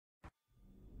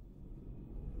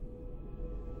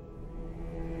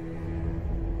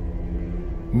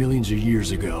Millions of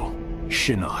years ago,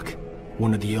 Shinnok,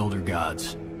 one of the Elder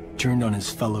Gods, turned on his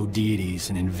fellow deities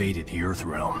and invaded the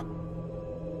Earthrealm.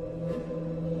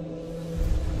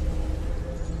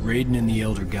 Raiden and the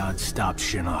Elder Gods stopped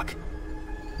Shinnok,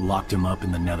 locked him up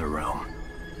in the NetherRealm.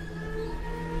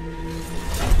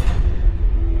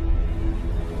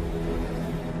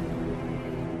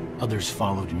 Others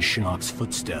followed in Shinnok's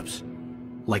footsteps,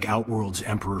 like Outworld's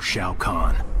Emperor Shao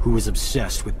Kahn, who was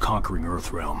obsessed with conquering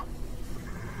Earthrealm.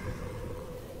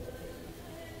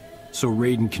 So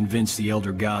Raiden convinced the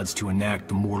Elder Gods to enact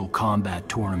the Mortal Kombat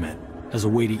tournament as a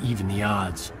way to even the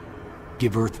odds,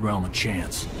 give Earthrealm a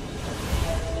chance.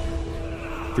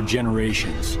 For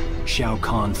generations, Shao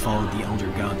Kahn followed the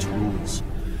Elder Gods' rules.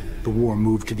 The war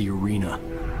moved to the arena,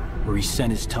 where he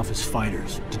sent his toughest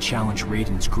fighters to challenge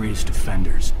Raiden's greatest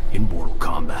defenders in Mortal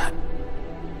Kombat.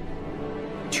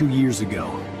 2 years ago,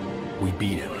 we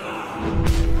beat him.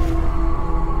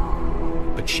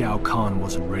 But Shao Kahn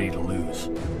wasn't ready to lose.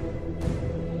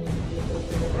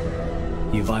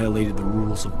 He violated the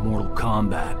rules of Mortal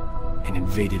Kombat and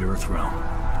invaded Earthrealm.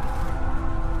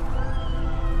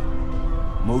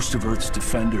 Most of Earth's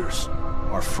defenders,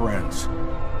 our friends,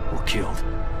 were killed,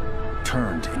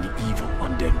 turned into evil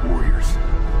undead warriors.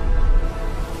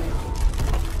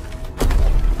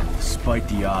 Despite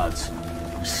the odds,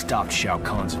 we stopped Shao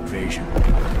Kahn's invasion.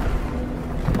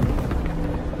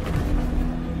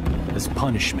 As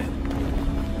punishment,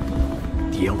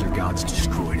 the Elder Gods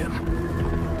destroyed him.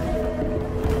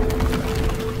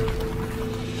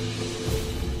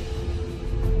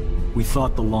 We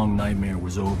thought the long nightmare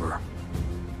was over,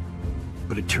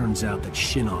 but it turns out that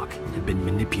Shinnok had been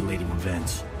manipulating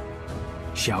events.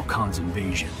 Shao Kahn's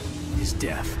invasion, his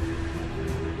death.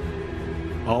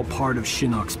 All part of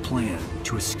Shinnok's plan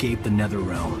to escape the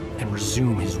NetherRealm and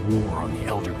resume his war on the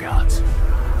Elder Gods.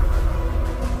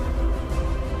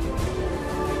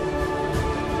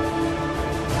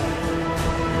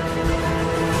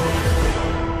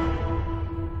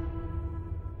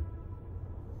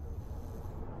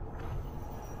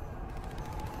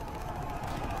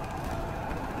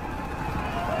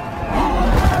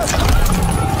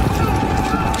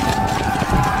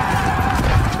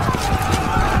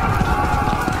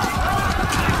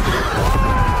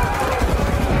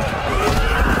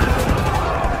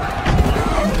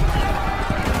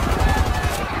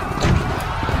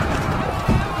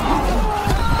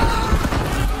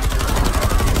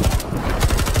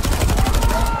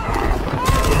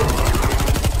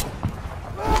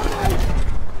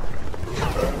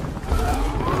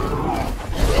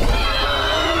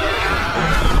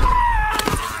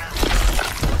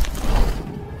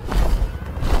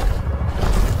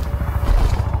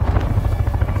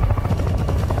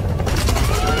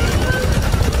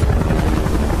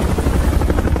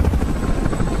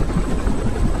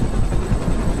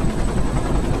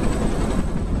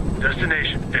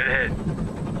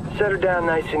 Down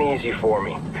nice and easy for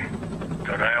me.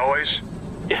 Don't I always?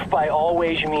 If by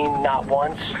always you mean not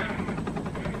once.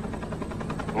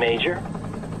 Major?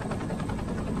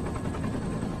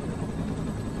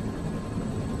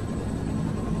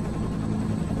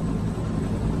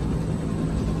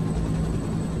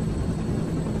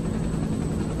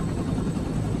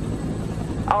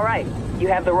 All right, you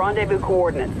have the rendezvous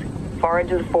coordinates. Far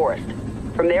edge of the forest.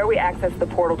 From there we access the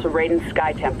portal to Raiden's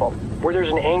Sky Temple, where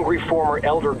there's an angry former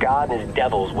Elder God and his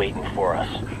devils waiting for us.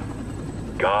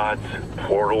 Gods,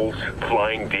 portals,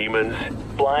 flying demons.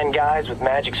 Blind guys with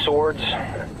magic swords.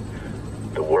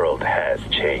 The world has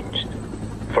changed.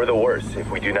 For the worse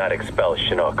if we do not expel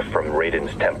Shinnok from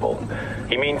Raiden's temple.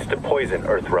 He means to poison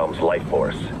Earthrealm's life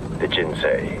force, the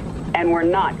Jinsei. And we're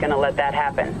not gonna let that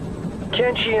happen.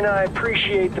 Kenshi and I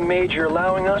appreciate the Major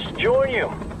allowing us to join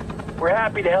you. We're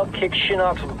happy to help kick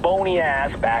Shinnok's bony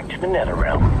ass back to the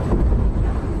NetherRealm.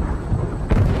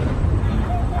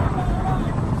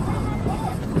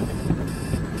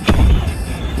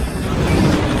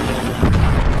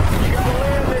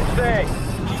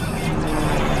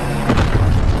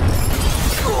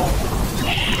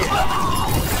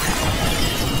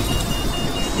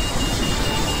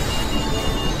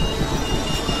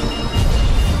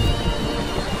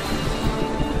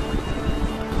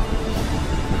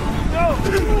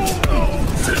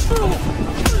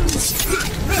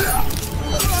 No!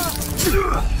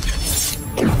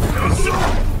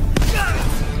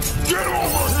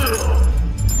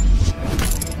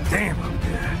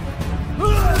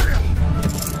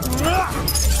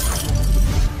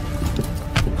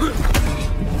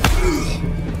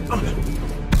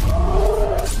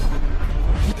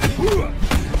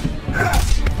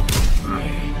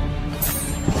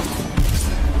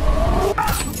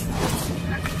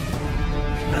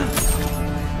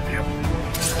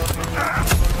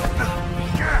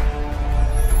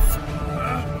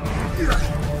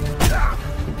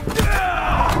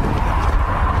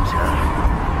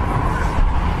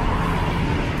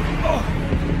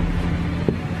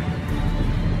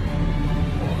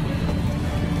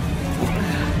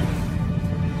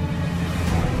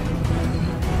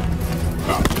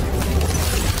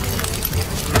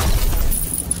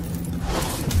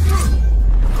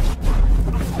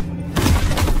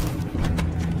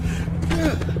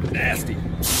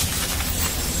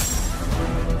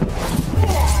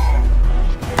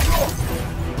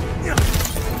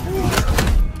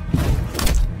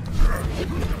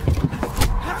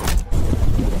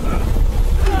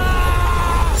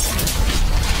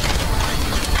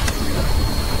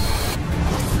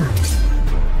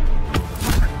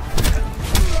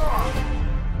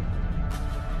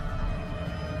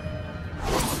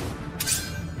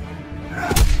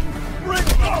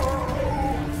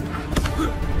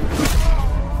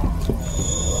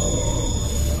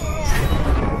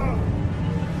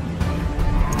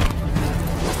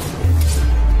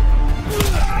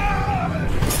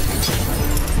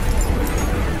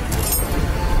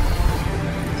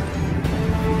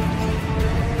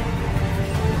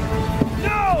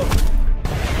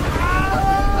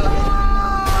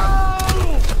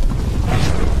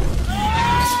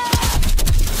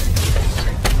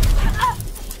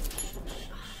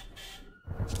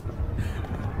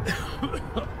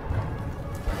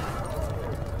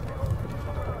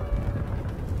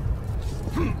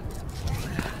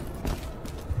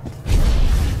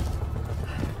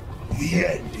 The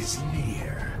end is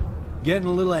near. Getting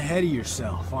a little ahead of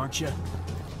yourself, aren't you?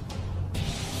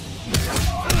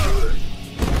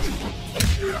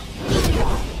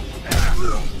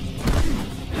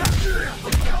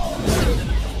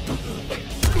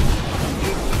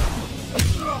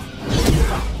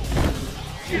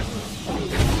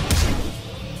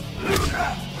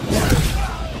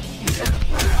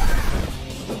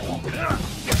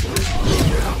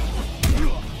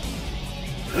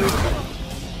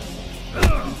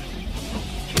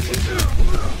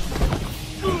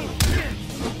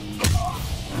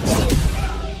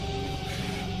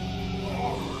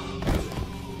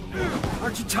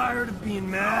 Aren't you tired of being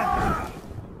mad?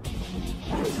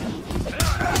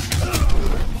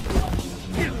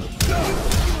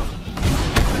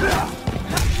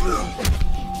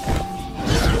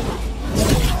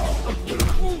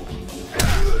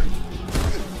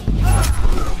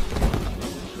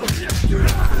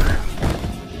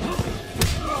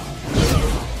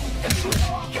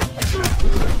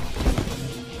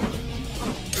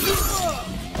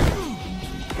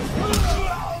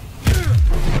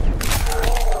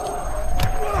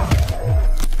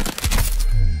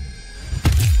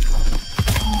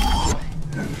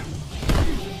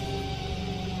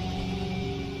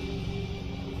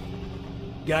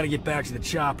 Gotta get back to the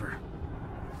chopper.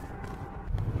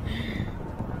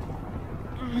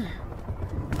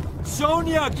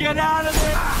 Sonya, get out of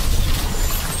there!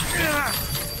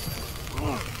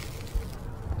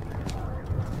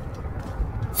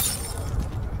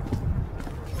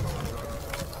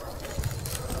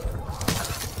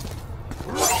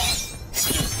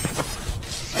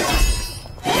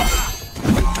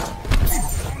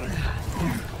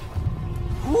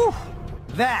 Whew!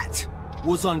 That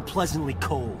was unpleasantly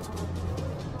cold.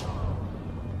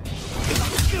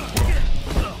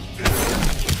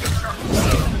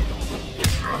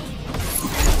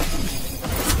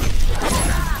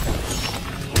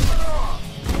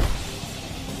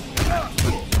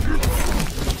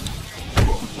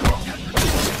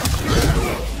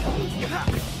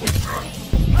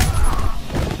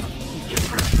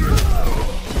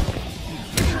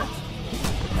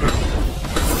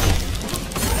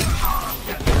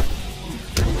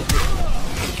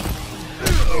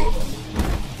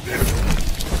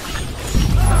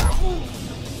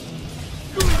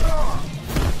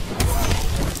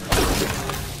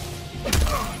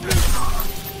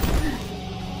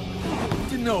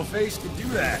 No face could do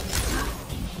that.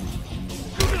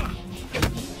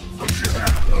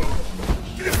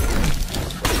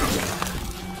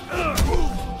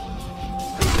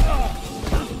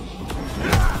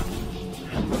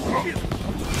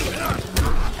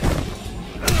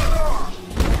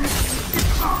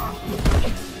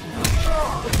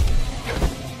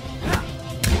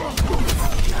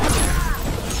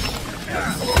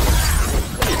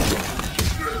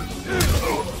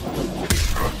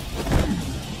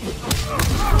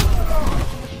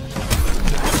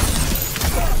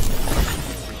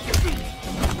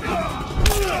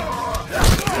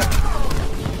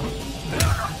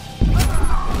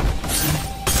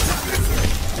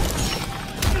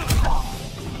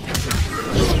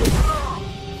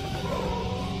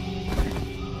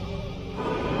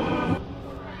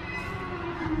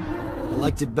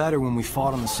 Liked it better when we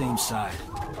fought on the same side.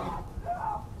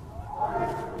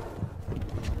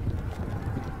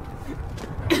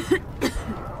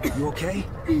 You okay?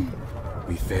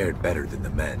 We fared better than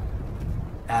the men.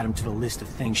 Add him to the list of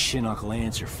things Shinnok will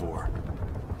answer for.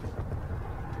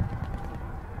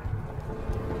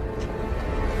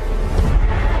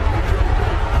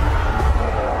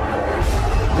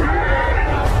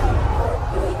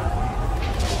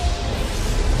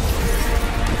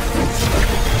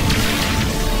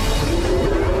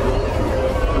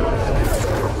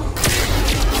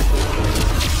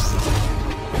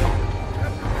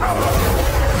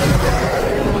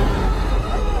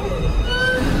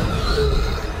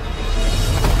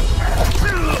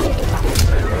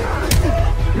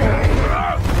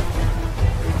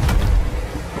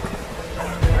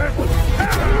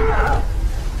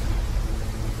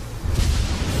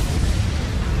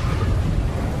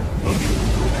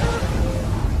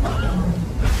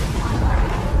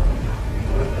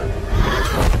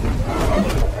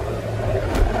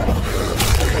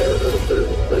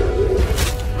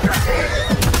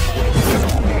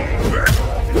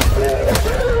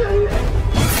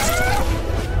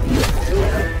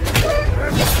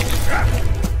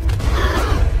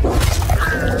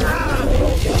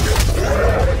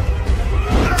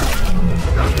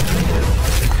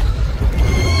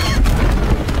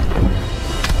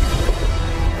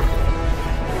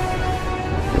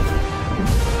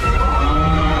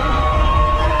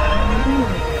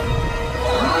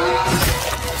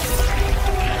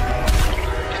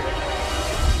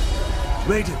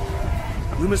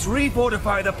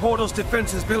 refortify the portal's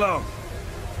defenses below.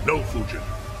 No, Fujin.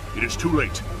 It is too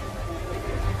late.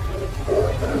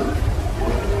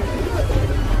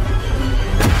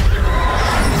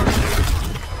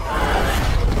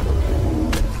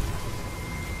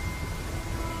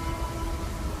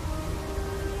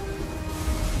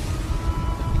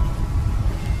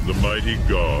 The mighty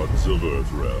gods of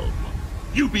Earthrealm.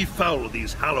 You befoul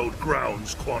these hallowed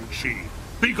grounds, Quan Chi.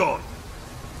 Begone!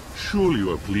 Surely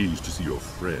you are pleased to see your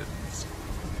friends.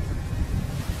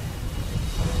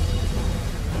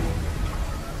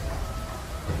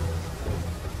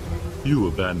 You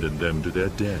abandoned them to their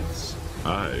deaths.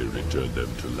 I returned them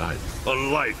to life. A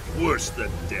life worse than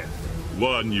death.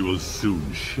 One you will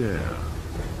soon share,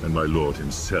 and my lord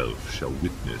himself shall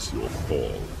witness your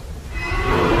fall.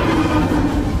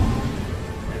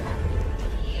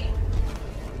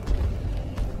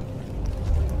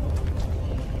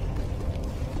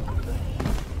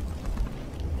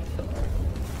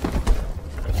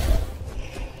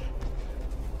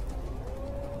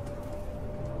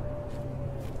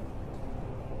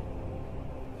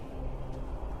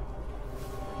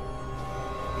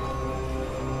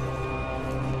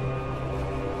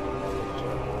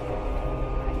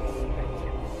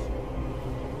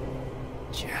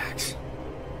 Jax.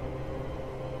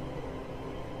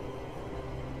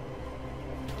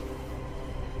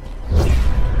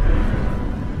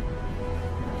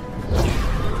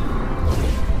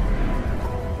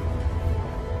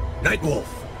 Nightwolf!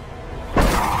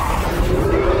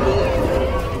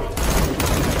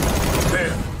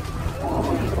 There!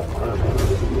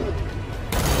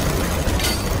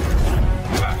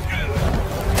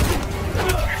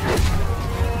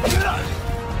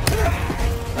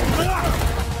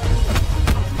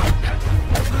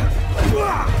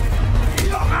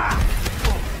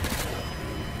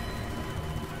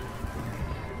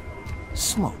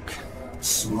 Smoke.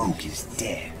 Smoke is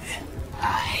dead.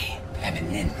 I am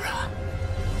an Enra.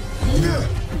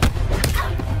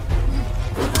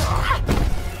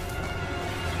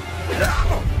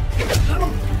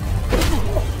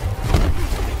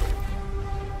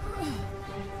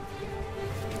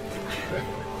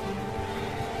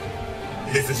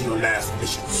 This is your last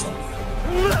mission, Sonya.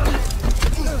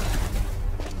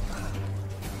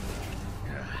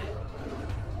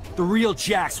 The real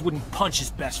Jax wouldn't punch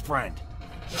his best friend.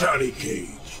 Johnny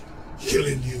Cage,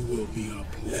 killing you will be a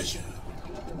pleasure.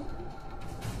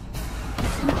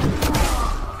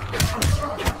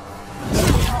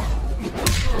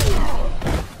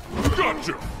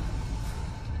 Gotcha!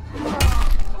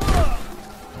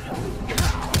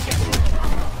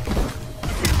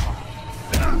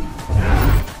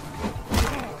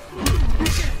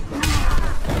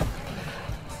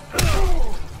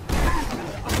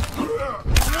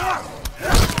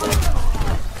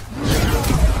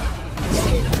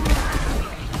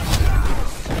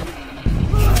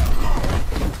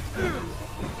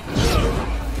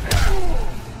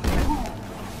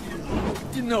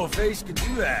 Didn't know a face could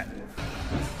do that.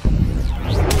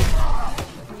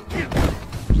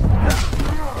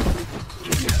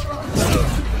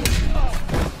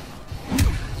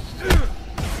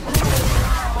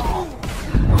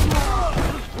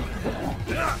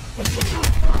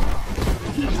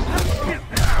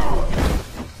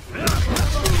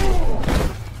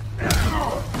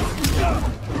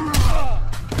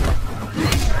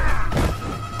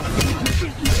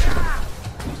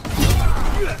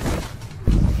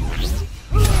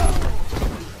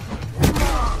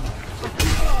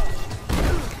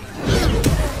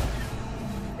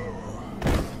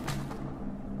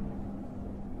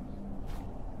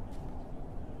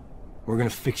 We're gonna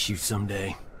fix you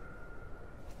someday.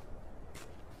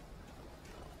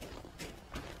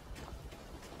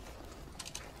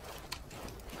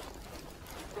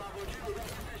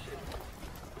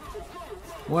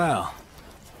 Well,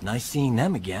 nice seeing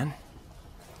them again.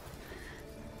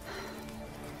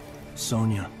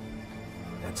 Sonya,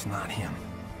 that's not him.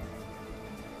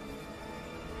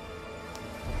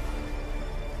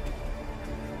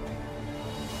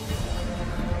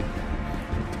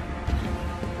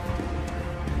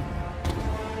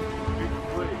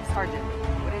 Sergeant,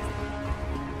 what is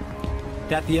it?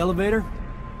 That the elevator?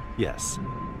 Yes,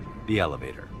 the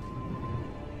elevator.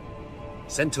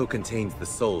 Sento contains the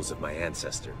souls of my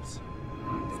ancestors.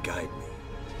 They guide me.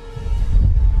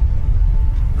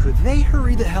 Could they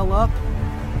hurry the hell up?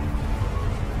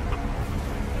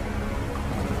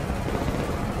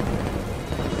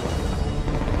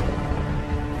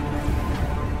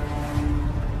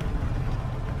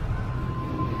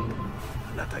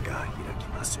 Anata ga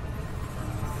hirakimasu.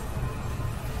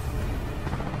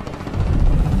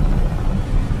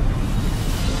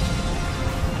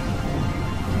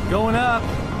 Going up.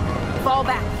 Fall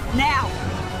back, now!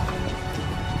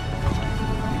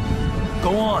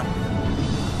 Go on.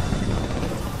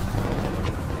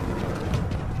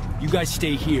 You guys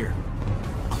stay here.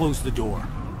 Close the door.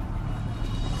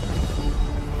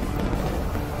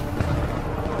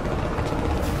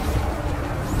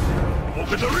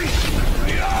 Open the reach!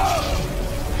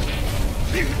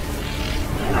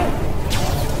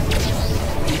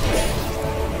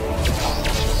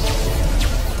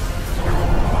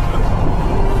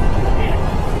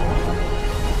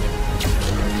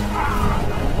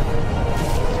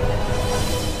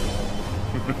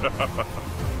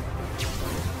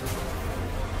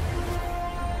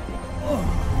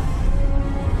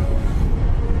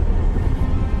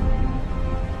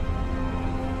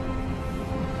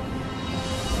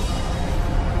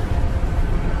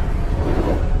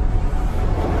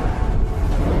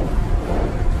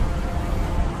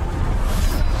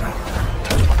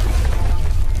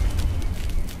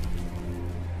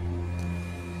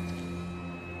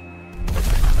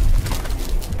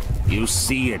 You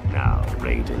see it now,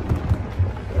 Raiden.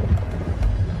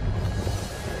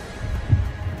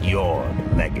 Your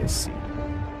legacy.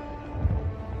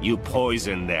 You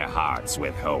poison their hearts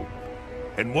with hope.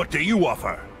 And what do you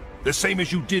offer? The same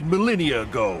as you did millennia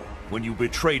ago, when you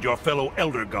betrayed your fellow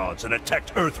Elder Gods and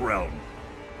attacked Earthrealm.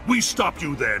 We stopped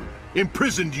you then,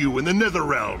 imprisoned you in the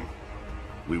NetherRealm.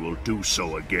 We will do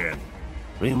so again.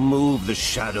 Remove the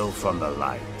shadow from the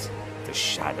light. The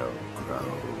shadow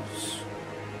grows.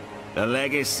 The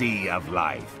legacy of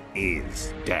life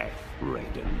is death,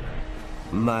 Raiden.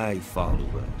 My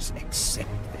followers accept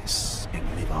this and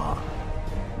live on.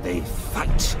 They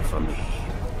fight for me.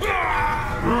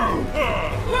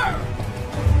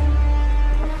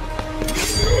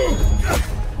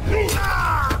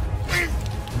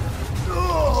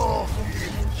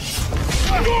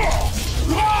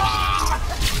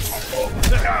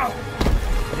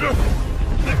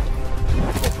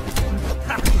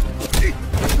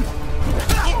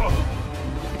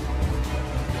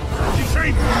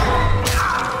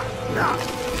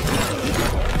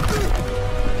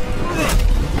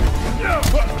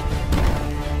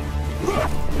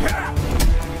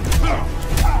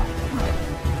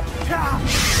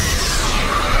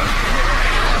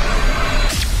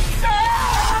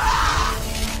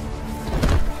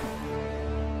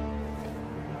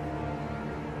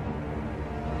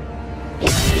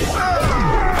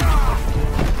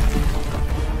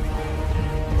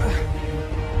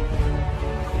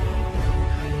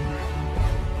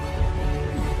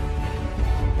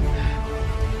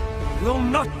 Will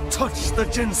not touch the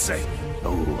ginseng.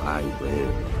 Oh, I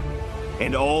will.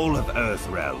 And all of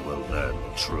Earthrealm will learn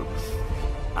the truth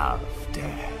of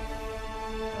death.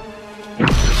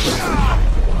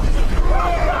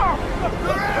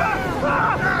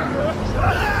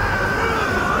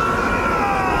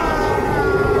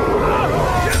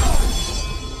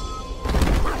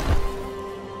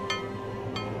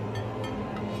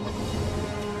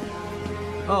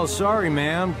 Oh, sorry,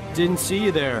 ma'am. Didn't see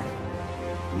you there.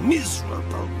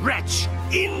 Miserable wretch!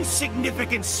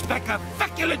 Insignificant speck of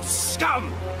feculent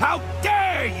scum! How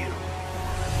dare you!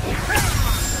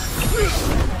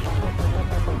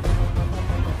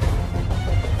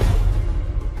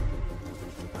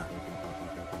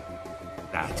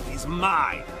 That is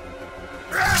mine!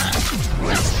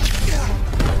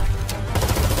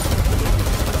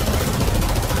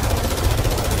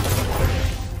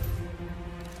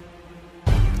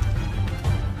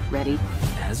 Ready?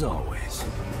 As always.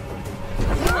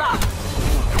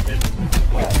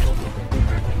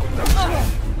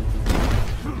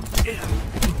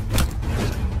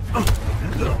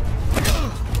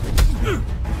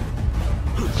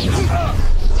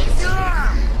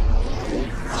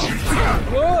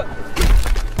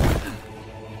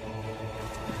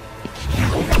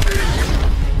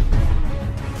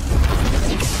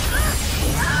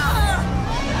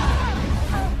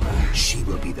 She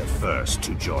will be the first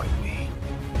to join me.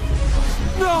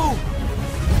 No!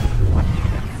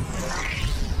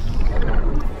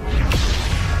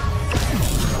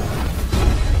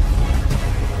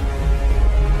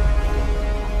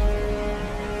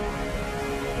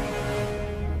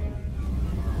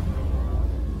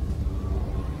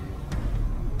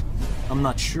 I'm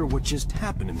not sure what just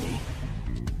happened to me,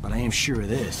 but I am sure of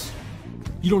this.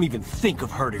 You don't even think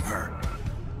of hurting her.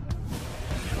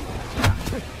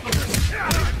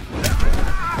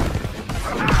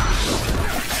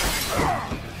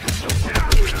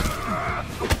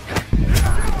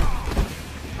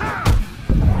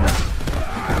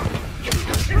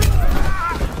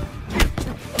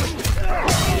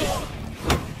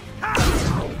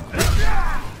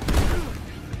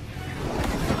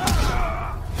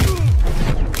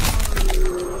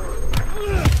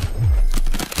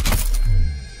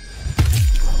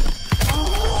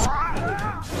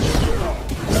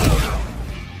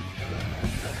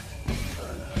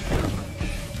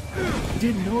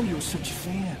 know you're such a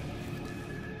fan.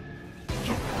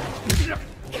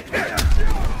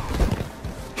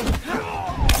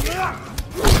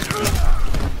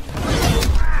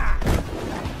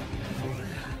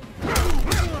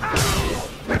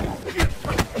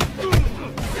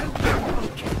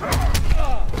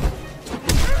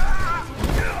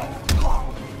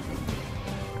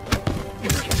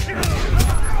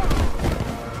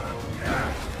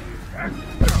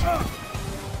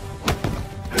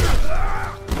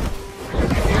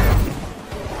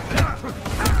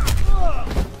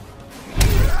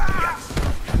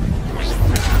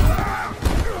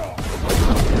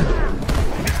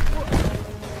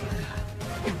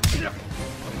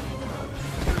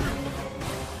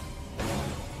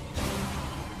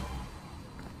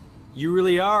 You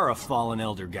really are a fallen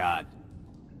Elder God.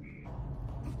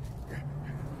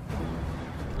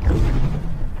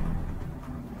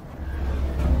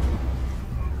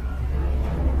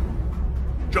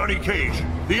 Johnny Cage,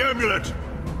 the amulet!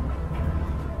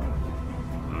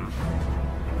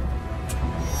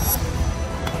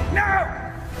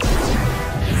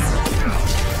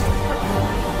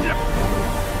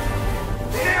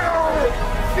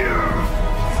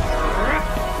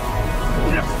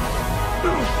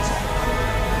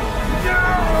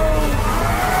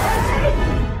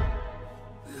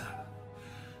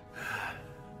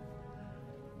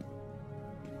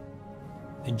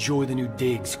 Enjoy the new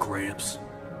digs, Gramps.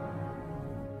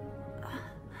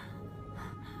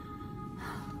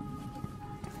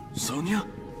 Sonya?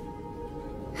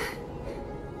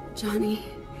 Johnny...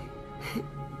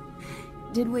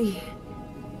 Did we...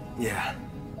 Yeah.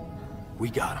 We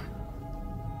got him.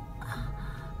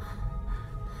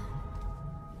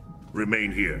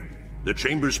 Remain here. The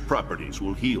Chamber's properties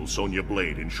will heal Sonya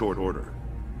Blade in short order.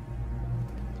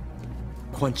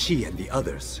 Quan Chi and the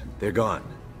others, they're gone.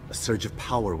 A surge of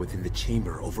power within the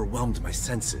chamber overwhelmed my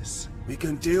senses. We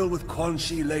can deal with Quan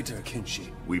Chi later,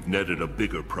 Kinshi. We've netted a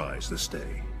bigger prize this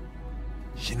day.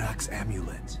 Shinnok's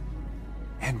amulet.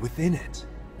 And within it...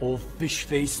 Old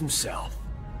Fishface himself.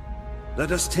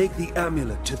 Let us take the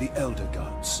amulet to the Elder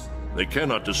Gods. They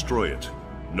cannot destroy it.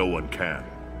 No one can.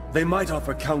 They might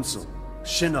offer counsel.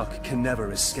 Shinnok can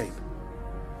never escape.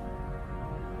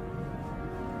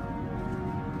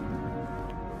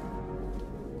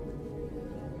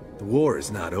 The war is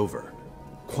not over.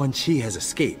 Quan Chi has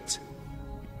escaped.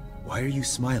 Why are you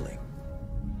smiling?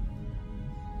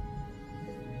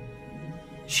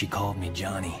 She called me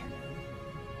Johnny.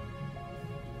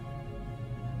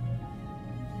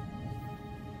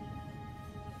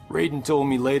 Raiden told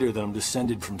me later that I'm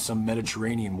descended from some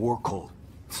Mediterranean war cult.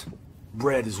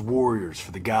 Bred as warriors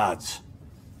for the gods.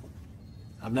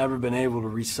 I've never been able to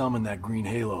resummon that green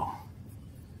halo.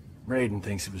 Raiden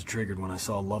thinks it was triggered when I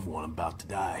saw a loved one about to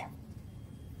die.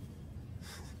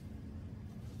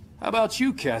 How about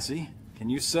you, Cassie? Can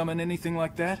you summon anything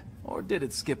like that? Or did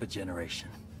it skip a generation?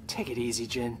 Take it easy,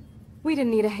 Jin. We didn't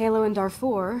need a halo in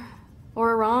Darfur,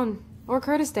 or Iran, or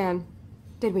Kurdistan.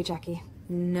 Did we, Jacqui?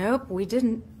 Nope, we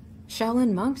didn't.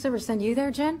 Shaolin monks ever send you there,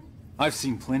 Jin? I've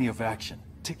seen plenty of action.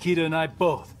 Takeda and I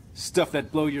both. Stuff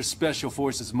that blow your special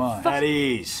forces mind. At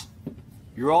ease.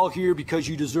 You're all here because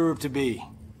you deserve to be.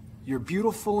 You're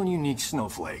beautiful and unique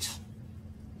snowflakes.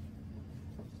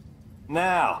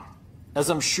 Now, as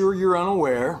I'm sure you're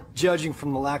unaware, judging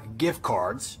from the lack of gift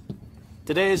cards,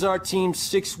 today is our team's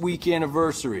 6-week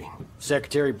anniversary.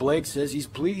 Secretary Blake says he's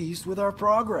pleased with our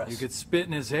progress. You could spit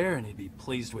in his hair and he'd be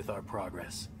pleased with our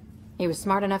progress. He was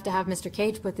smart enough to have Mr.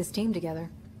 Cage put this team together.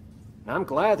 I'm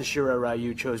glad the Shura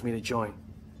Ryu chose me to join.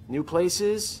 New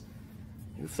places,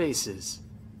 new faces.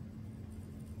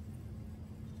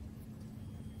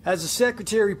 As the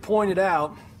Secretary pointed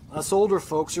out, us older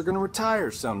folks are gonna retire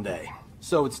someday.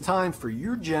 So it's time for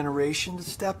your generation to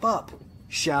step up.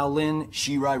 Shaolin,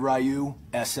 Shirai Ryu,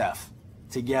 SF.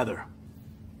 Together.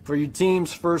 For your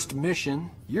team's first mission,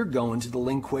 you're going to the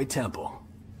Lin Kuei Temple.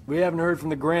 We haven't heard from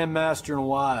the Grand Master in a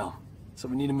while, so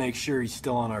we need to make sure he's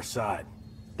still on our side.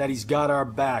 That he's got our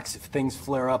backs if things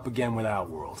flare up again with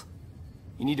Outworld.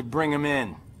 You need to bring him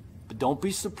in, but don't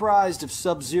be surprised if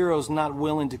Sub-Zero's not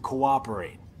willing to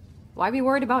cooperate. Why be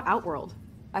worried about Outworld?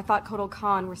 I thought Kotal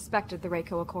Kahn respected the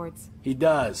Reiko Accords. He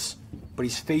does, but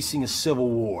he's facing a civil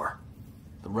war.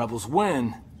 The rebels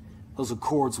win, those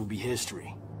accords will be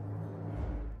history.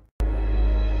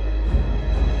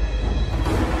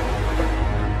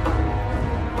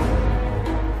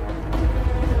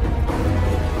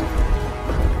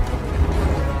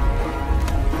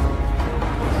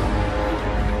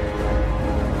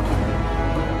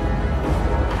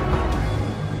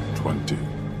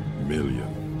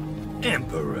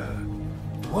 Emperor.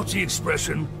 What's the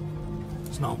expression?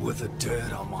 not worth the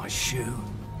dirt on my shoe.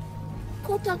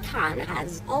 Kotal Kahn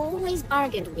has always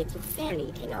bargained with you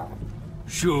fairly, Kano.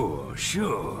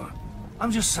 Sure.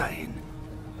 I'm just saying.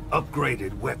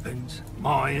 Upgraded weapons,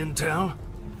 my intel,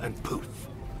 and poof.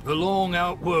 The long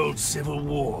outworld civil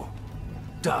war.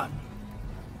 Done.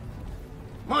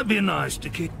 Might be nice to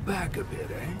kick back a bit,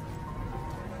 eh?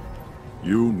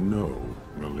 You know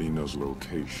Melina's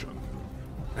location.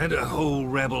 And a whole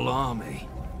rebel army.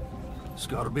 It's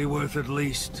gotta be worth at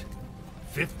least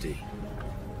 50.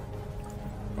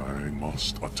 I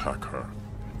must attack her.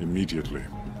 Immediately.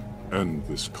 End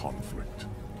this conflict.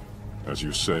 As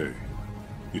you say,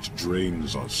 it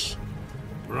drains us.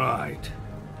 Right.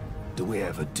 Do we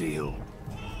have a deal?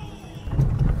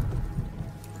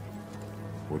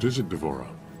 What is it, Devora?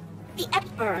 The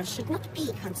Emperor should not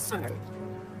be concerned.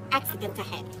 Accident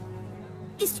ahead.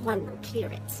 This one will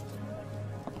clear it.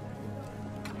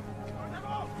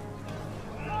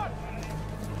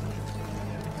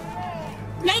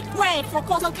 Make way for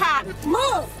Kotal Kahn!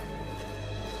 Move!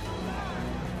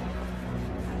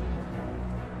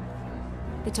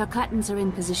 The Tarkatans are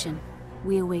in position.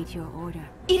 We await your order.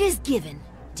 It is given,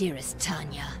 dearest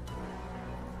Tanya.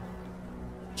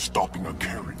 Stopping a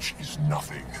carriage is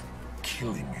nothing.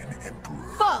 Killing an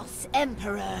Emperor False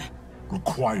Emperor!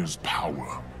 requires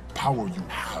power. Power you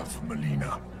have,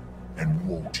 Melina, and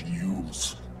won't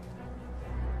use.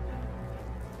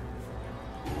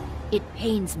 It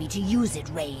pains me to use it,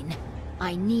 Rain.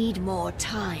 I need more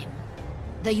time.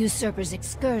 The Usurper's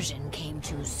excursion came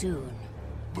too soon.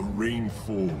 The rain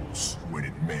falls when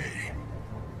it may.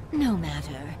 No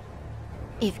matter.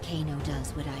 If Kano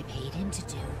does what I paid him to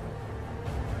do.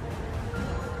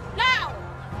 Now!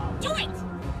 Do it!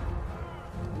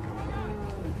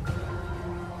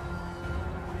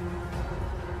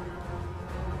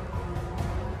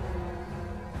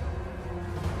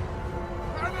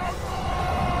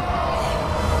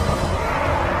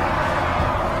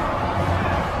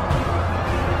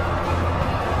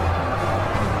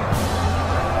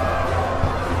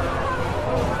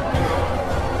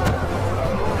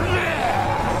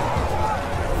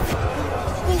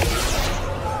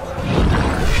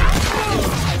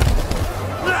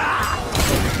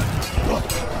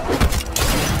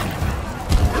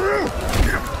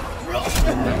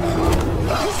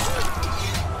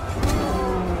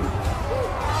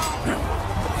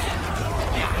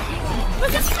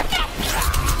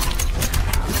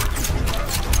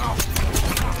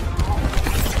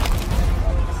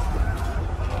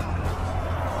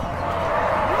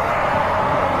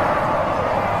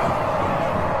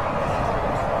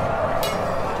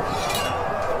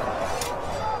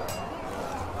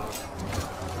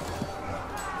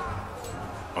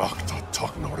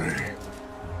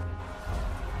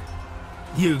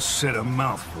 You said a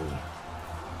mouthful.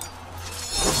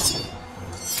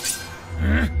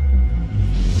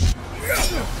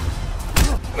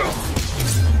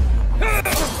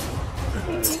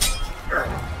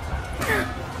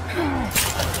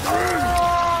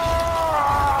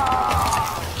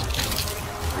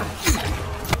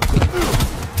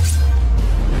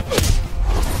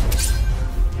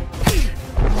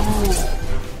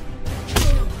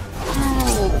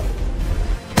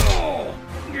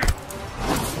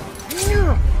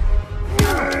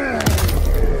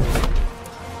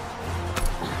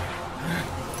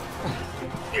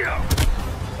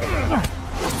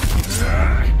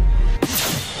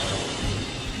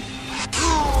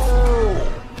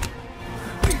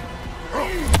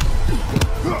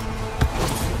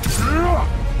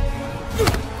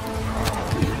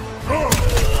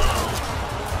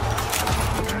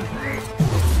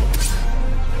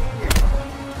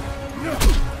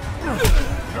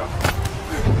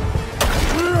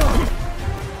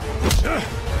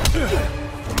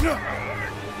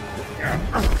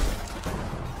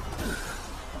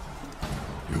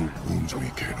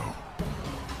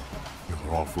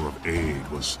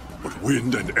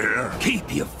 Wind and air.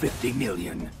 Keep your 50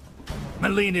 million.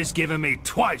 Melina's given me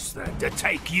twice that to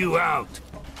take you out.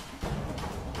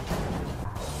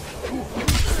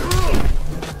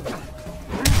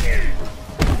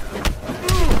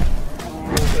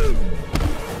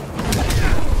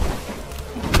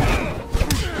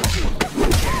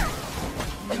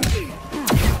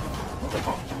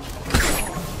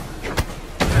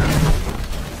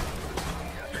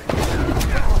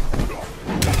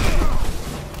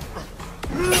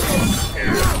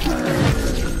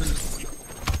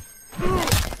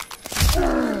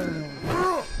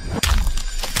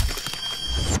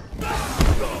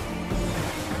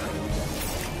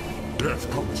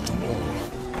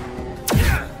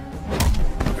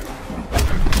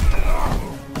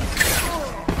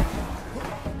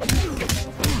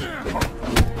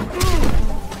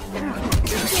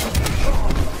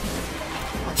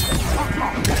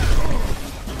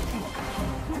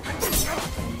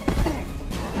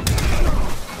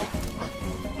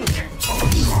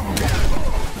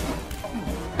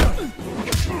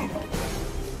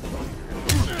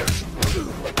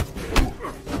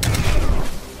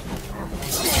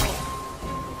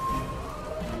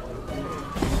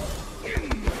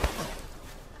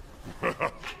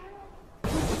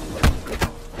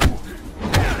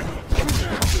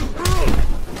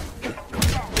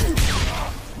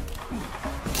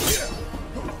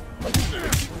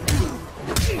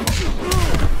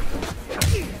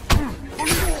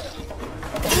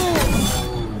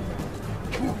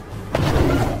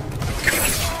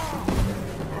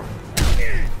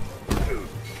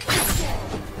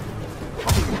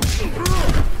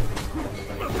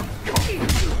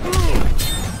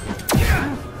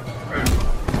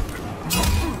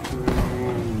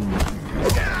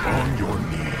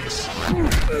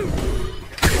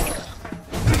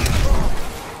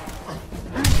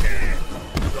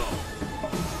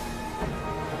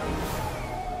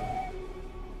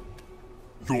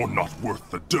 You're not worth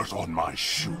the dirt on my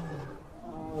shoe.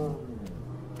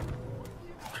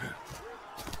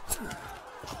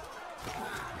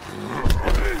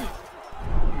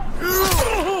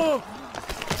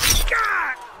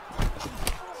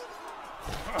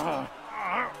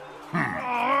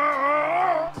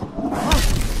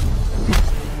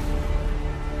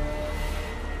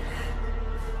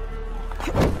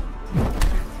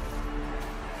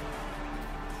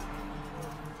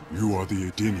 You are the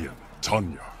Edenian,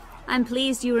 Sonya. I'm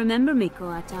pleased you remember me,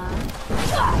 Kotal.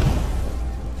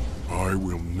 I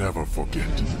will never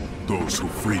forget those who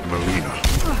freed Melina.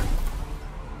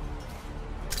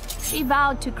 She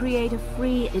vowed to create a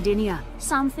free Edenia,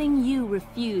 something you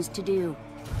refused to do.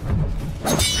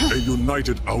 A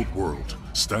united Outworld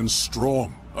stands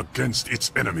strong against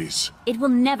its enemies. It will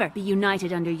never be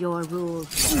united under your rule.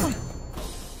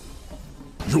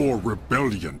 Your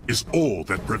rebellion is all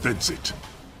that prevents it.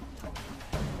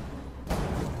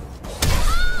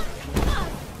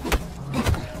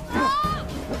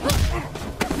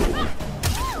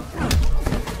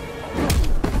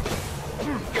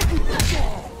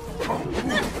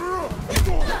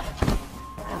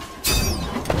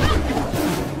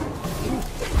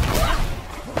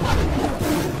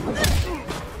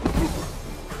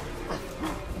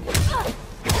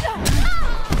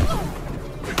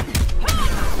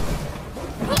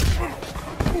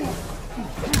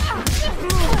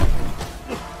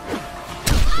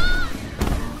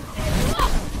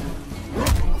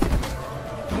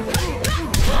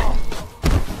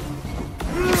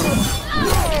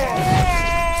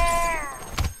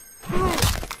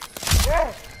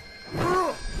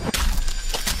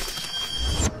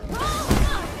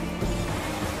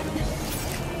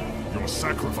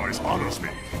 Sacrifice honors me.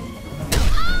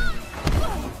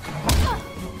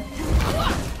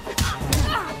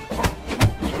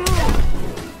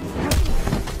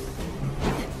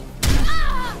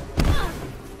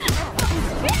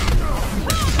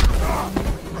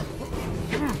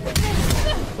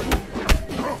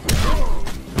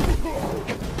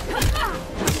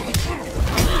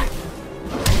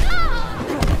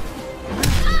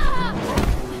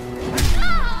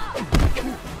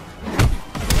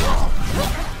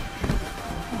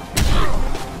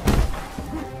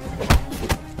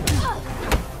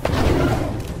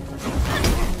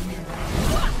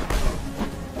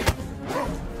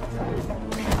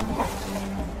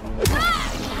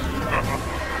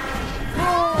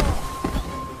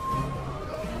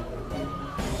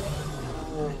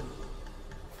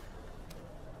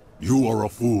 You are a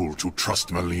fool to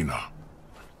trust Melina.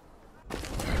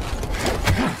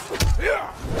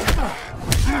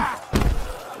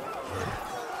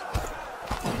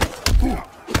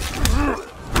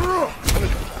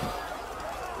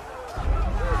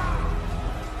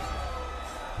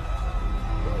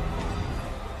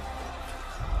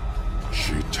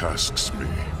 She tasks me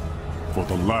for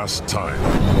the last time.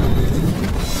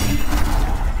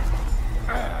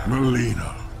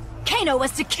 Melina. Kano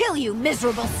was to kill you,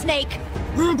 miserable snake!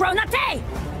 Bronate!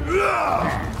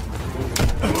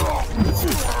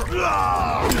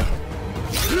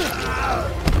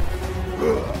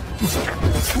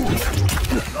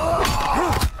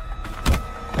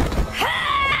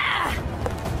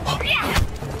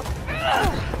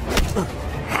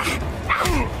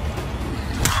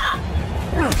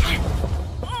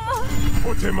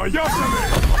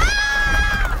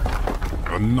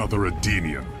 Another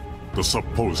Edenian. The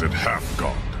supposed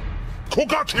half-god.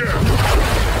 Kombat here!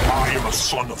 I am a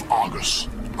son of Argus.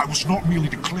 I was not merely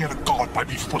declared a god by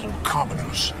befuddled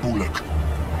commoners, Bullock.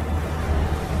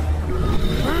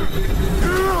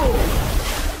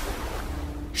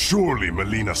 Surely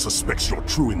Melina suspects your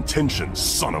true intentions,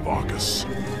 son of Argus.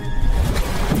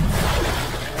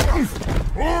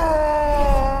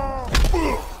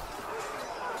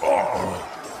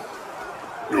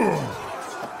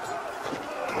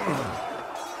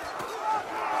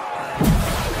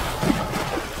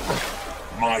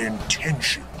 My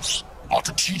intentions are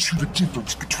to teach you the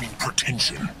difference between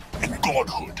pretension and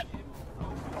godhood.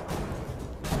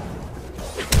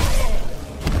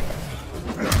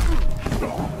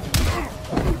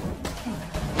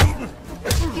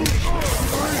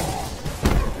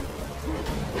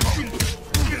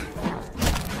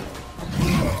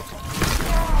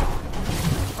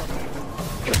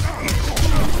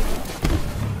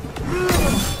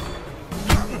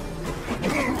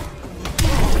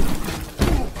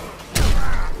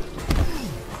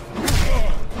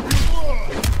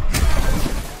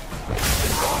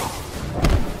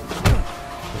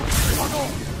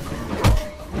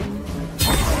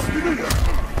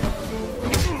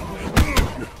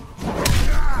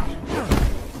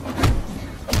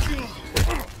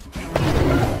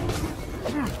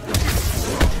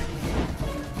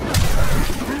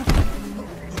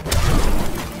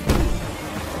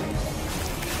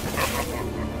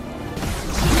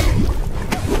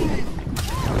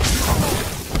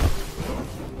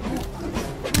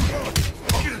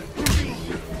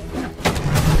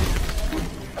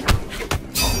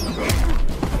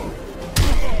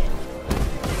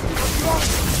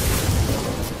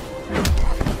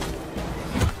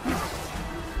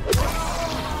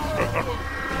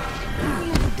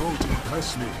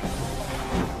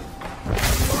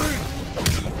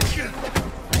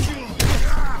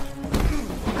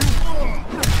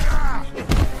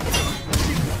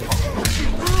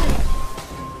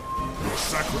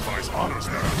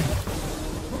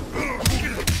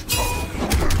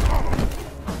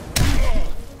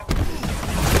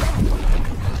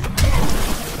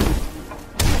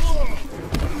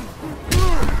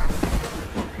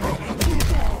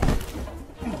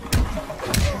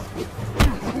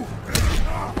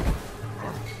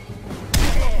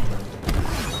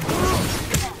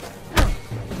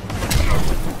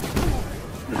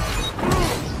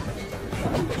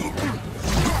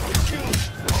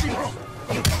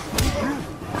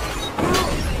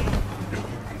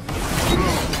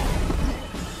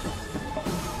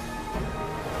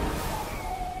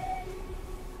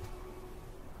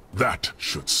 That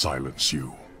should silence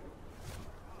you.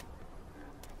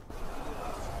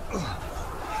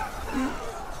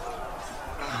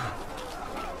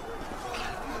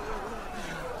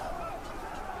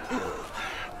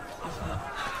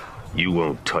 You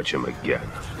won't touch him again.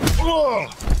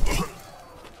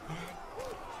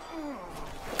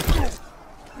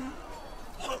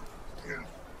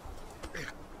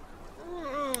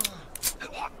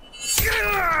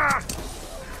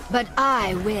 But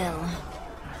I will.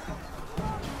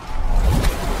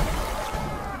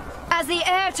 As the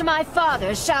heir to my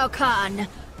father, Shao Kahn,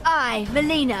 I,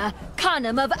 Melina,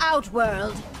 Khanum of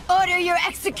Outworld, order your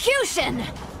execution!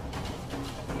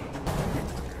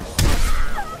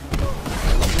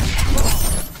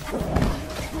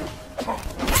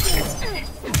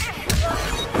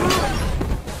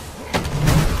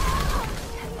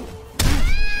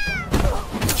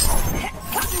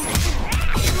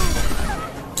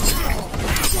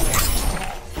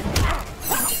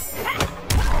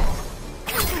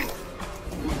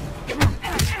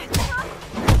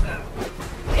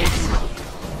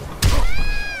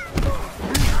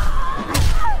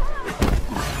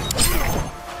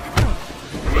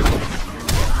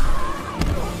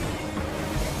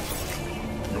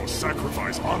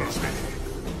 Sacrifice honors me.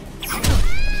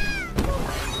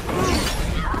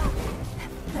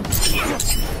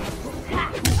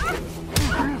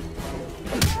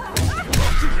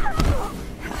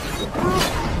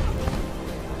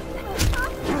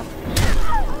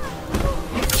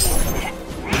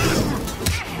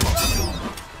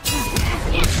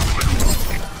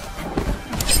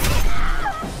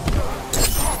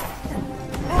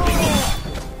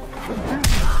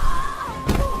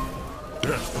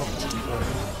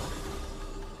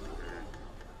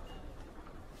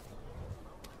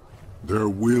 There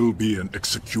will be an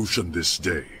execution this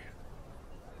day.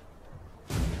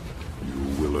 You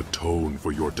will atone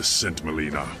for your descent,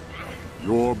 Melina.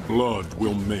 Your blood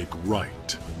will make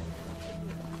right.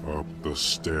 Up the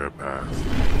stair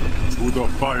path, to the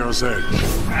fire's edge.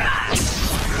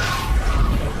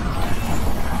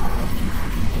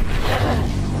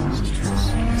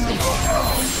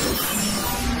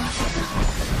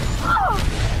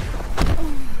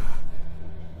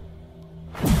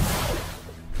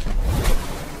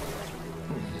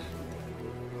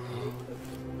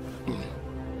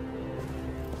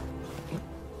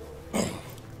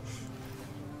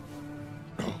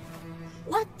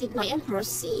 What did my Emperor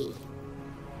see?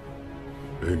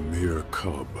 A mere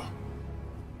cub,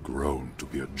 grown to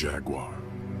be a jaguar.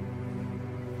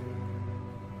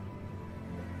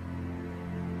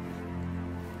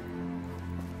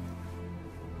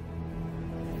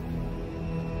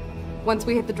 Once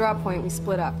we hit the drop point, we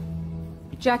split up.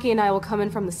 Jacqui and I will come in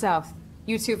from the south,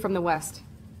 you two from the west.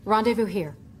 Rendezvous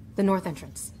here, the north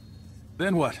entrance.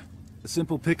 Then what? A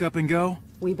simple pick up and go?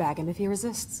 We bag him if he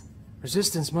resists.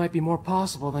 Resistance might be more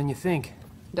possible than you think.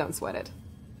 Don't sweat it.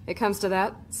 It comes to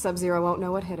that, Sub-Zero won't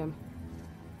know what hit him.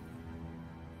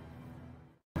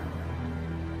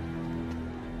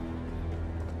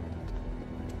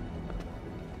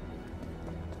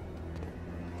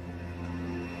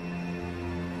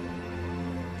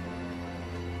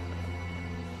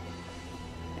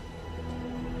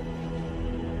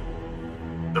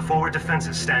 The forward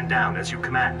defenses stand down as you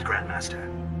command, Grandmaster.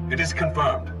 It is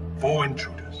confirmed. 4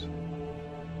 intruders.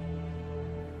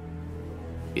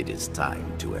 It is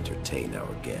time to entertain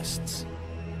our guests.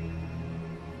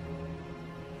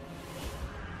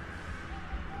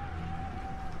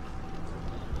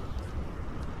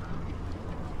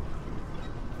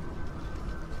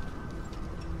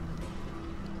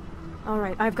 All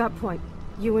right, I've got point.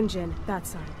 You and Jin, that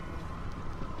side.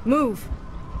 Move!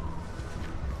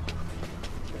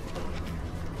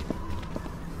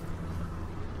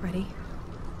 Ready?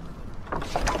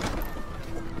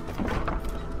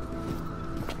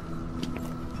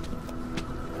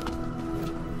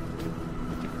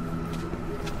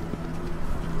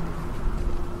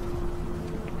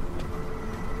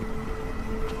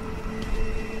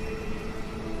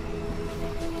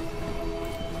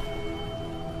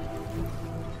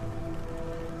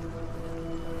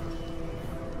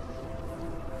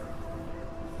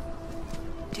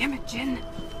 Damn it, Jin.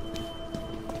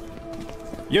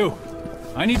 You!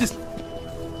 I need to...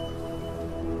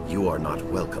 You are not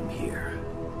welcome here.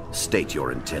 State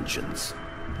your intentions.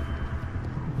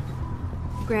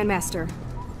 Grandmaster,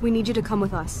 we need you to come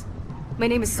with us. My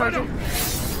name is Sergeant...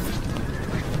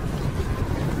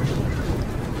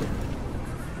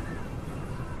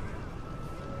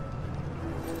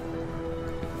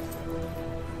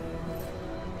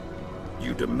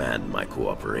 You demand my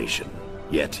cooperation,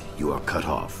 yet you are cut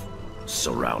off,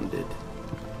 surrounded.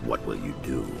 What will you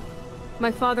do?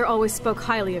 My father always spoke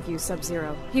highly of you,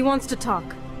 Sub-Zero. He wants to talk.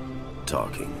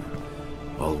 Talking.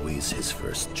 Always his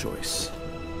first choice.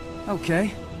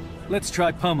 Okay. Let's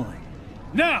try pummeling.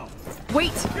 Now!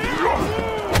 Wait!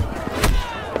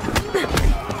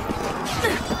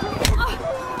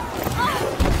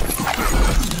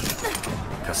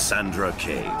 Cassandra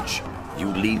Cage. You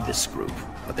lead this group,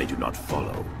 but they do not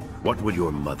follow. What will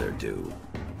your mother do?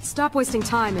 Stop wasting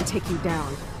time and take you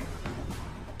down.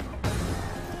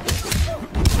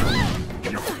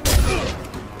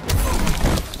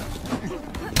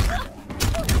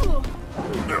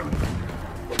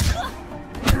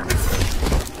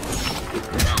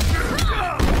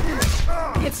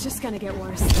 It's just gonna get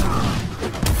worse.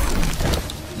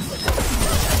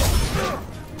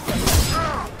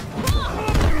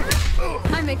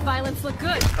 I make violence look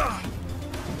good.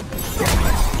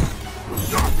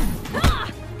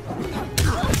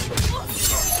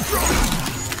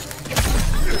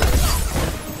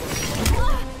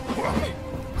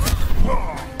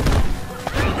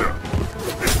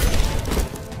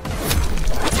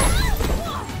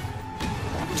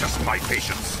 Just my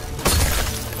patience.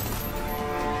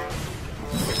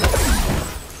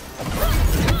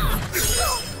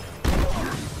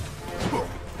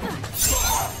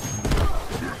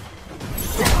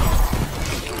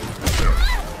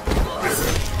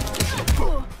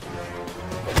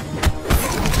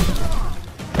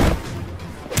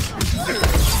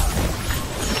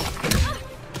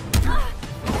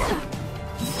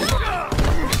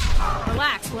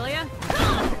 Relax, will ya?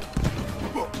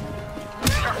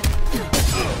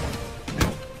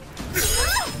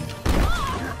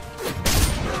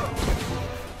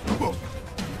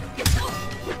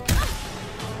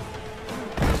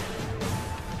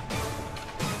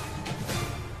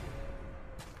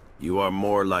 You are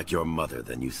more like your mother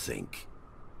than you think.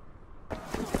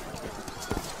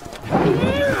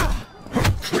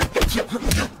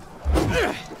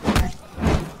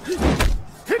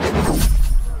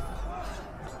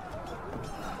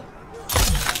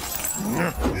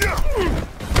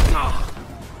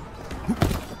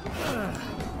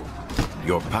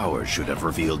 Your power should have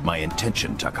revealed my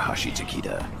intention, Takahashi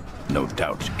Takeda. No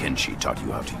doubt Kenshi taught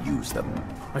you how to use them.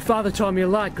 My father taught me a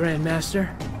lot, Grandmaster.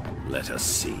 Let us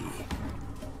see.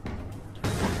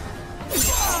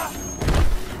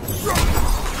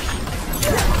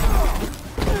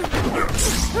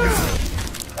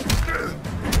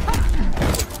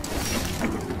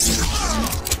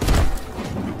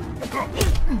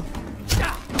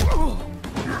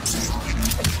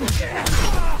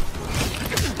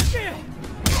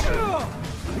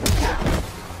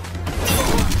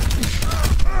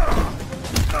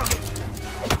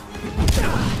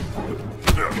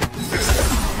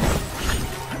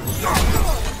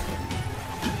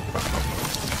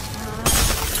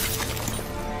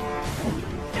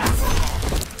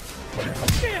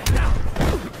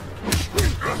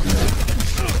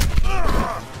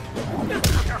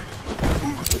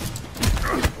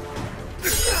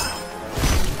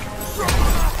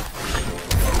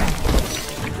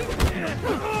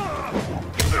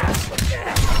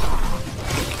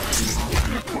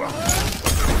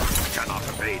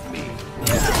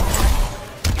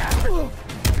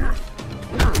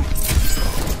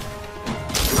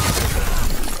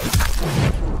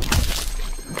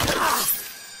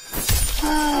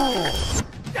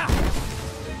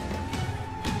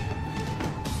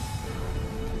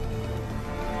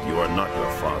 You are not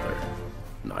your father.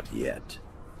 Not yet.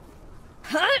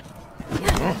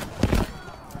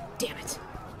 Damn it.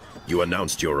 You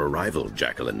announced your arrival,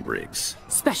 Jacqueline Briggs.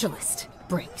 Specialist,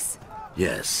 Briggs.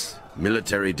 Yes,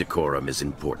 military decorum is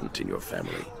important in your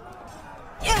family.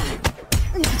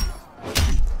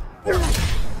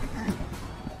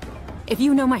 If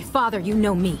you know my father, you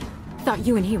know me. Thought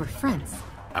you and he were friends.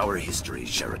 Our histories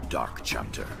share a dark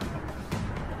chapter.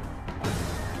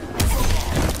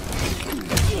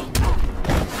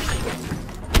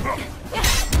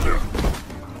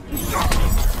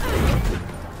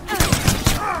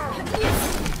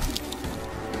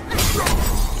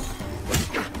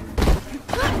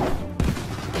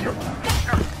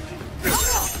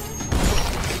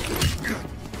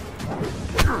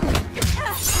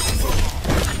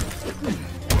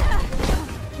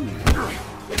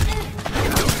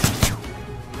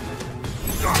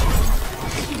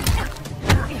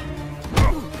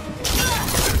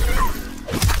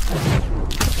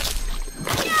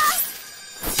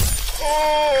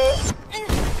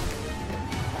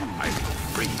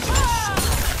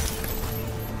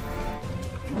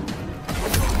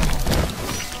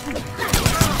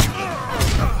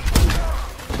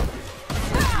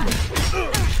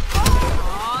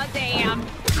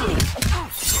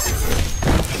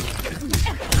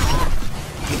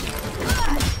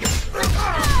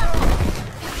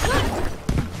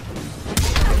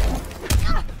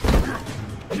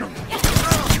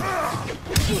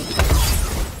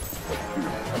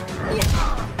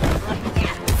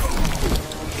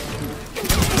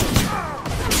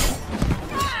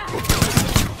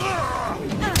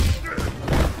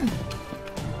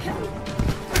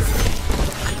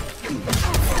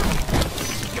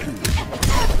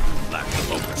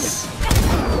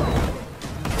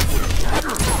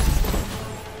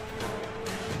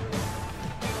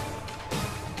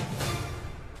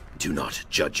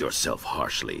 judge yourself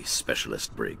harshly,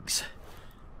 Specialist Briggs.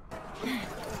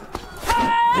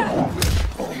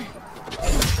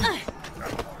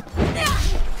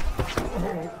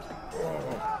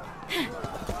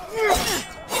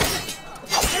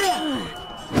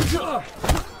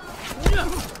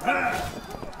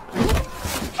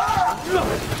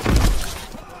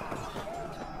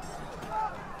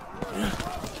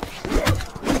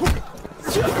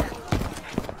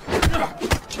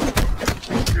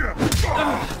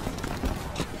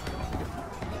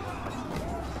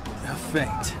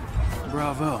 Feint.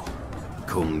 Bravo.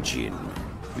 Kung Jin,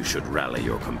 you should rally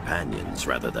your companions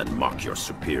rather than mock your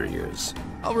superiors.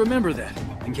 I'll remember that,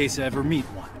 in case I ever meet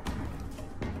one.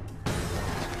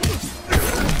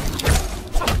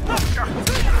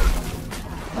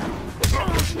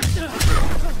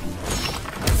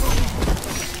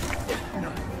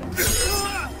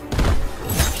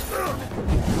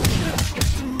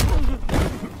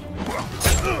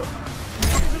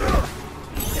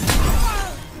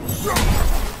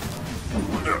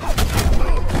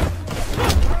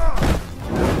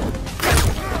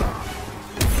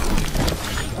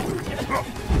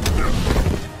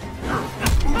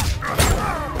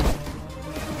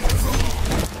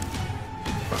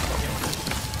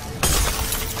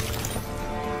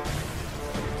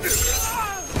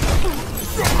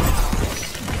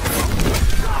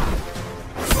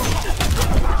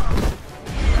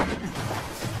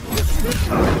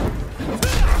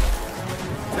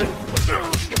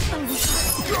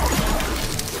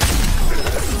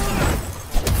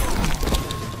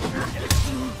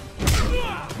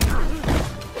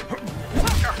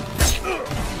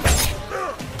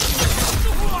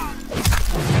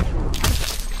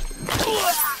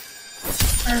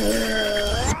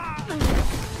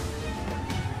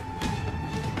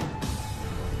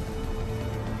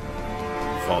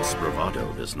 False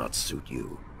bravado does not suit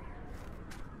you.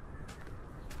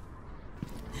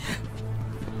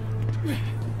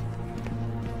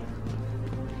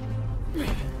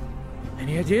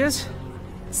 Any ideas?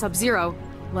 Sub-Zero,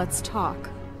 let's talk.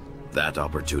 That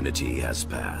opportunity has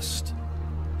passed.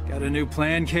 Got a new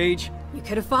plan, Cage? You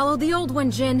could have followed the old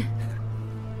one, Jin.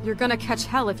 You're gonna catch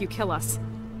hell if you kill us.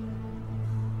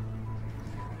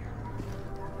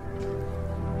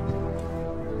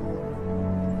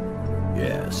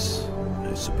 Yes,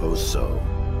 I suppose so.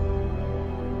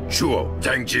 Shuo,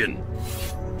 Tangjin!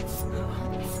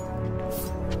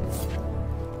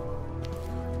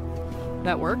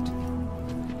 That worked?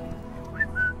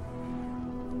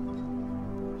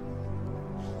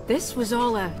 This was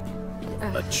all a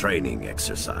training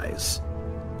exercise.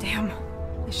 Damn,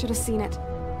 I should have seen it.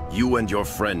 You and your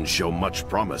friend show much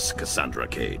promise, Cassandra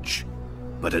Cage.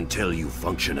 But until you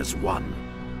function as one,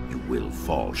 you will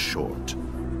fall short.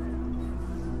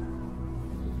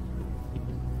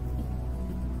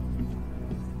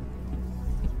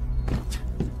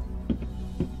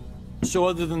 So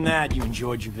other than that, you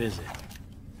enjoyed your visit?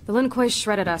 The Lin Kuei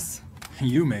shredded us.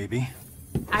 You maybe.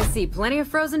 I see plenty of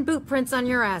frozen boot prints on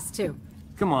your ass, too.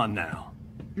 Come on now.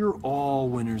 You're all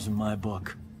winners in my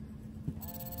book.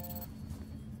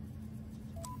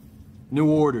 New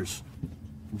orders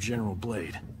from General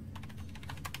Blade.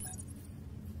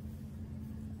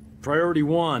 Priority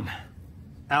 1.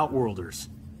 Outworlders.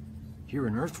 Here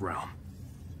in Earthrealm.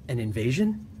 An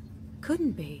invasion?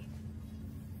 Couldn't be.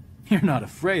 You're not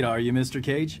afraid, are you, Mr.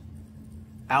 Cage?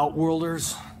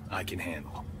 Outworlders, I can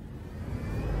handle.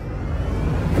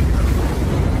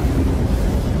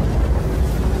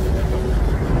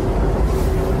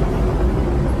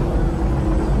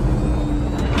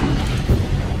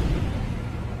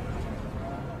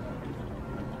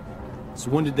 So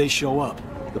when did they show up?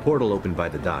 The portal opened by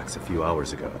the docks a few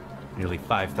hours ago. Nearly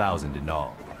 5,000 in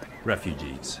all.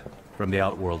 Refugees from the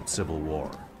Outworld Civil War.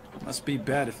 Must be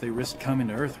bad if they risk coming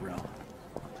to Earthrealm.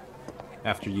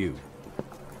 After you.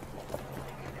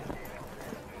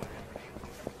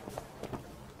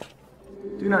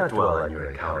 Do not dwell on your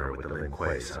encounter with the Lin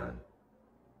Kuei, son.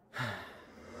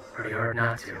 Pretty hard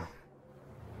not to.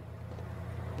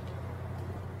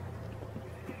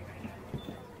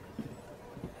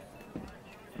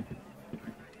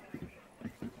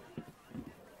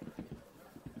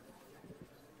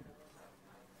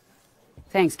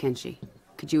 Thanks, Kenshi.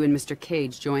 Could you and Mr.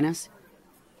 Cage join us?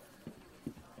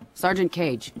 Sergeant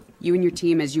Cage, you and your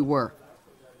team as you were.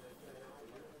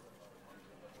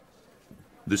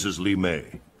 This is Li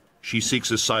Mei. She seeks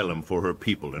asylum for her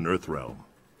people in Earthrealm.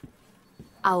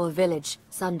 Our village,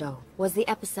 Sundo, was the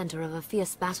epicenter of a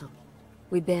fierce battle.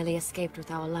 We barely escaped with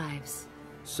our lives.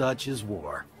 Such is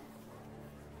war.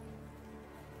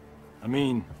 I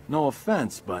mean, no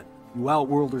offense, but you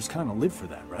Outworlders kind of live for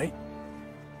that, right?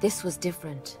 This was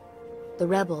different. The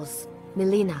rebels,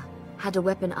 Mileena, had a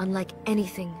weapon unlike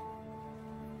anything.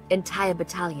 Entire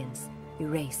battalions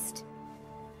erased.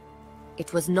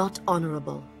 It was not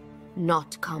honorable,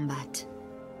 not combat.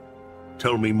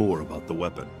 Tell me more about the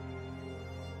weapon.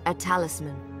 A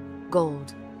talisman,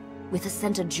 gold, with a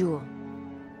center jewel.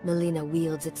 Mileena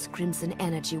wields its crimson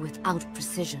energy without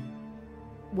precision.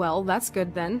 Well, that's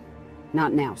good then.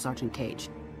 Not now, Sergeant Cage.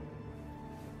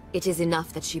 It is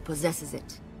enough that she possesses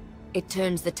it. It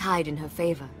turns the tide in her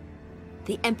favor.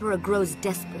 The Emperor grows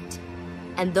desperate,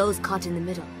 and those caught in the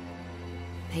middle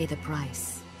pay the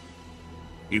price.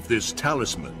 If this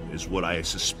talisman is what I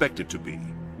suspect it to be,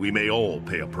 we may all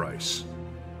pay a price.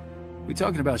 We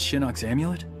talking about Shinnok's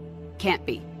amulet? Can't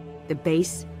be. The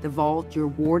base, the vault, your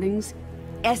wardings,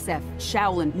 SF,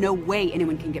 Shaolin, no way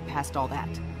anyone can get past all that.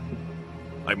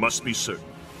 I must be certain.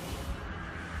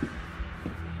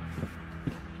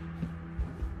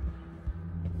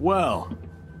 Well,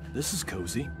 this is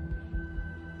cozy.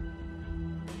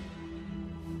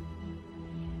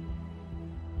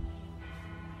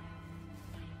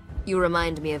 You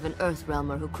remind me of an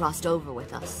Earthrealmer who crossed over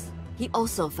with us. He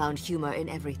also found humor in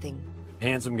everything.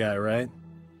 Handsome guy, right?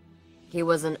 He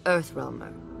was an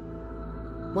Earthrealmer.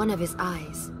 One of his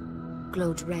eyes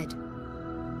glowed red.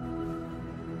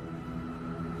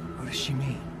 What does she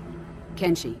mean?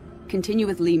 Kenshi, continue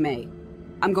with Li Mei.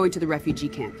 I'm going to the refugee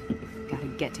camp. Gotta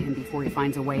get to him before he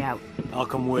finds a way out. I'll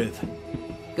come with.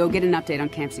 Go get an update on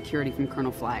camp security from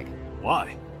Colonel Flagg.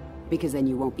 Why? Because then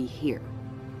you won't be here.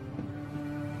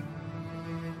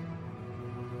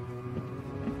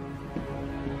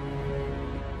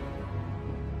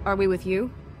 Are we with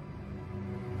you?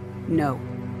 No.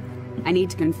 I need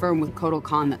to confirm with Kotal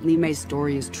Kahn that Li Mei's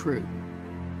story is true.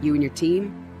 You and your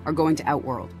team are going to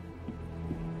Outworld.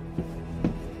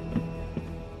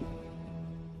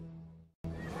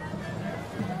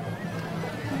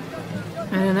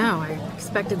 I don't know, I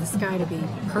expected the sky to be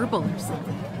purple or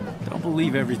something. Don't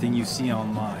believe everything you see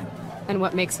online. And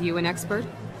what makes you an expert?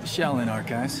 The Shaolin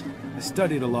Archives. I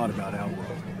studied a lot about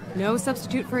Outworld. No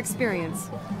substitute for experience.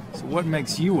 So what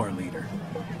makes you our leader?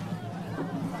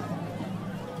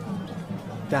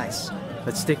 Guys,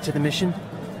 let's stick to the mission.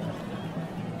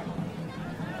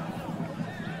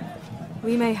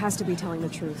 Li Mei has to be telling the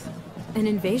truth. An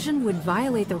invasion would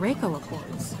violate the Reiko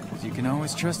Accords. You can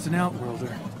always trust an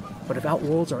Outworlder. But if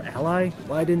Outworld's our ally,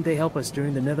 why didn't they help us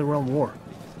during the NetherRealm War?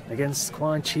 Against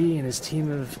Quan Chi and his team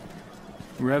of...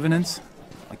 Revenants?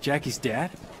 Like Jacqui's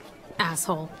dad?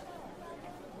 Asshole.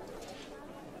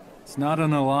 It's not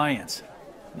an alliance.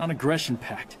 Non-aggression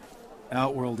pact.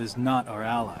 Outworld is not our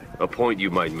ally. A point you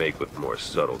might make with more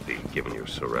subtlety, given your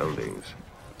surroundings.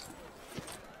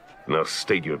 Now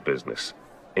state your business,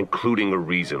 including a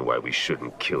reason why we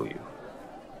shouldn't kill you.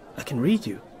 I can read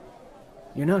you.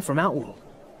 You're not from Outworld.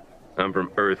 I'm from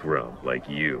Earthrealm, like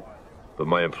you. But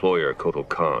my employer, Kotal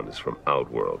Kahn, is from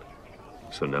Outworld.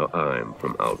 So now I'm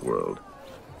from Outworld.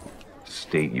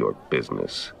 State your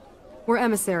business. We're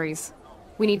emissaries.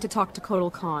 We need to talk to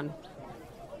Kotal Kahn.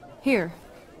 Here,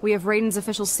 we have Raiden's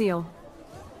official seal.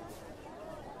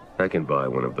 I can buy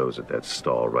one of those at that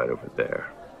stall right over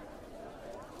there.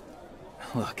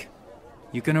 Look,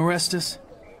 you can arrest us,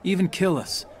 even kill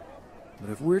us. But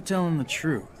if we're telling the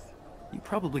truth, you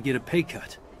probably get a pay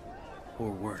cut. Or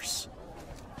worse.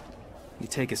 You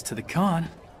take us to the Kahn,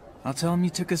 I'll tell him you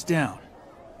took us down.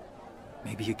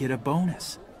 Maybe you get a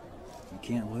bonus. You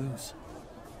can't lose.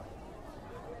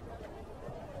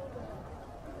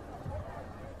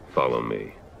 Follow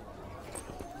me.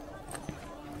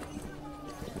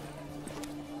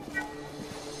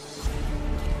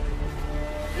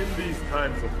 In these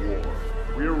times of war,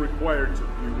 we are required to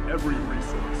view every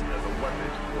resource as a weapon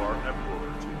for our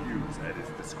Emperor to use at his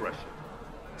discretion.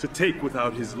 To take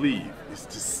without his leave is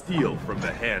to steal from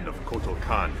the hand of Kotal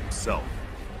Kahn himself.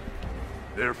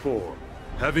 Therefore,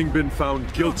 having been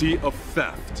found guilty of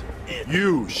theft,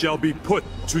 you shall be put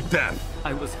to death.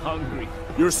 I was hungry.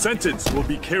 Your sentence will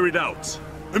be carried out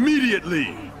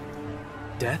immediately.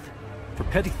 Death? For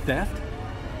petty theft?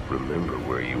 Remember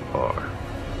where you are.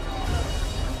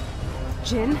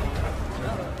 Jin?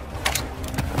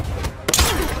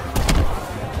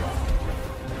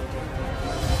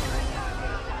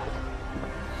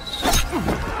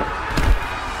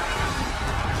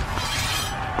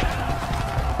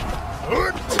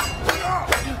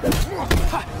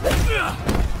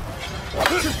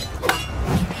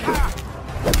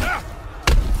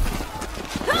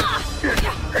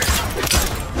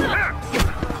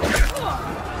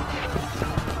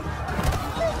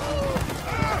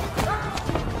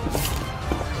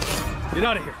 Get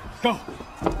out of here. Go.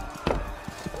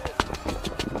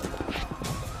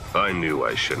 I knew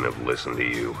I shouldn't have listened to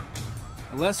you.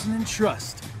 A lesson in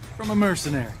trust from a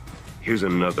mercenary. Here's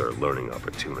another learning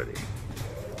opportunity.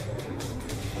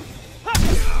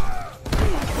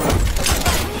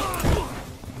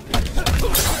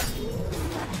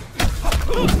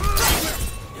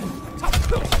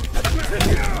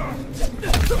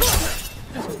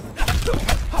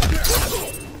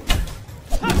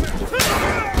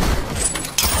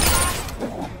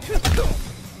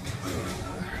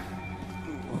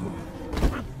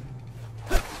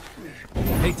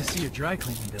 Hate to see your dry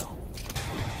cleaning bill.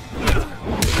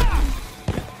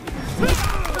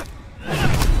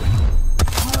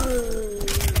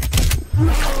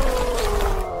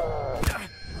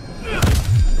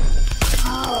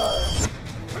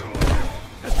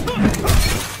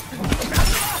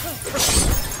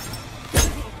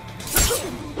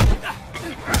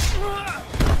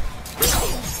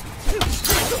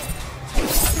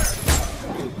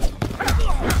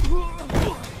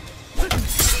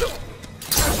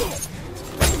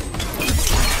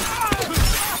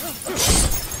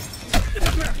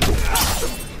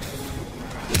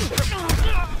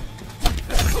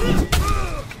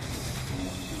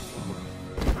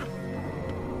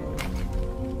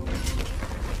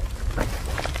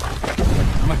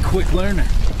 Quick learner.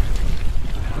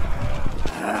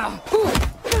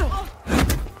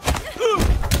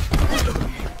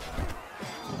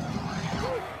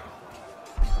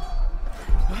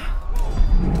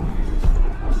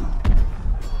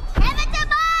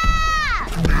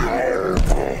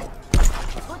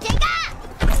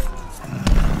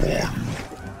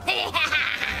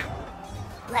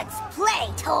 Let's play,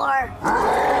 Tor!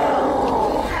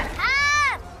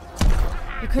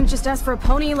 You couldn't just ask for a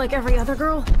pony like every other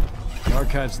girl? The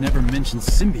archives never mentioned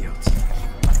symbiotes.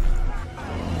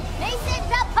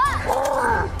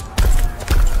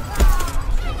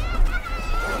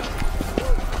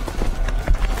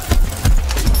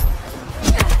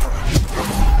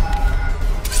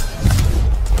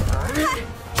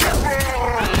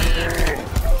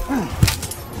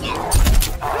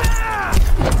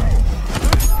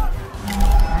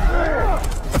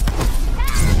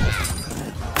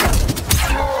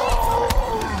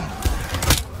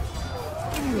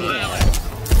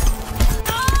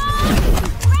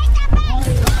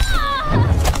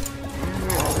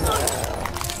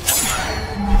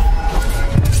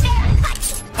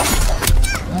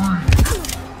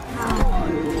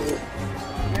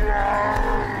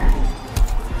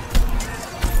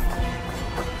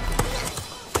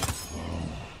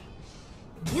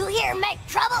 You here make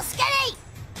trouble, Skinny?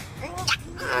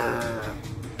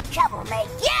 Trouble make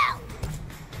you!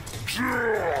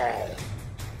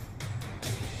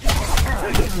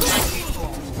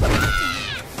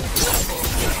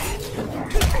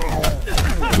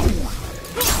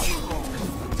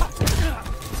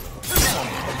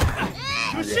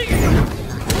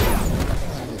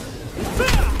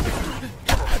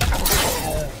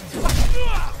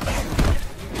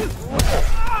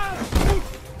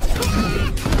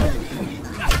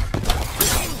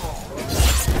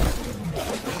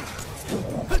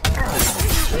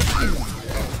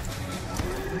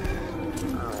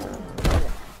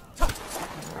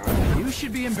 You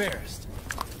should be embarrassed.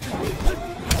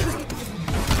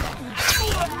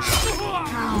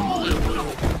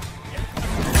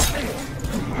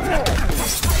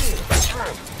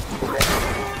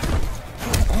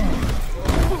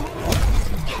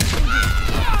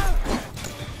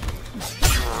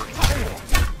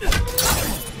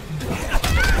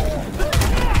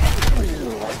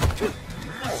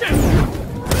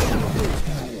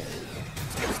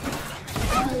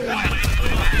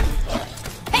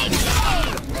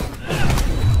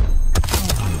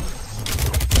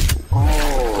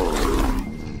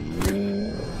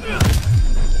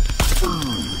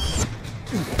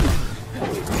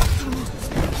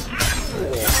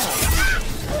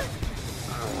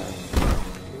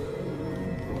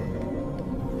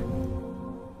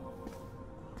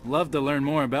 Love to learn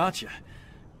more about you.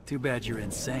 Too bad you're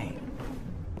insane.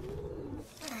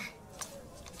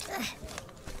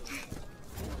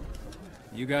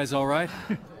 You guys all right?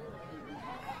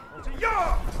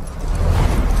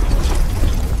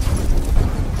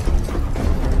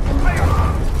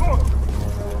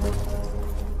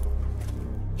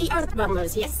 The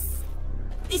Earthbombers, yes.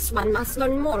 This one must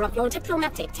learn more of your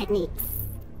diplomatic techniques.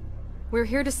 We're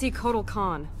here to see Kotal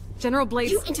Kahn. General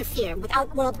Blades... You interfere with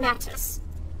Outworld matters.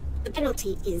 The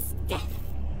penalty is death.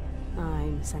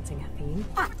 I'm sensing a theme.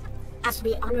 But, as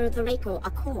we honor the Reiko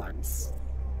Accords,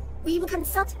 we will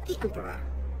consult the Emperor.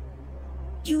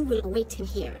 You will await him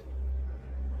here.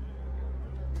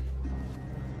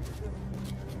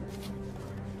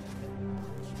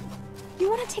 You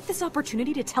want to take this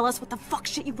opportunity to tell us what the fuck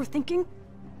shit you were thinking?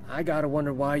 I gotta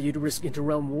wonder why you'd risk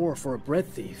interrealm war for a bread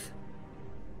thief.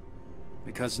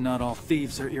 Because not all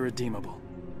thieves are irredeemable.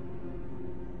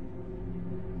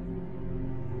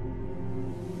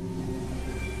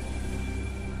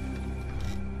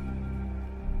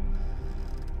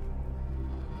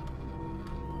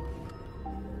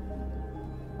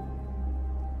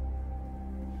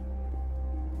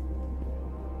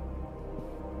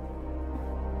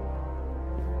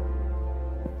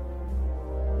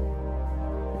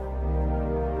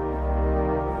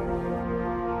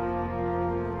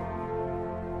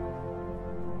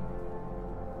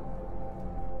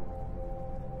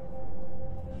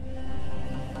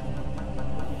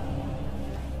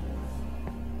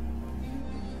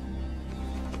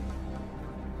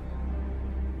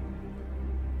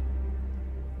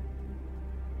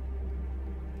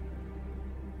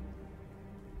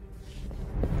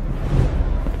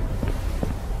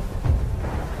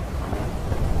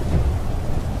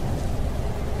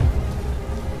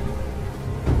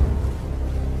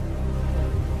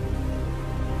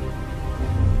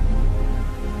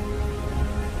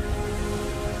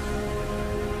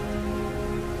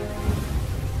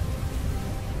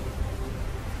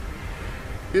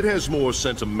 It has more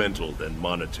sentimental than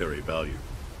monetary value.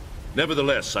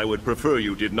 Nevertheless, I would prefer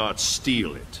you did not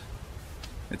steal it.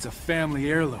 It's a family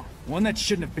heirloom, one that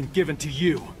shouldn't have been given to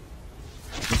you.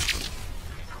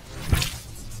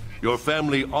 Your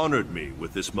family honored me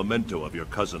with this memento of your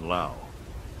cousin Lao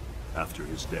after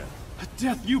his death. A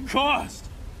death you caused!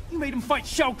 You made him fight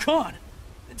Shao Kahn,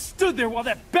 and stood there while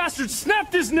that bastard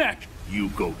snapped his neck! You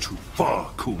go too far,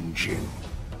 Kung Jin.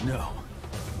 No,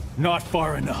 not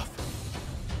far enough.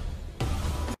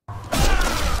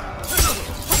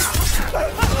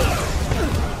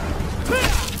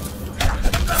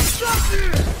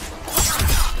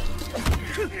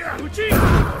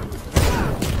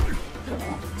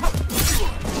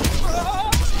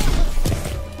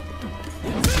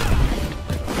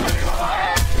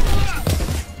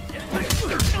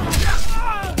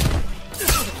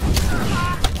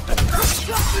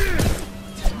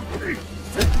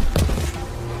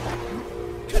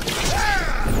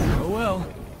 Oh well.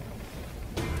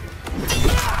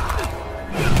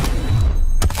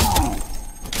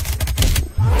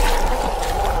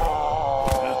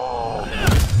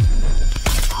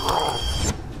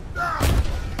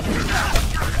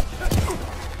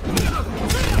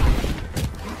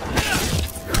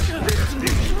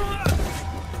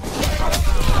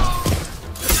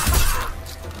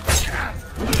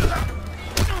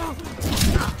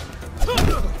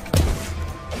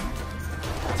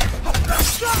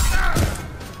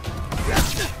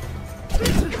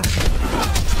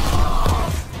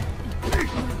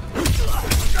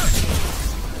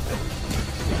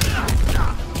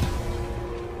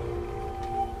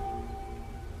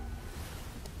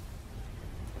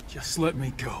 Just let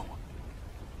me go.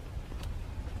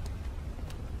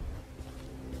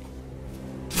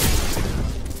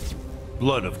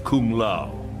 Blood of Kung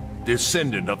Lao,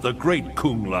 descendant of the great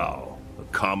Kung Lao, a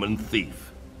common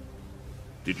thief.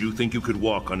 Did you think you could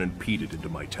walk unimpeded into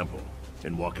my temple,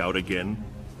 and walk out again,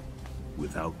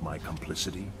 without my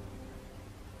complicity?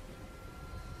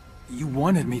 You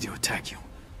wanted me to attack you.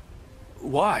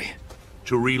 Why?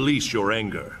 To release your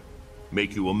anger,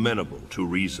 make you amenable to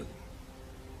reason.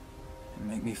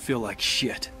 Make me feel like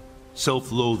shit.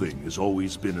 Self-loathing has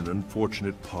always been an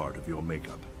unfortunate part of your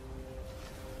makeup.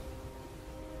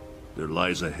 There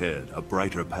lies ahead a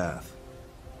brighter path.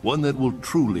 One that will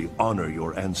truly honor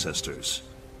your ancestors.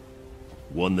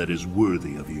 One that is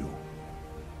worthy of you.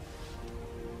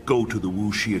 Go to the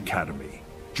Wuxi Academy.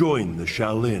 Join the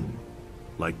Shaolin,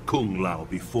 like Kung Lao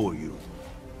before you.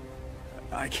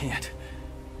 I can't.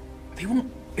 They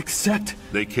won't accept.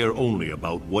 They care only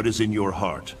about what is in your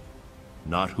heart,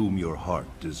 not whom your heart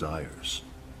desires.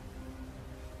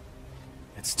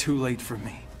 It's too late for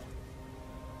me.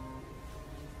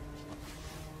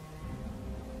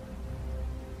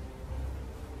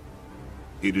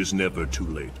 It is never too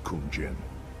late, Kung Jin.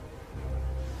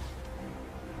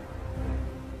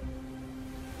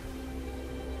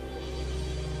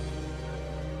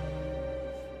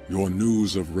 Your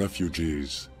news of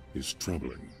refugees is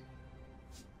troubling.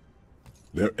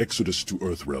 Their exodus to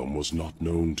Earthrealm was not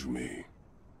known to me.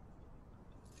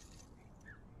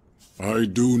 I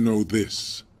do know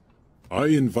this. I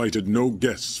invited no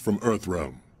guests from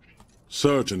Earthrealm.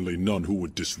 Certainly none who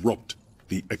would disrupt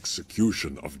the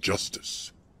execution of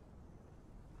justice.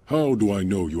 How do I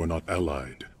know you are not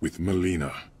allied with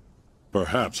Mileena?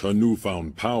 Perhaps her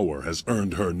newfound power has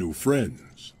earned her new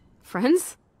friends.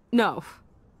 Friends? No.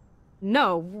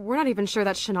 No, we're not even sure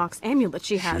that's Shinnok's amulet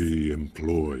she has. She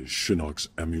employs Shinnok's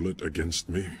amulet against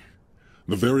me.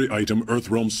 The very item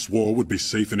Earthrealm swore would be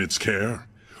safe in its care.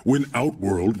 When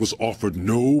Outworld was offered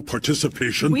no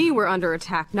participation... We were under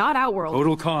attack, not Outworld.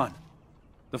 Kotal Kahn,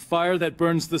 the fire that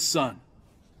burns the sun.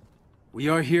 We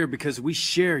are here because we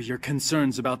share your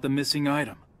concerns about the missing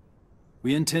item.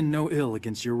 We intend no ill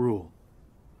against your rule.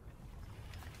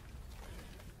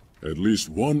 At least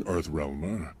one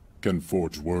Earthrealmer can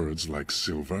forge words like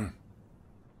silver.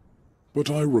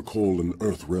 But I recall an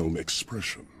Earthrealm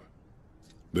expression.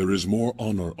 There is more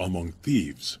honor among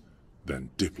thieves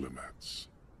than diplomats.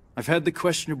 I've had the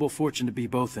questionable fortune to be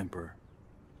both, Emperor.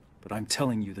 But I'm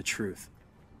telling you the truth.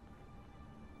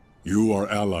 You are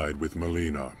allied with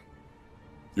Mileena.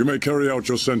 You may carry out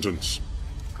your sentence.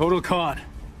 Kotal Kahn,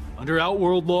 under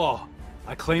Outworld law,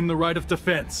 I claim the right of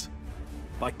defense.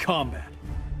 By combat.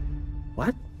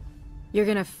 What? You're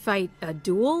gonna fight a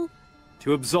duel?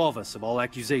 To absolve us of all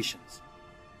accusations.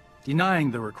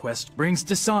 Denying the request brings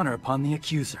dishonor upon the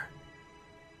accuser.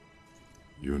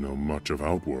 You know much of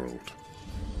Outworld.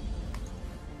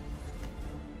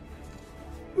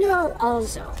 No,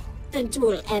 also, the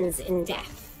duel ends in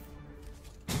death.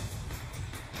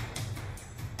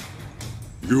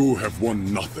 You have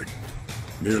won nothing.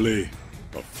 Merely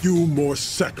a few more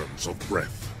seconds of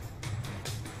breath.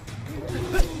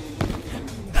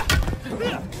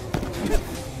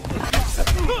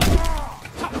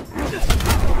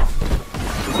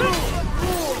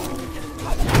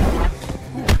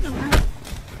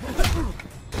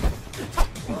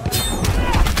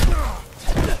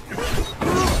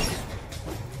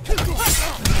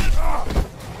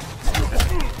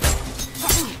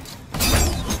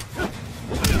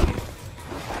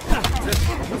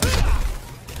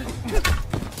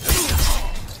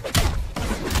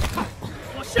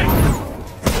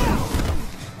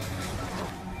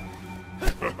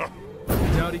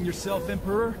 Doubting yourself,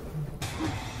 Emperor?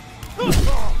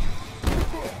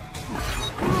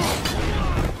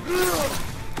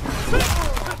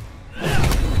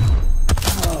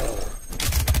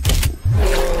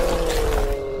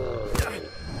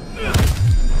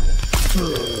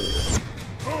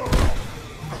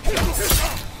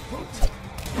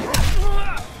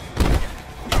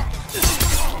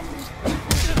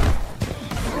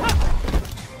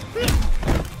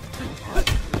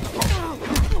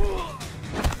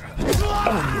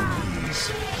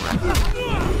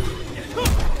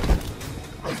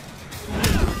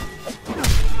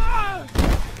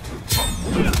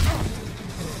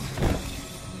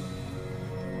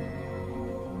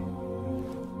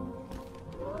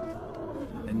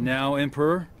 And now,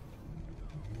 Emperor?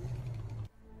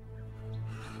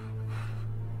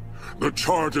 The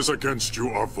charges against you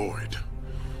are void.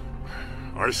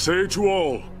 I say to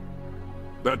all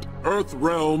that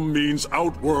Earthrealm means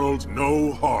Outworld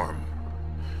no harm.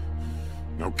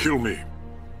 Now kill me.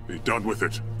 Be done with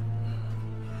it.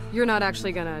 You're not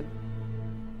actually gonna...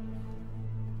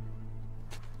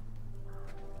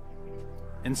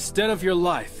 Instead of your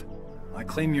life, I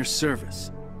claim your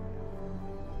service.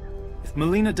 If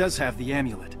Mileena does have the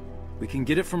amulet, we can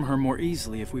get it from her more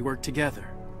easily if we work together.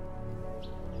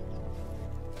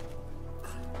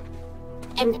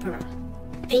 Emperor,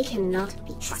 they cannot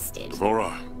be trusted.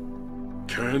 Flora,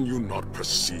 can you not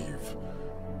perceive?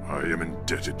 I am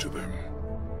indebted to them.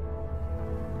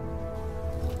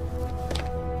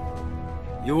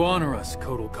 You honor us,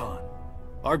 Kotal Kahn.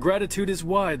 Our gratitude is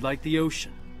wide like the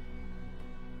ocean.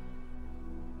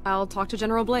 I'll talk to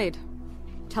General Blade.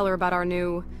 Tell her about our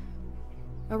new...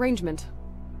 arrangement.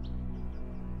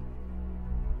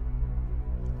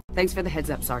 Thanks for the heads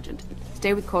up, Sergeant.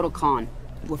 Stay with Kotal Kahn.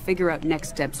 We'll figure out next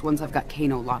steps once I've got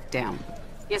Kano locked down.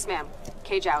 Yes, ma'am.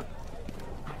 Cage out.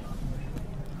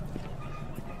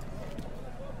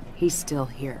 He's still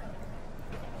here.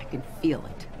 I can feel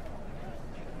it.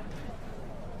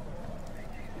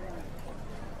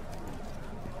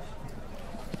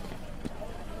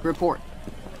 Report.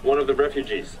 One of the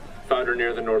refugees. Found her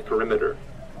near the north perimeter.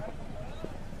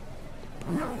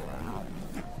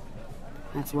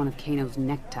 That's one of Kano's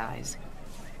neckties.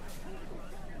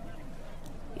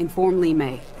 Inform Li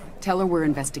Mei. Tell her we're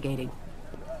investigating.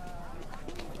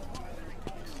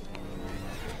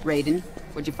 Raiden,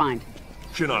 what'd you find?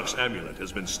 Shinnok's amulet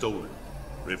has been stolen,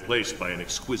 replaced by an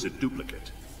exquisite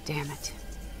duplicate. Damn it.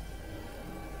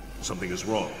 Something is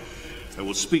wrong. I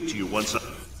will speak to you once I...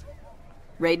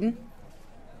 Raiden?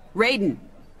 Raiden!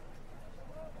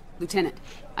 Lieutenant,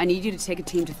 I need you to take a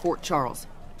team to Fort Charles.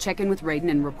 Check in with Raiden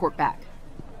and report back.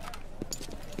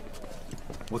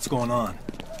 What's going on?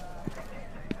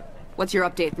 What's your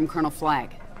update from Colonel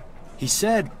Flagg? He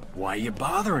said, "Why are you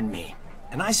bothering me?"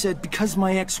 And I said because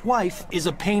my ex-wife is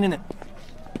a pain in the...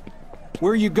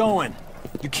 Where are you going?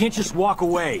 You can't just walk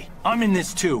away. I'm in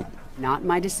this too. Not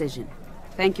my decision.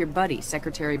 Thank your buddy,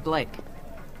 Secretary Blake.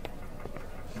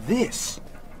 This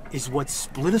is what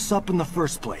split us up in the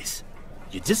first place.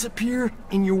 You disappear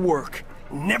in your work.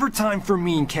 Never time for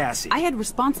me and Cassie. I had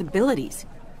responsibilities.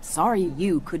 Sorry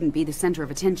you couldn't be the center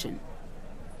of attention.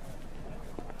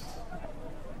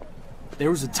 There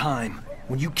was a time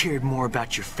when you cared more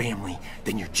about your family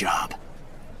than your job.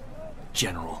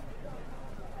 General.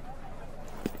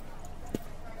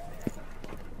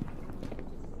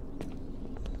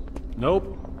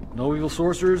 Nope. No evil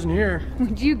sorcerers in here.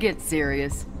 Would you get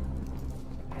serious?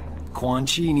 Quan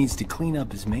Chi needs to clean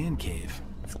up his man cave.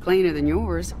 It's cleaner than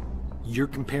yours. You're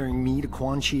comparing me to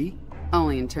Quan Chi?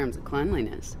 Only in terms of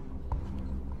cleanliness.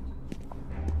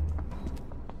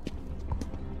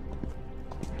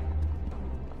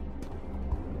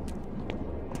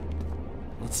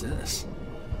 What's this?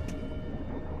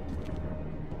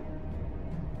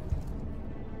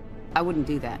 I wouldn't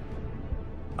do that.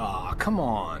 Aw, come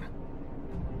on.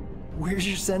 Where's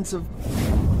your sense of...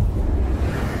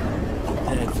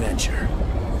 adventure?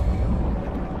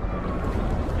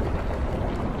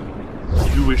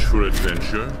 You wish for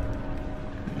adventure?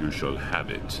 You shall have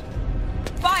it.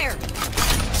 Fire!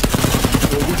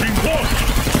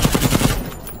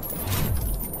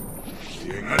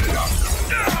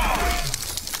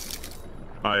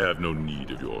 I have no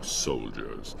need of your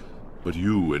soldiers, but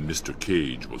you and Mr.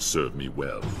 Cage will serve me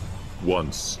well,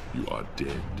 once you are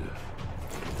dead.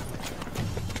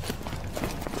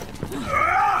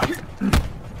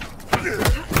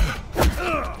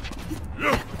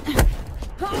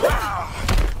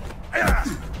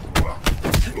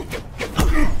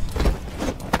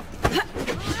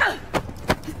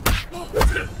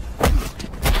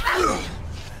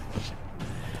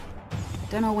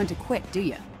 Don't know when to quit, do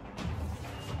you?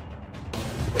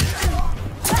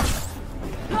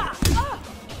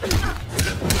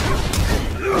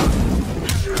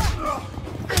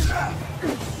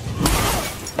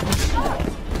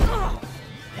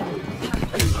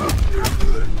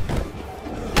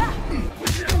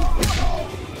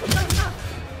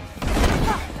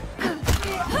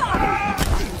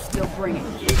 Still bringing.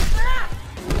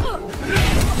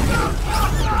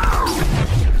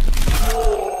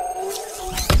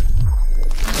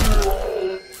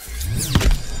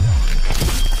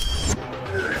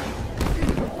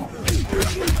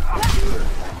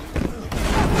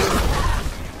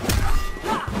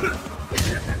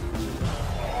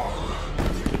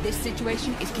 This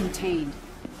situation is contained.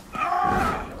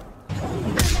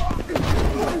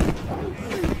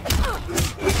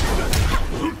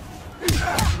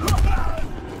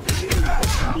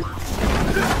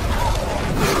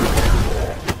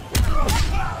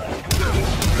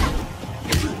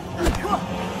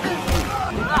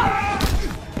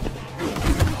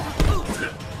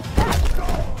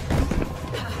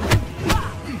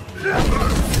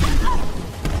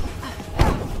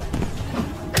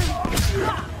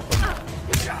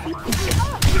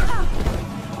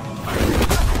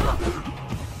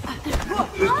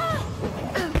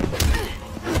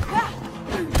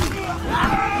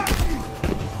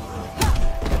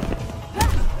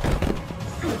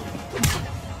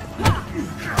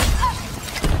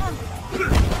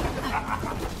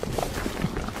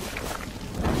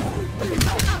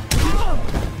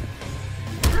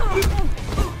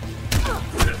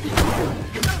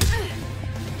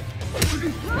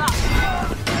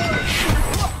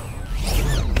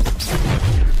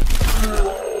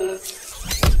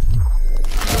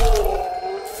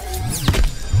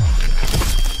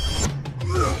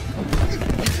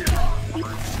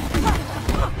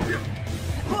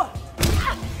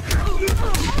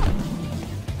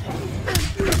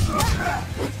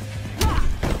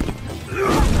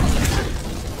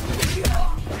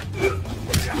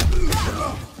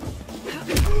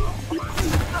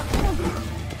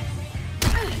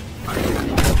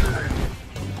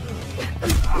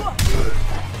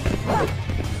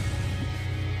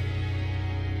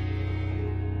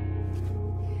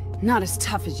 Not as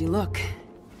tough as you look.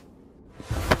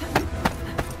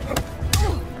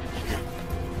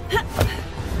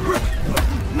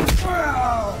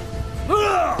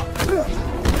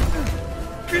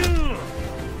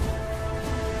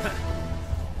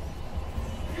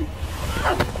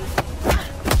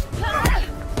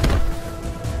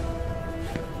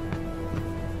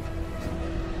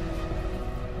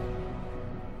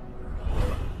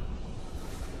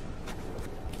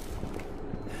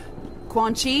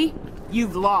 Quan Chi,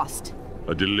 you've lost.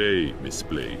 A delay, Miss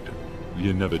Blade. The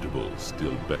inevitable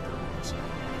still beckons.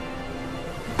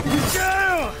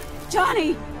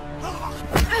 Johnny!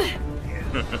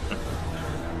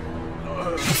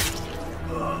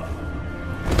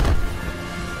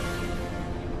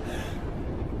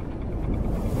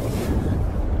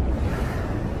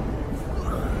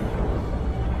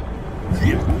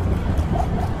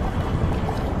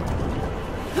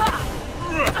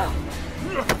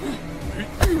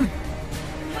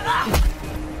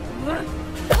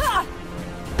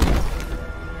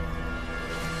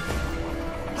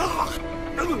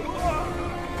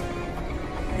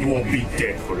 You won't be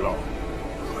dead for long.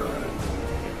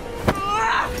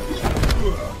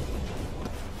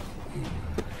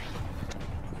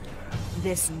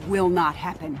 This will not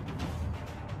happen.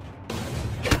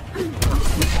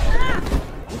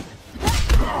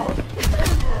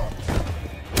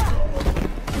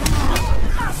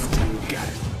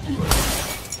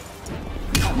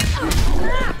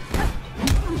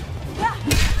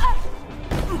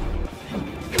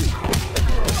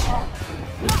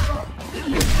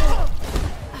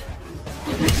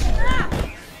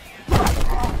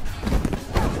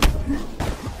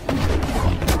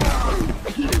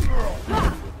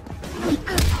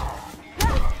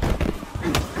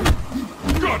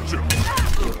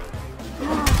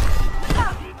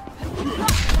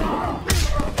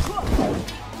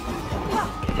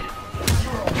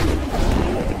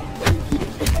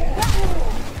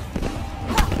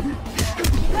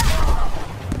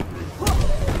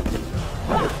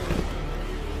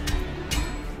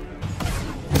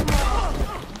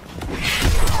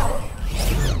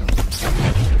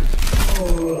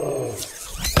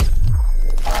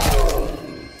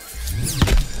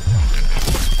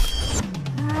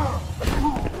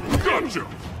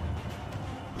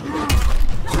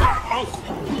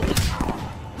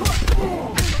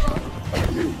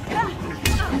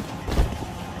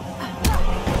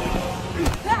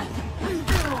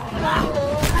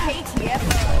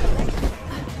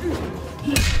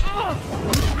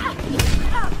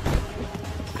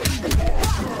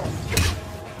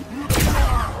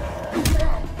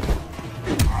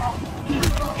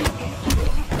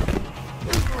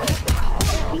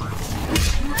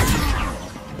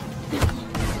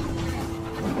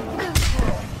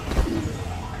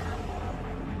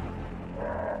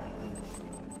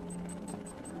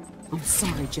 I'm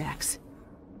sorry, Jax.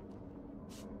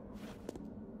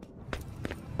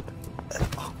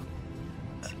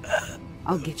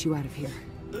 I'll get you out of here.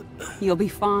 You'll be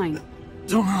fine.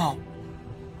 Don't know.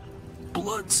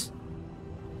 Blood's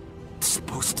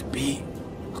supposed to be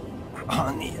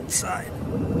on the inside.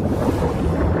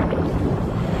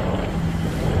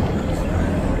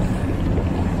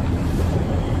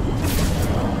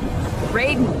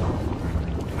 Raiden!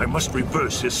 I must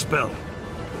reverse his spell.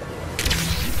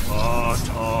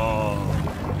 Kotal,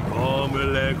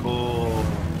 Komeleco,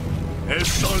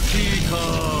 eXultica,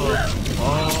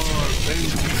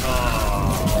 Authentica.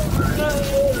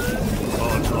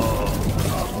 Kotal,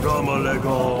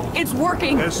 Ramalego. It's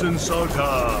working!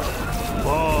 Esensalta,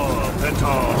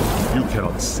 Petal. You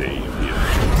cannot save him.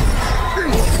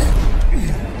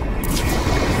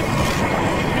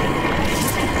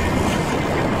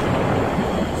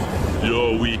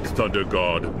 You're weak, Thunder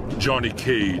God. Johnny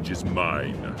Cage is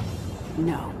mine.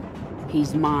 No,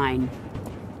 he's mine.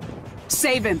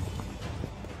 Save him!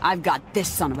 I've got this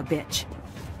son of a bitch.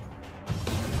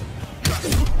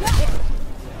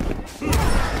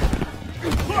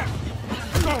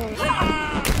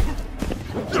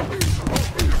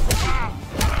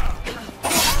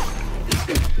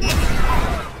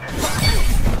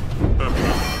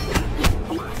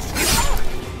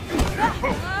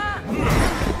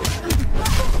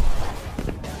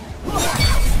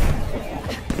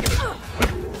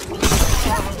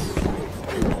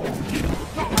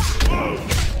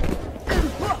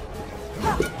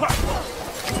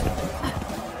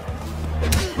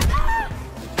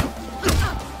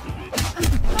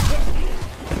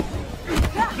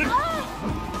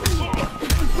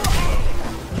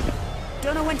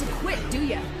 Don't know when to quit, do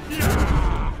ya?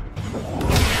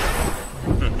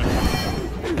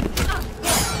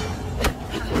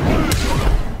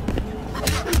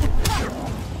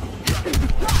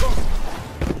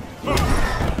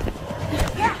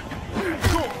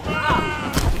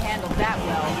 Handled that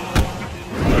well.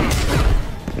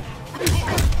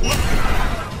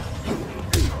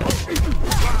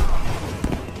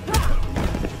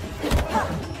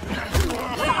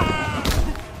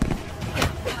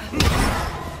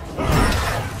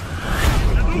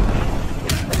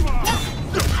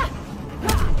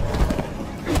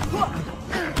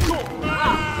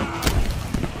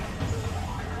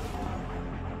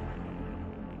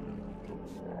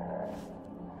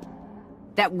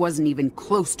 That wasn't even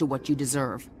close to what you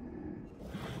deserve.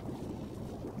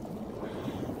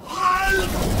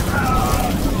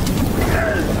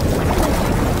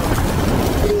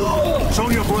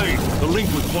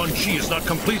 Quan Chi is not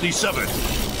completely severed.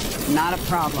 Not a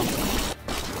problem.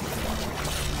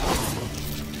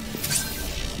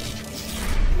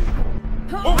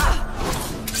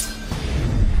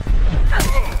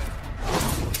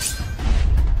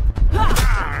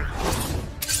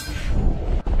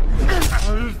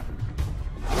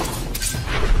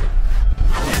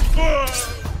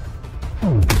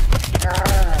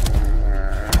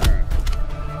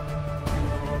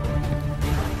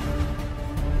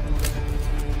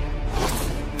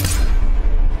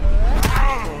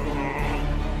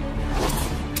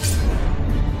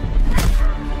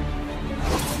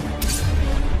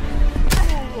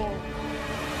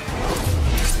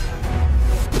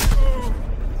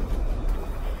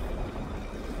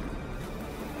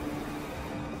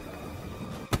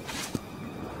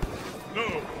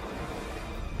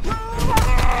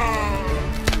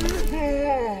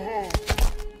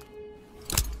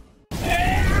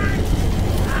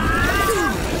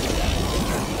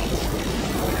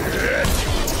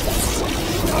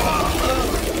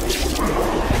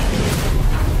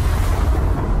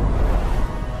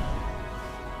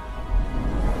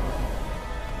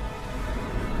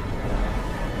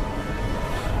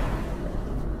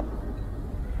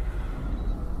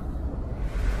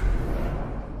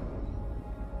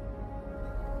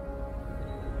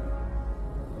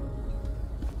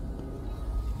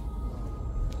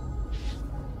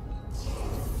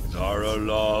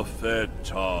 Narala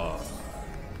Fetar.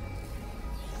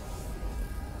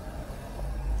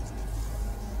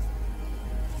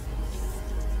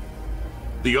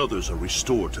 The others are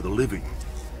restored to the living.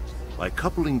 By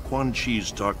coupling Quan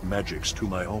Chi's dark magics to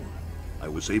my own, I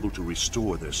was able to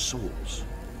restore their souls.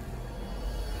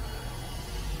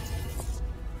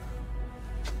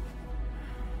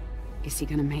 Is he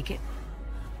gonna make it?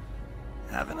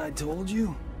 Haven't I told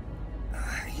you?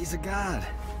 He's a god.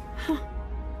 Huh.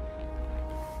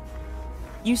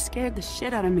 You scared the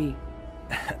shit out of me.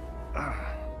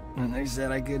 And they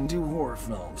said I couldn't do horror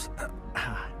films.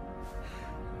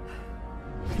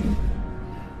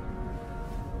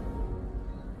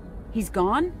 He's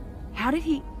gone? How did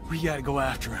he... We gotta go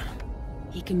after him.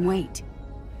 He can wait.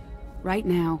 Right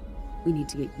now, we need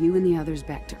to get you and the others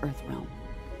back to Earthrealm.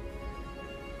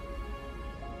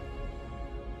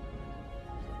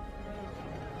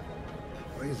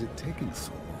 Why is it taking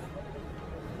so long?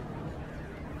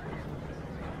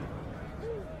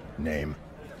 Name?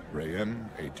 Rayen,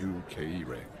 A2KE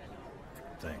Ray.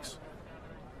 Thanks.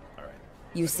 Alright.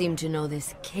 You seem to know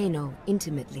this Kano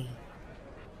intimately.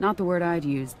 Not the word I'd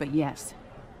use, but yes.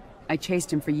 I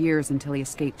chased him for years until he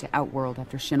escaped to Outworld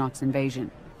after Shinnok's invasion.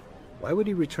 Why would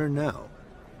he return now?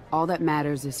 All that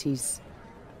matters is he's...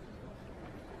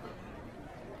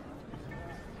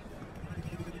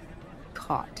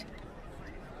 caught.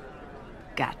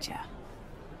 Gotcha.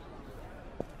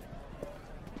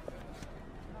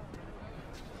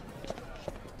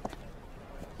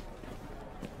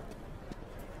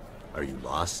 Are you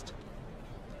lost?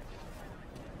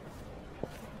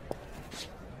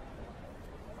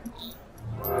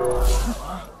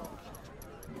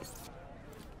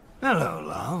 Hello,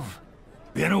 love.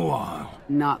 Been a while.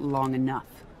 Not long enough.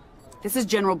 This is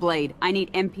General Blade. I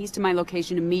need MPs to my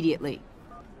location immediately.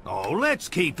 Oh, let's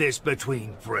keep this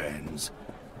between friends.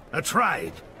 A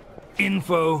trade.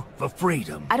 Info for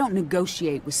freedom. I don't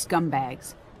negotiate with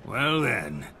scumbags. Well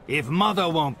then, if mother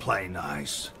won't play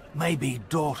nice, maybe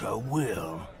daughter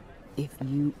will. If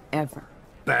you ever...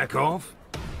 Back off?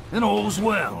 Then all's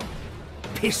well.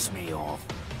 Piss me off.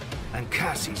 And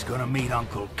Cassie's gonna meet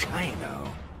Uncle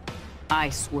Kano. I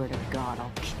swear to God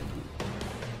I'll kill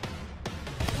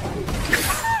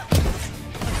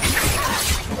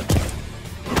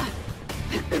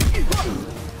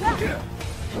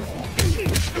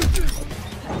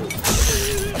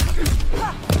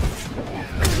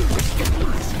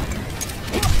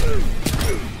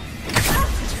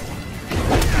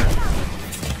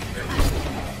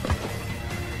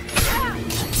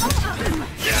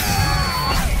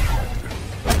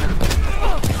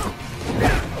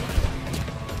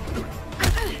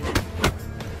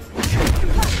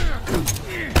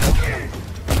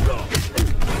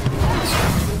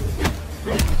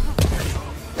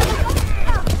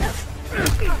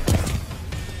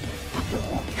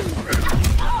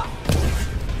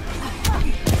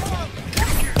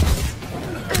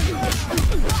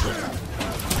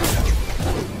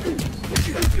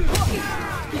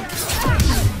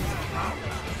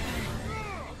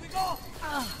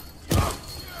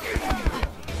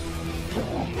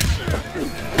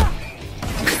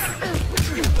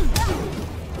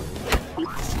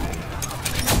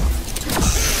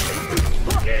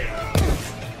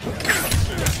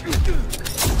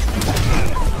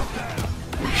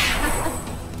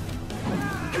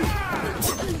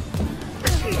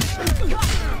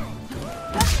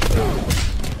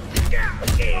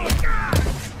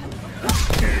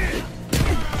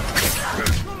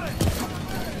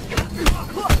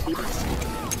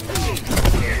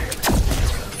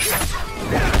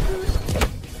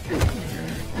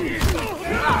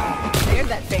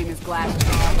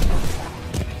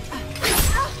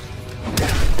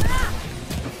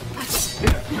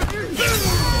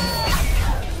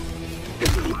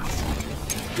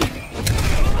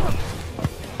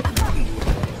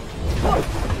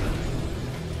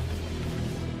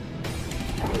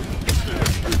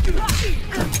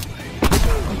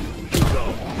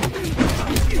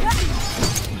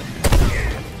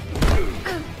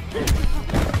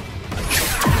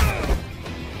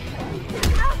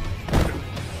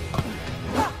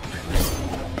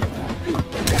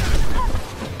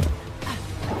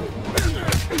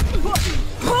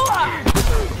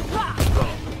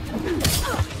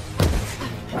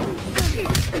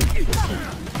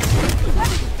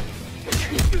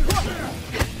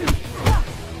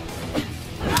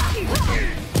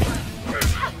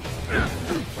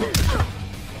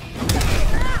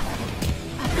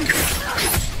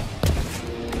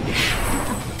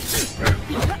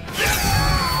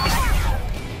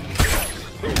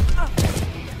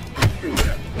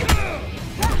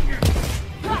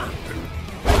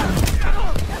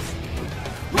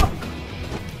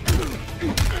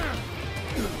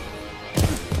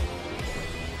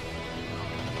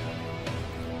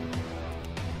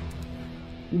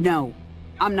No,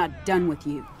 I'm not done with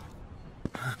you.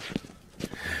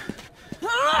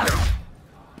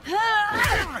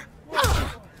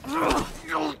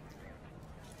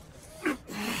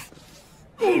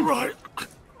 All right.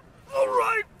 All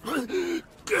right.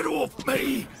 Get off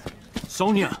me.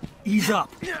 Sonya, ease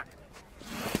up.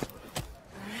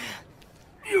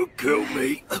 You kill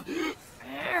me.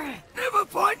 Never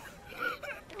find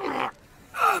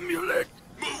amulet.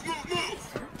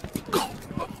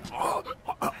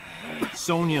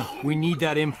 Sonya, we need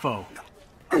that info.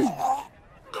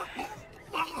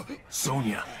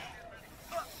 Sonya,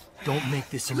 don't make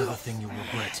this another thing you'll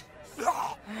regret.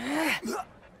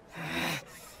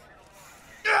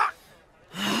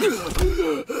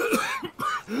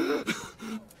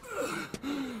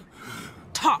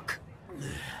 Talk!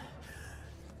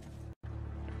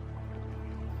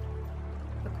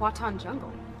 The Kotal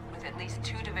jungle. With at least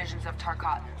 2 divisions of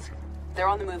Tarkatans. They're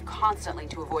on the move constantly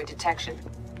to avoid detection.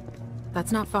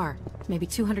 That's not far. Maybe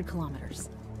 200 kilometers.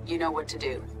 You know what to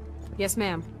do. Yes,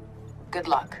 ma'am. Good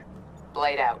luck.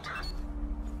 Blade out.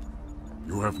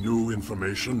 You have new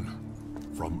information?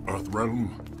 From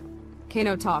Earthrealm?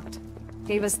 Kano talked.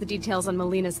 Gave us the details on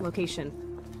Melina's location.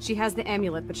 She has the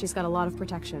amulet, but she's got a lot of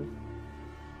protection.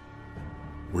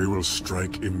 We will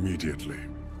strike immediately.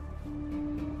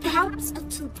 Perhaps a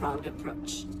two-pronged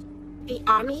approach. The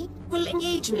army will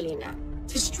engage Melina,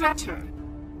 distract her,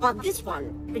 while this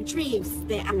one retrieves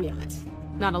the amulet.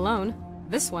 Not alone.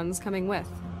 This one's coming with.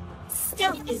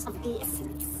 Stealth is of the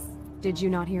essence. Did you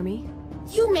not hear me?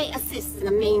 You may assist in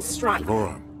the main strike.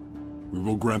 Devora, we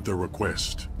will grant their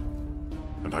request,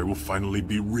 and I will finally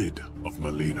be rid of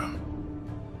Melina.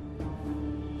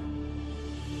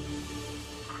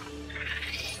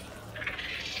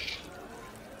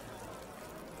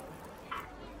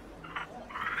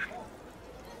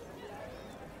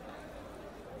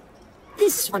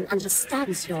 This one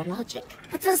understands your logic,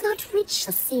 but does not reach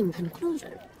the same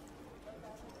conclusion.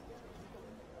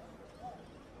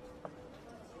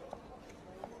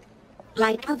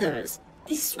 Like others,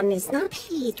 this one is not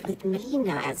pleased with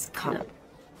Melina as Kahn,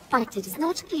 but it is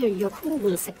not clear your coup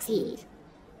will succeed.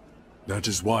 That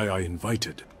is why I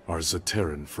invited our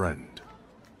Zaterran friend.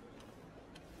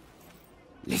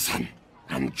 Listen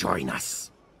and join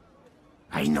us.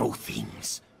 I know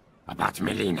things about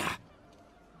Melina.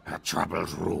 Her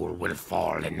troubled rule will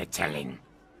fall in the telling,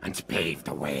 and pave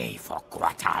the way for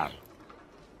Kotal.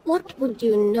 What would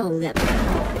you know that...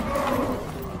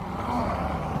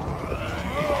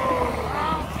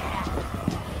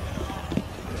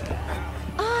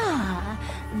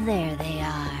 There they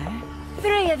are.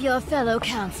 3 of your fellow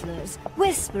counselors,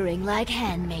 whispering like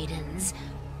handmaidens.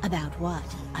 About what,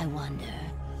 I wonder?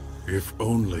 If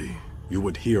only you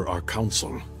would hear our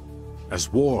counsel.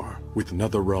 As war with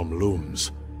NetherRealm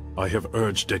looms, I have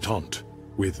urged détente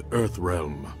with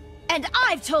Earthrealm. And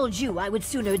I've told you I would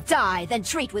sooner die than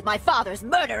treat with my father's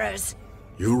murderers!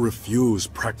 You refuse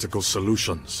practical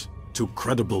solutions to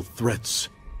credible threats.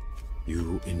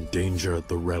 You endanger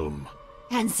the realm.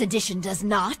 And sedition does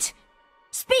not?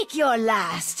 Speak your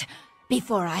last,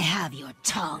 before I have your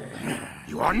tongue.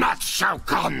 You are not Shao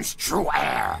Kahn's true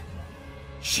heir.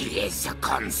 She is a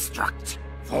construct,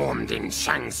 formed in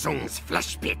Shang Tsung's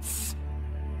flesh pits.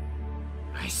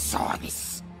 I saw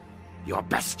this. Your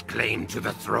best claim to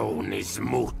the throne is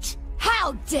moot.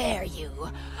 How dare you!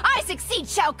 I succeed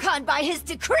Shao Kahn by his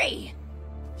decree!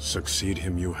 Succeed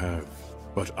him you have,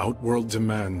 but Outworld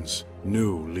demands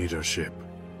new leadership.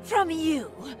 From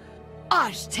you,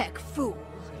 Aztec fool.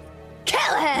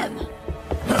 Kill him!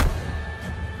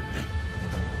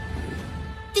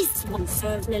 This one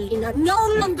serves Melina no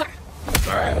longer!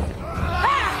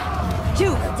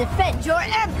 You will defend your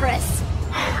Empress!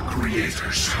 Our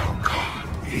creator Shao Kahn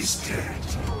is dead.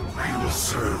 We will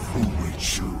serve whom we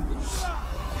choose.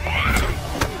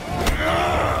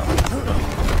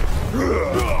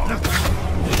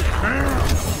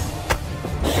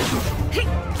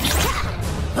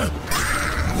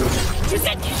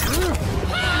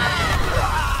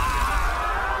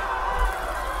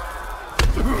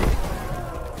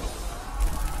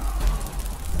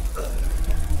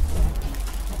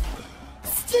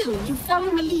 Still, you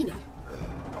follow Melina.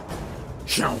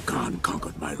 Shao Kahn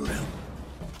conquered my realm.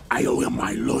 I owe him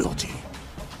my loyalty.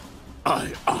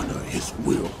 I honor his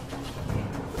will.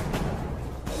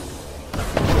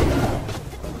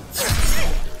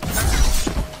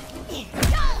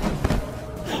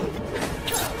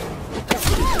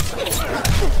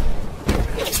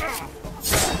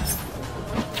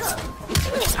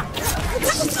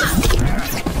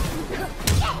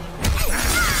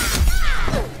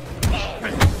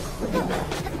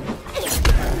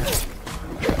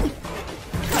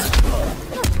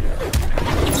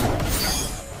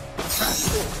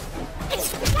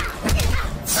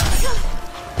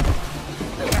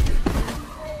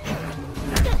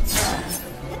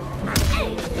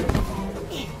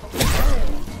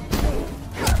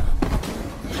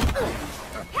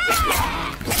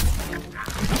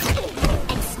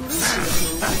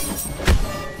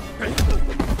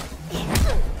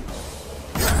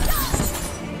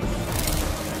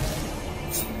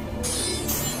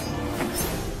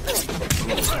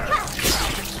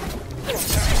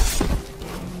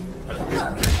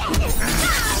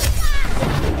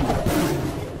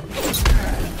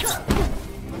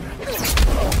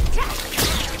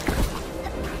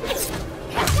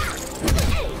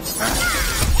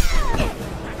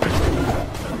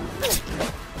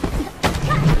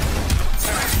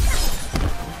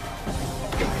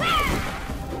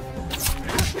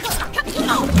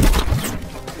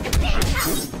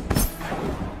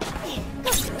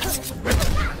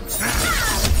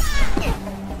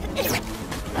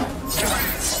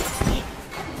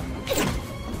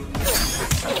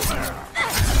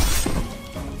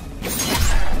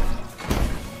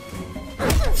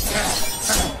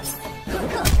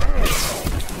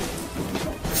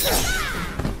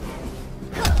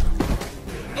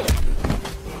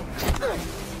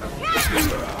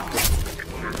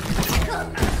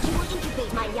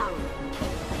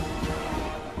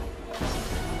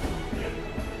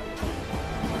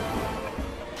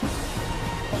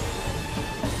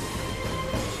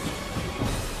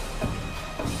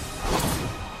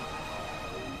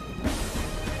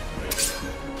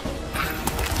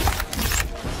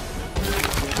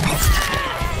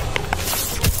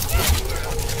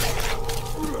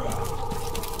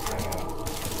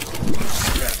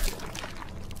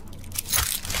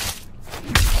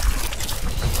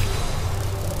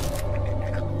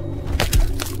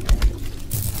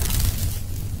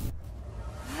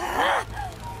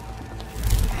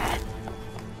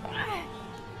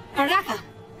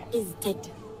 is dead.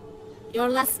 Your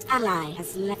last ally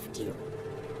has left you.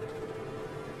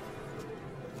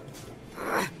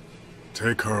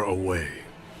 Take her away.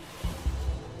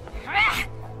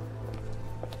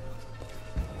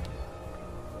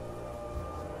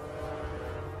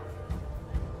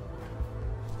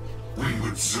 We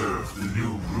would serve the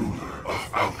new ruler of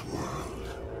Outworld.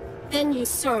 Then you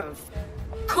serve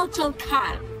Kotal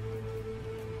Kahn.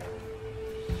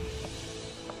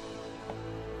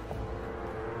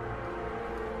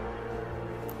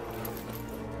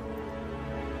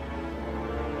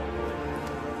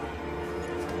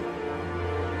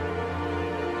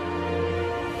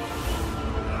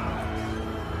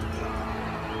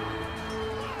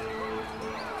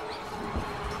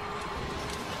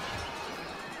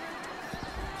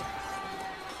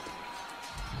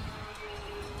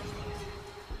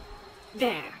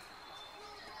 There.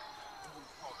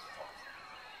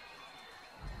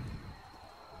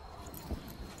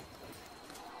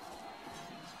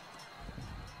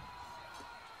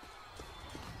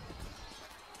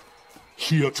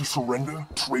 Here to surrender,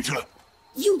 traitor?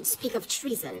 You speak of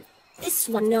treason. This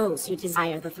one knows you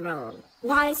desire the throne.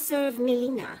 Why serve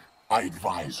Mileena? I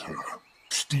advise her.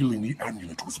 Stealing the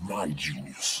amulet was my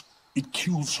genius. It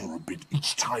kills her a bit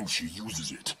each time she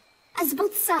uses it. As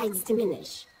both sides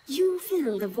diminish, you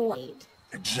fill the void.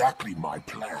 Exactly my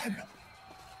plan.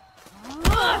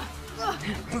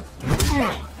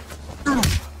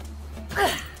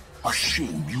 A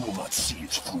shame you will not see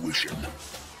its fruition.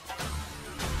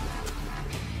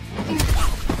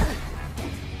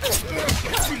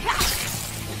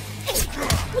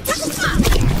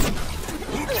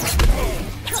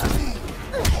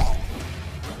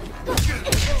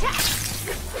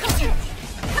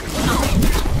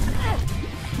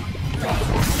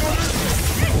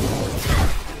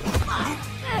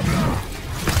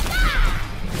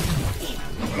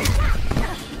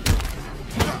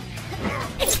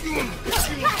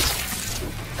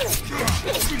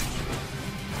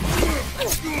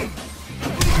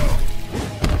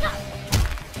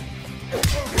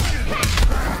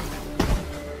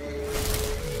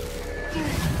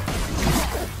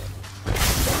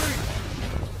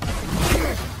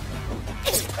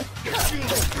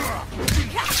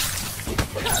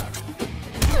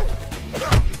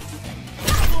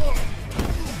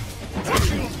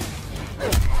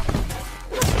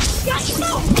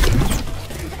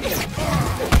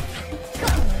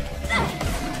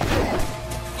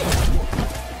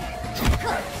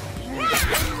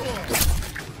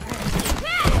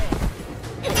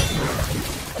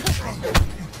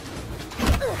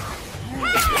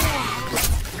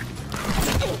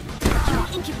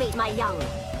 Incubate my young.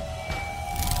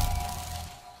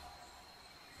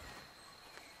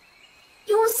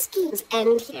 Your schemes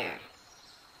end here.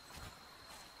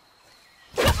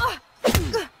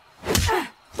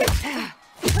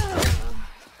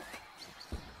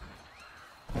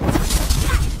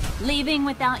 Leaving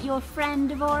without your friend,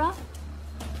 Devora?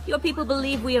 Your people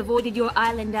believe we avoided your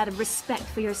island out of respect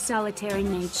for your solitary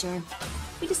nature.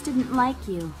 We just didn't like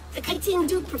you. The Kytian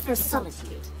do prefer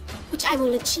solitude, which I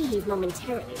will achieve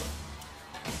momentarily.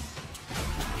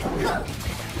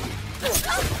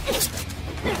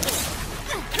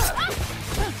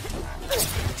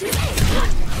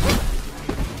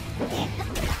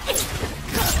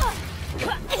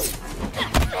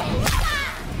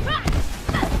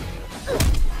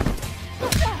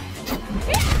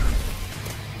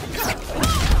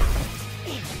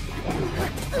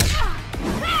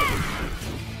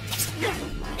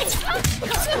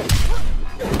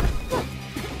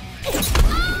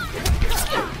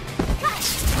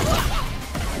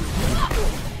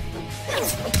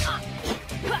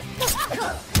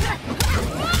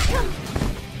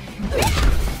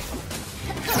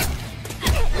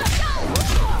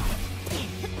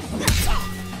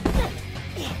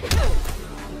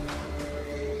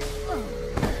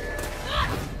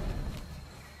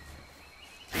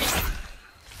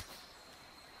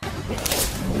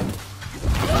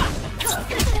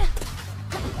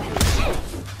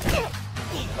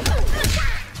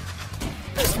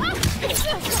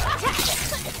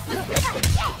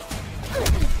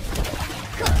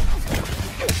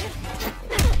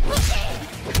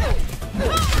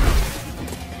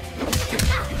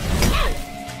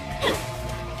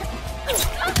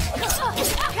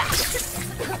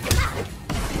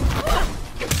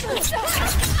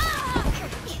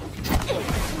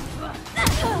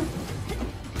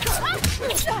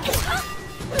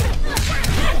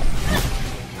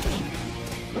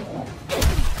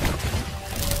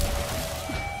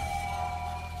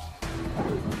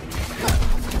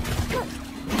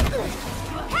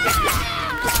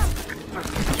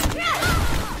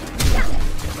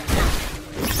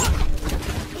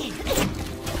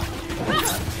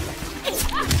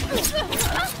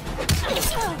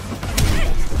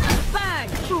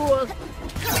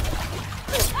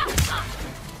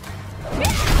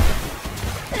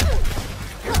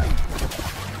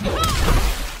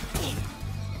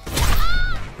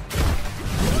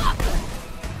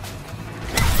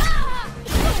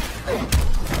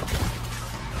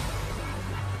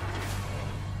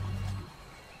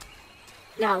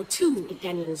 Now 2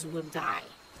 Daniels will die.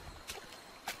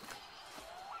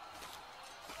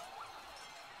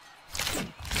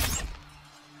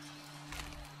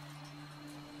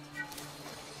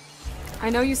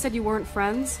 I know you said you weren't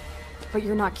friends, but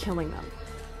you're not killing them.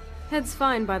 Head's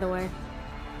fine, by the way.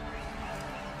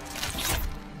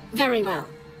 Very well.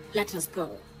 Let us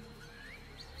go.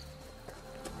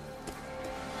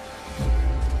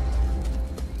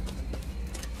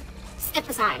 Step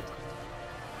aside.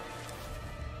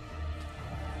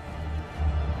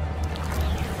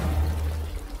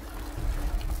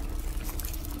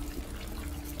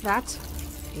 That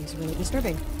is really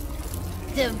disturbing.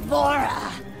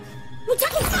 Devora!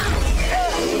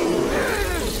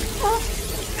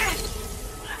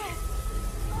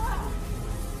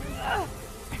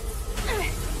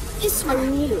 This one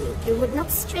knew you would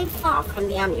not stray far from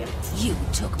the amulet. You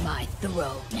took my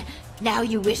throne. Now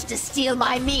you wish to steal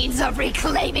my means of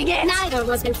reclaiming it? Neither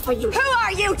was meant for you. Who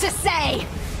are you to say?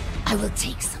 I will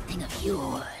take something of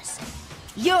yours.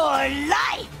 Your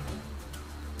life!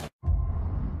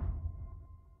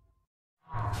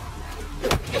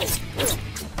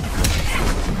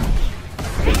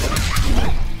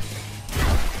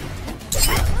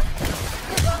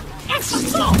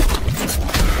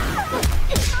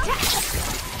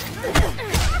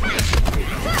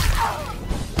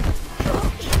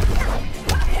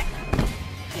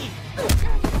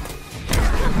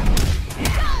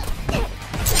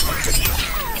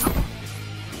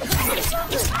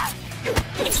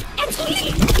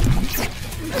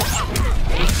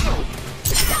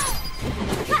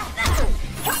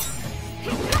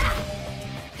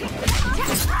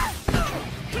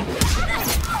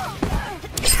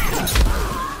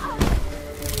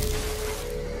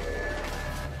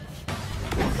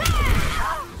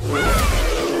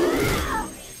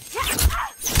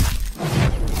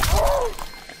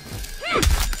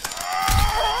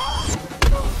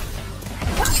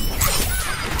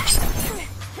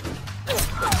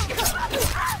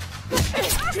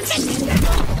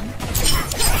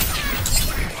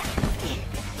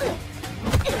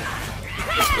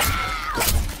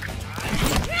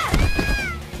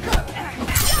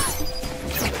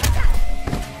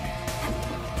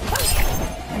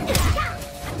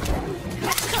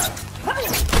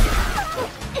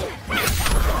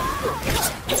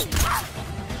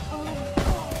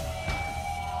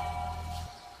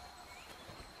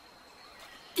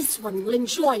 One will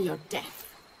enjoy your death.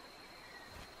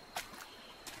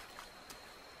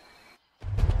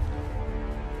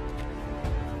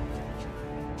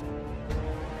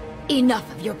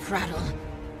 Enough of your prattle.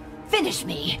 Finish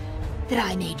me, that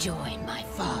I may join my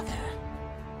father.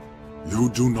 You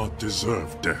do not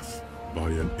deserve death by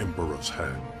an Emperor's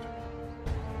hand.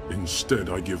 Instead,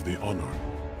 I give the honor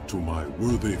to my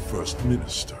worthy First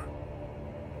Minister.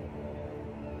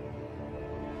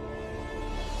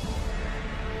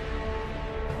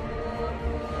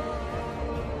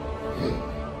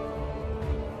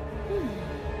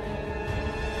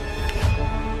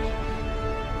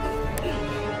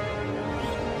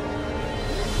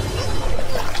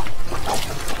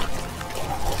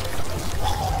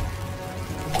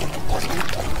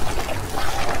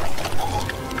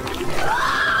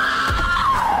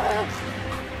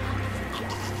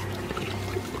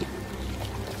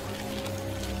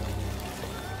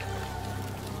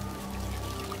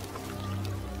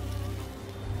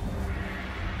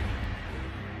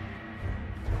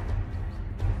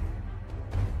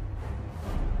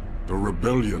 The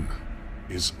rebellion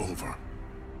is over.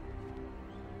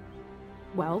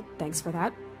 Well, thanks for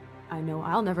that. I know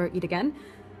I'll never eat again.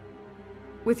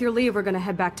 With your leave, we're gonna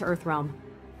head back to Earthrealm.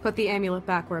 Put the amulet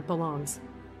back where it belongs.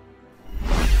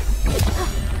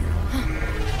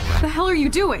 The hell are you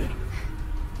doing?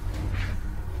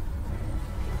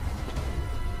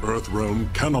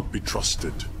 Earthrealm cannot be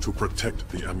trusted to protect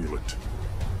the amulet.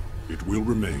 It will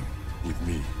remain with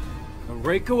me. The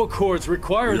Reiko Accords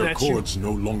require the that Accords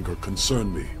no longer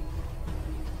concern me.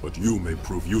 But you may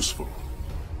prove useful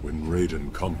when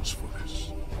Raiden comes for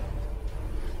this.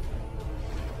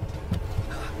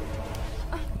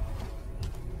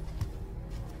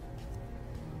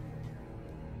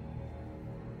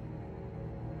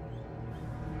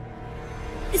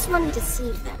 This one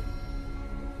deceived them.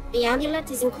 The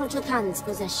amulet is in Kotal's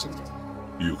possession.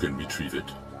 You can retrieve it.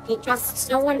 He trusts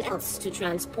no one else to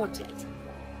transport it.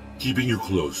 Keeping you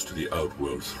close to the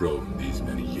Outworld throne these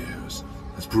many years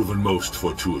has proven most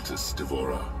fortuitous,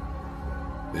 Devora.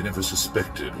 They never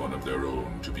suspected one of their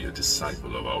own to be a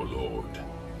disciple of our Lord.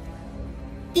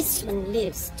 This one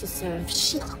lives to serve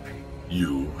Shiok.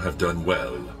 You have done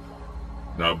well.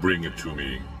 Now bring it to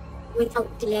me.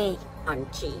 Without delay, Quan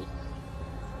Chi.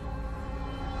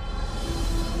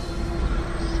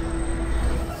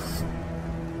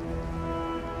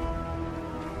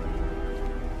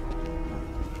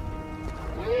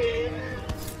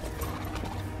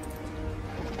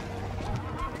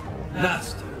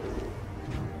 Master.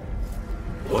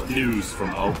 What news from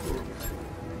Outworld?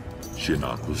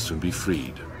 Shinnok will soon be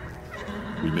freed.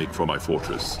 We make for my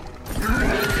fortress.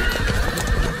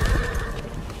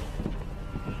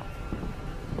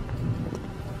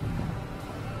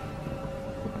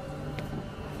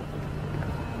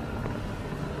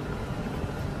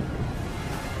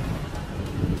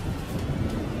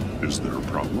 Is there a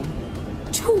problem?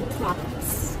 Two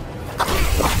problems.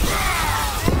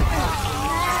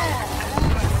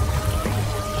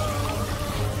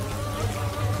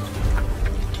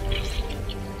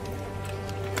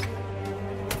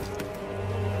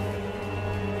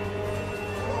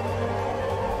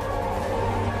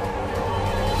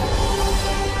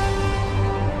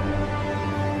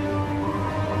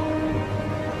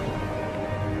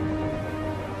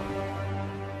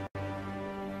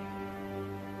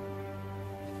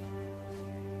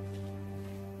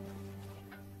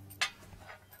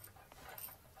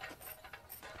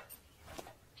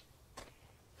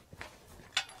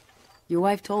 Your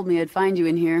wife told me I'd find you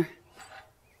in here.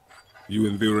 You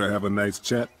and Vera have a nice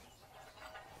chat?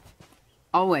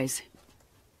 Always.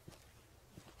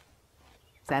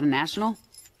 Is that a national?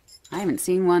 I haven't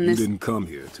seen one this... You didn't come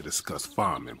here to discuss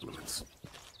farm implements.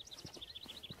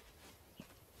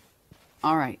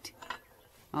 All right.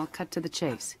 I'll cut to the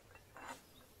chase.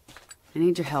 I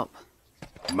need your help.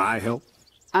 My help?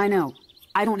 I know.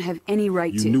 I don't have any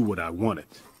right to... You knew what I wanted.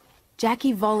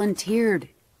 Jacqui volunteered.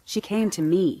 She came to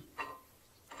me.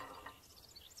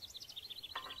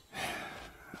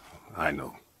 I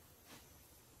know.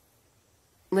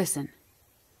 Listen,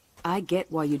 I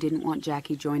get why you didn't want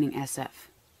Jacqui joining SF.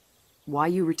 Why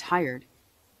you retired.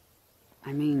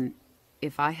 I mean,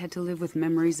 if I had to live with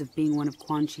memories of being one of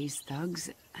Quan Chi's thugs,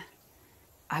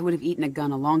 I would have eaten a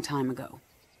gun a long time ago.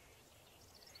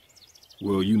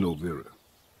 Well, you know Vera.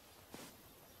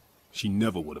 She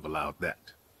never would have allowed that.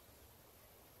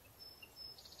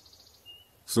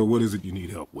 So what is it you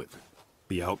need help with?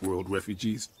 The Outworld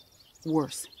refugees?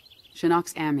 Worse.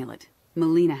 Shinnok's amulet.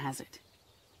 Mileena has it.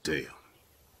 Damn.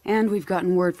 And we've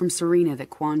gotten word from Serena that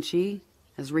Quan Chi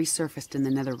has resurfaced in the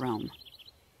NetherRealm.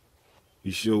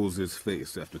 He shows his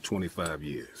face after 25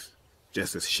 years,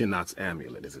 just as Shinnok's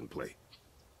amulet is in play.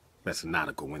 That's not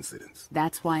a coincidence.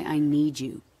 That's why I need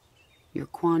you. Your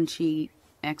Quan Chi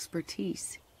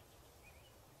expertise.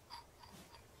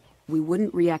 We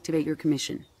wouldn't reactivate your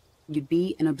commission. You'd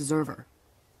be an observer.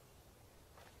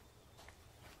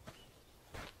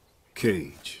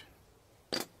 Cage.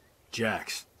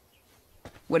 Jax.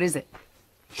 What is it?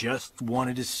 Just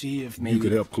wanted to see if maybe... You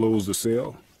could help close the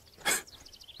cell?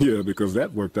 Yeah, because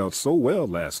that worked out so well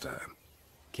last time.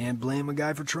 Can't blame a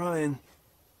guy for trying.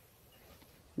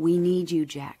 We need you,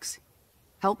 Jax.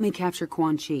 Help me capture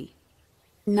Quan Chi.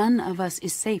 None of us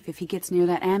is safe if he gets near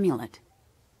that amulet.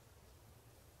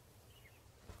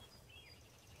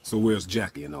 So where's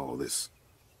Jacqui in all this?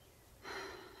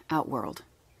 Outworld.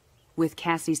 With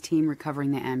Cassie's team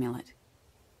recovering the amulet.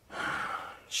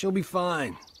 She'll be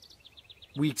fine.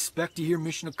 We expect to hear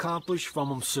mission accomplished from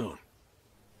them soon.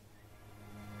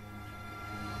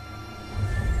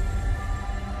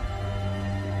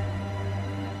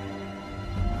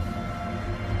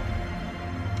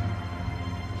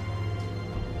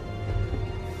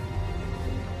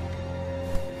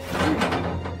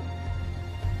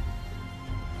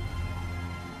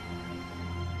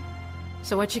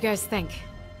 So what you guys think?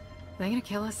 Are they gonna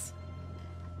kill us?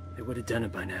 They would have done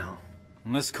it by now.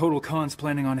 Unless Kotal Kahn's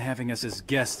planning on having us as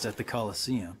guests at the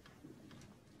Coliseum.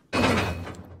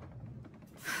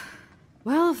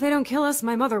 Well, if they don't kill us,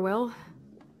 my mother will.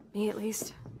 Me, at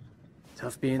least.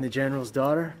 Tough being the General's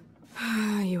daughter?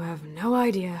 You have no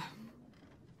idea.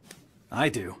 I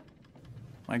do.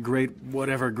 My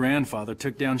great-whatever-grandfather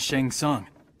took down Shang Tsung.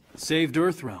 Saved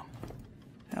Earthrealm.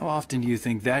 How often do you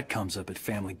think that comes up at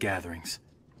family gatherings?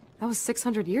 That was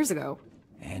 600 years ago.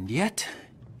 And yet,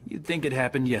 you'd think it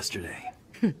happened yesterday.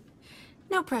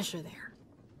 No pressure there.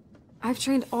 I've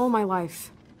trained all my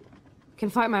life. Can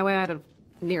fight my way out of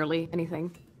nearly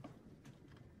anything.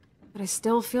 But I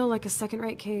still feel like a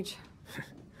second-rate Cage.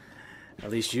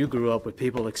 At least you grew up with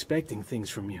people expecting things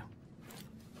from you.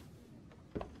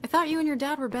 I thought you and your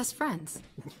dad were best friends.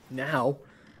 Now?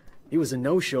 He was a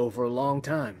no-show for a long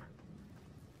time.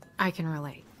 I can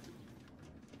relate.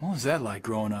 What was that like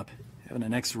growing up? Having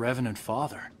an ex-revenant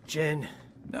father? Jen.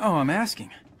 No, I'm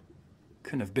asking.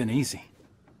 Couldn't have been easy.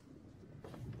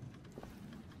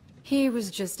 He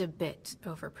was just a bit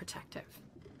overprotective.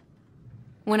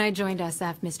 When I joined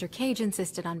SF, Mr. Cage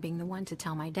insisted on being the one to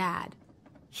tell my dad.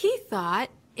 He thought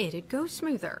it'd go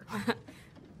smoother.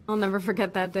 I'll never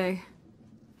forget that day.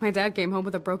 My dad came home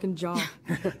with a broken jaw.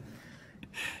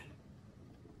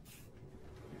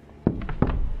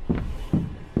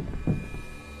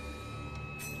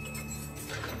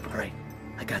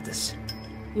 got this.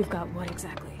 You've got what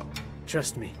exactly?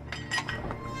 Trust me.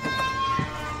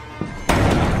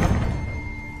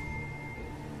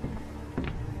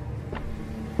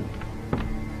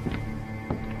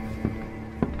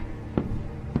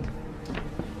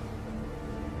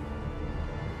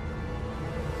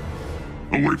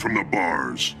 Away from the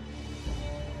bars.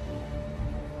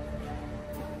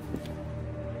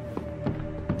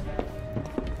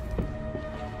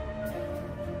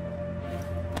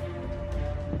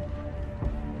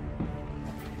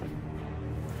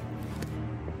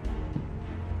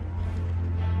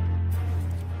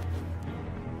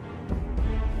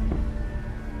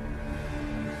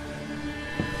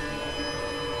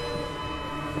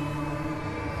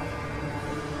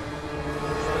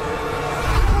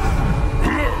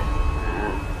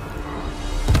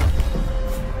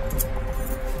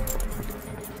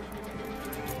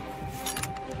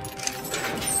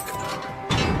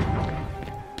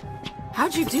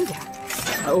 How'd you do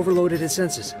that? I overloaded his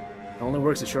senses. It only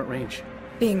works at short range.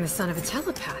 Being the son of a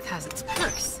telepath has its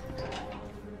perks.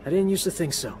 I didn't used to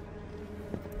think so.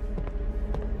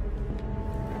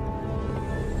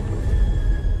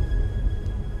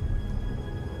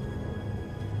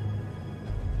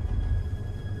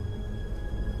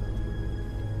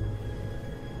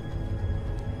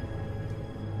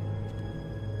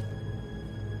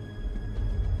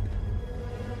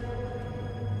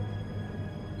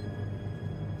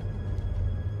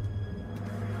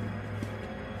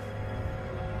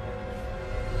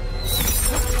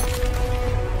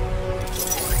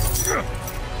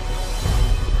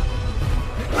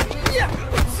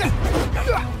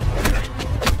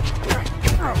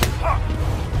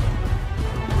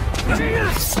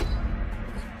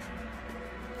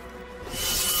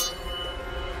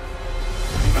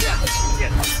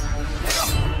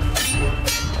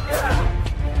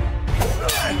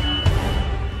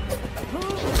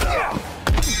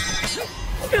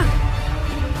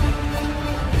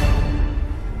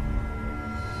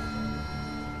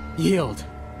 Yield.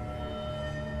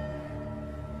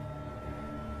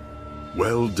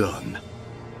 Well done.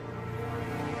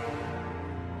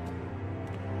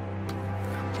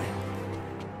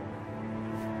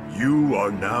 You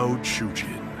are now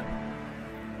Chujin.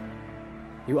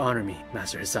 You honor me,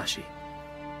 Master Hisashi.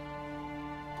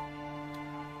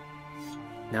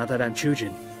 Now that I'm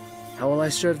Chujin, how will I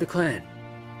serve the clan?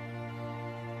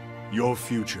 Your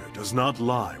future does not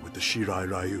lie with the Shirai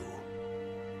Ryu.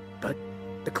 But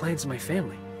the clan's my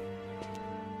family.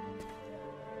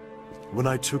 When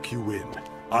I took you in,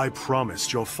 I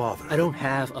promised your father... I don't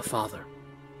have a father.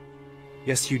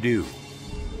 Yes, you do.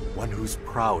 One who's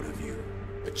proud of you.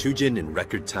 A Chujin in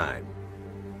record time.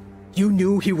 You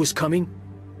knew he was coming?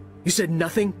 You said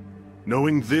nothing?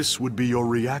 Knowing this would be your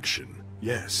reaction,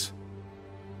 yes.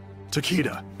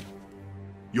 Takeda,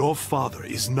 your father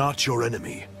is not your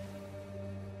enemy.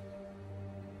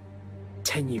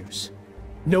 10 years.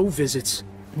 No visits.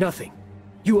 Nothing.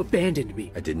 You abandoned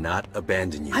me. I did not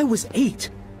abandon you. I was 8.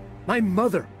 My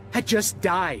mother had just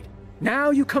died.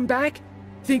 Now you come back?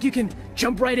 Think you can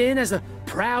jump right in as a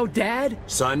proud dad?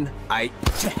 Son,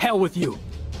 To hell with you.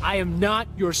 I am not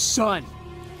your son.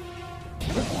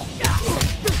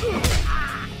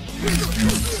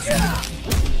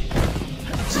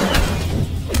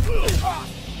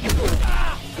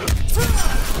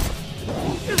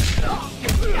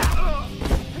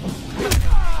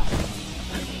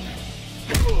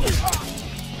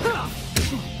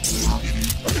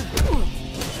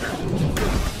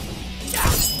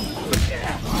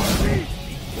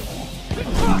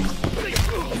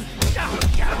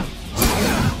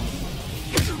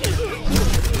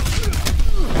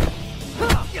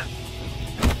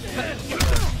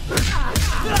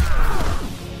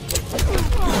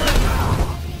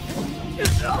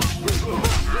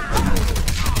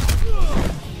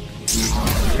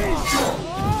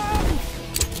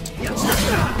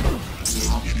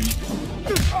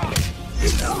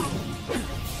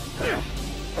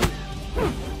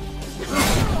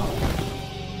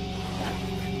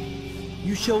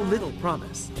 You show little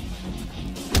promise.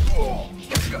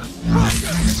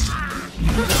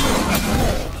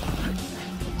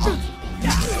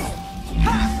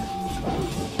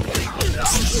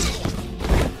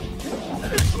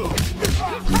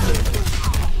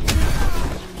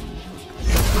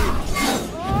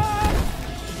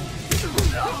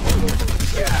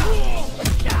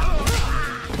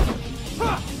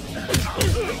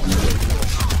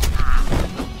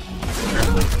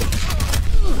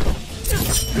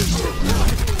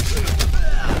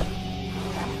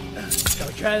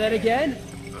 Try that again?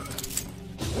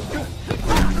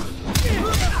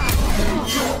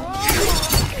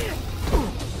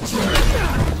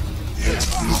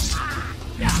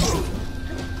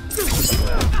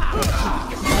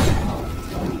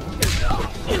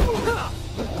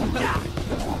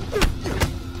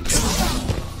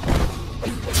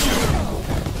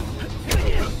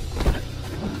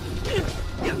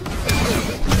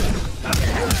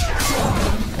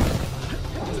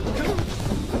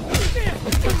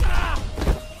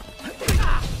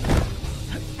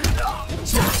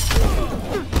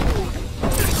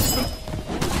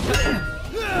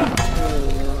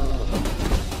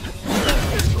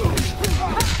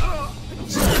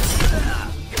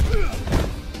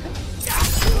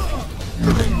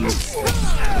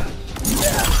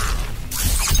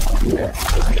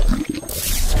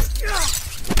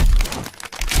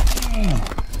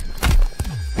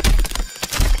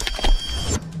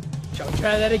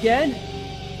 Try that again?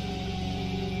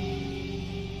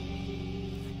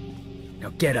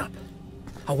 Now get up.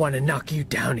 I want to knock you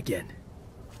down again.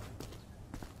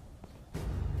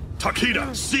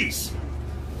 Takeda, cease!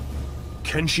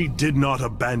 Kenshi did not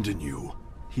abandon you.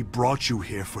 He brought you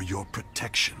here for your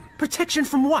protection. Protection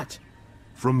from what?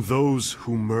 From those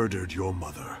who murdered your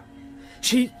mother.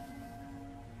 She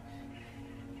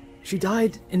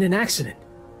died in an accident.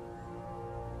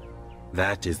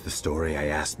 That is the story I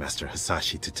asked Master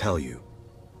Hasashi to tell you.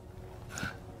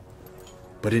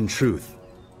 But in truth,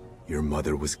 your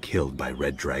mother was killed by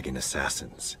Red Dragon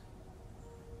assassins.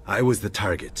 I was the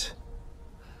target.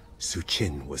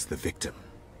 Suchin was the victim.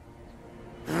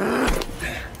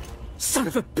 Son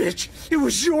of a bitch! It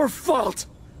was your fault!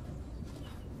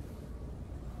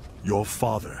 Your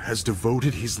father has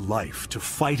devoted his life to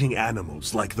fighting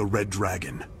animals like the Red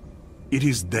Dragon. It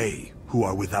is they who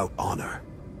are without honor.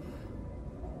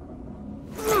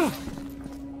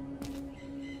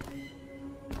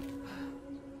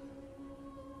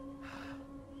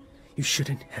 You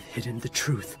shouldn't have hidden the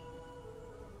truth.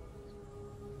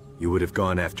 You would have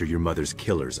gone after your mother's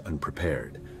killers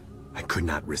unprepared. I could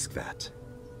not risk that.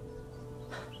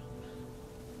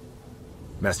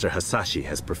 Master Hasashi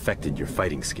has perfected your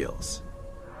fighting skills.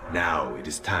 Now it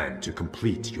is time to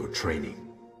complete your training.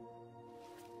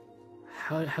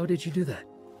 How did you do that?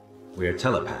 We are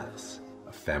telepaths,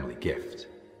 a family gift.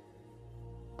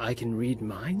 I can read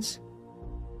minds?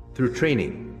 Through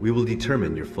training, we will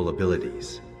determine your full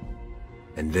abilities.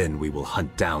 And then we will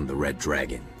hunt down the Red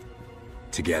Dragon.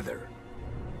 Together.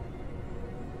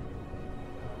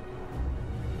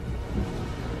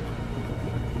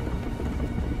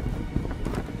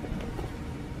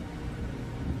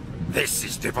 This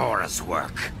is Devora's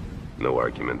work. No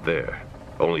argument there.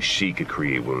 Only she could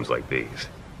create wounds like these.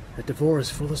 That Devora's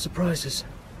full of surprises.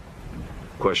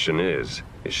 Question is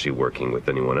she working with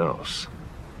anyone else?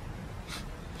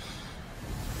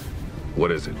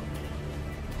 What is it?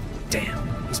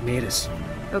 Damn, he's made us.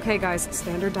 Okay, guys,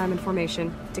 standard diamond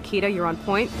formation. Takeda, you're on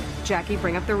point. Jacqui,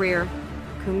 bring up the rear.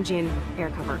 Kumjin, air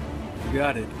cover.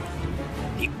 Got it.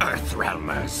 The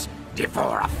Earthrealmers.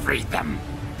 Devora freed them.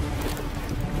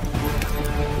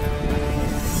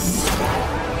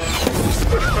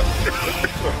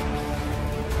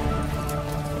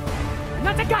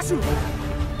 Natagasu!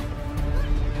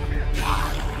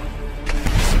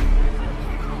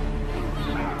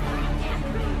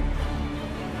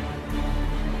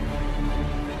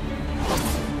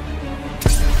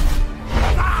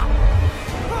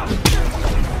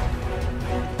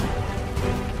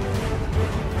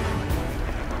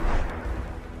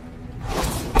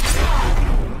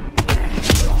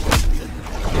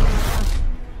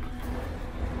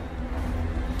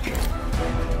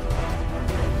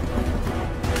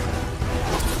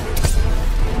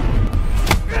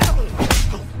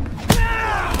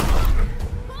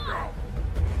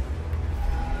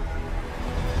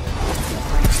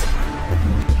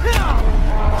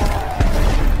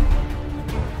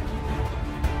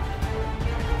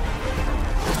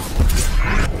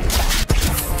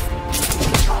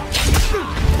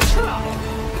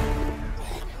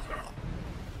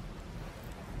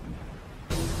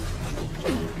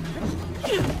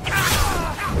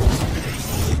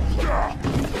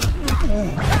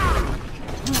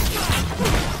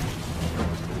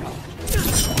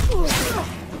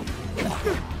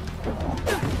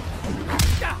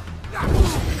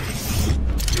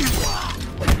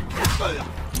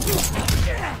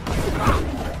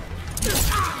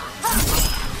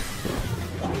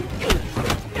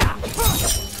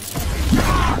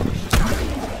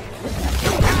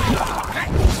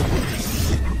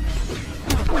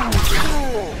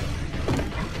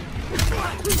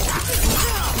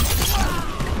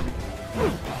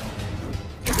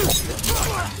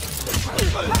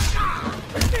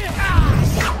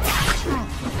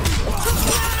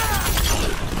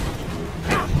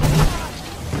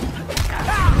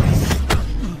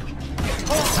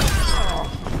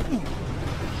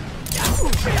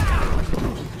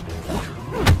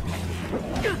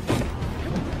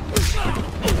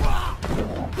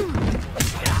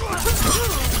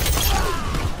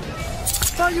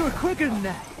 quicker than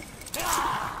that.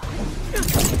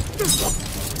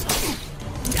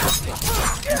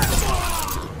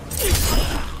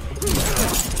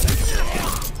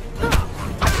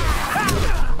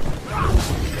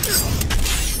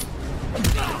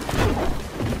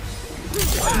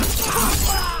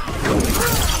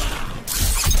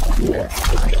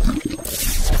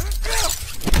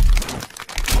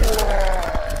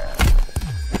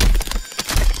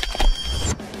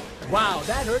 Wow,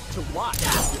 that hurt to watch.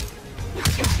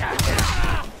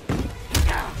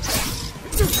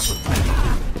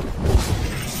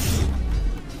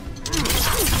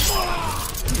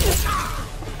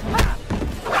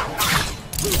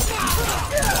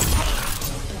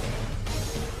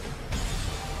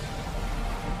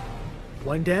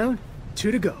 One down,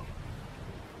 2 to go.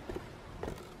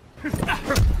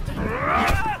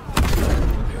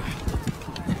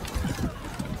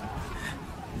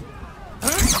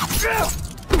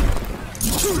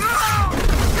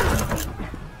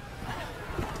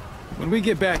 When we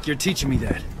get back, you're teaching me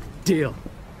that. Deal.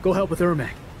 Go help with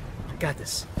Ermac. I got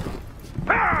this.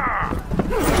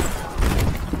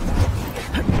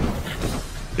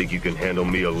 Think you can handle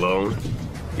me alone?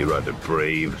 You're either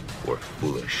brave or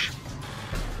foolish.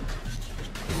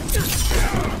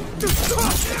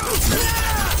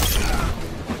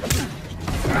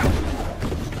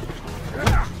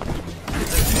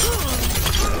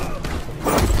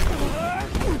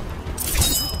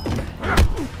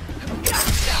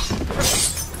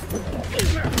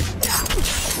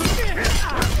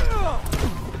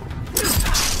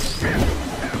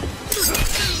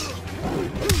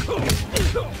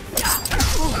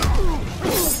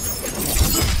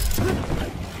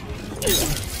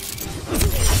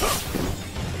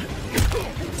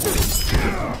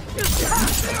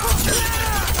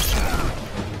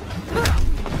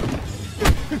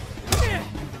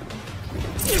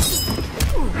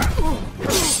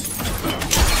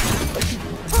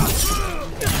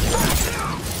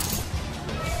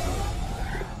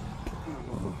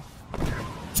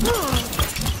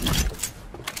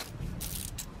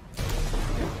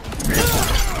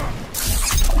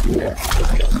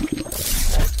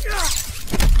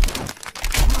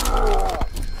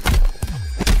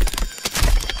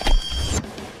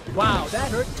 Wow, that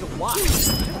hurt to watch.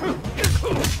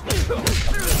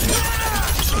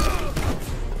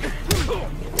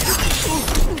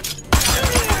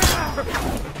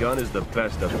 Gun is the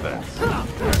best of best.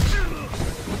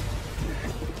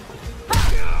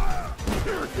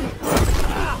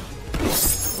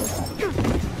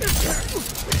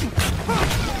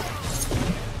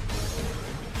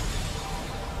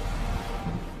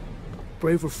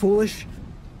 Brave or foolish,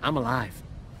 I'm alive.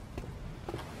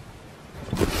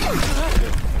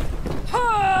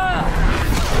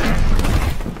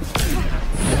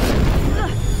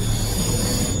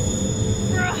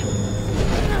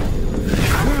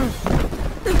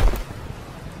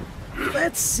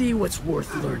 Let's see what's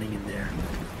worth learning in there.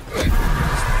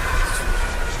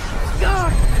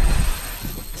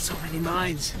 So many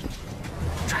minds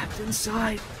trapped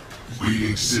inside. We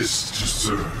exist to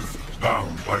serve,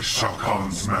 bound by Shao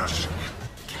Kahn's magic.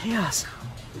 Chaos.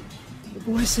 The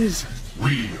voices.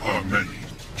 We are many.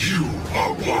 You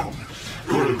are one.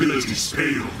 Your abilities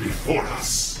pale before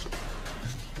us.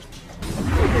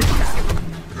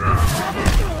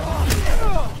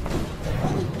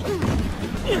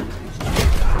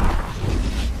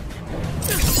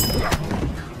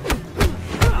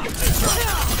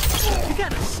 You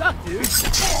kinda suck, dude.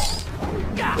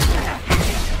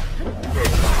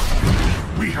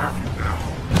 We have you now.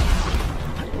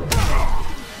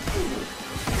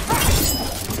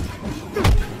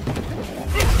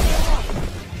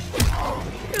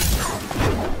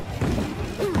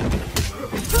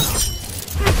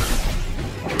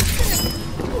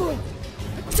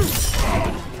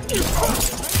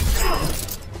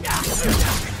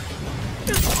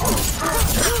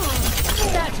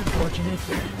 That's unfortunate.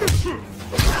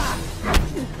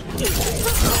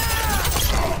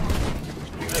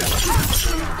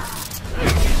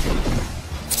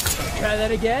 Try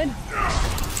that again.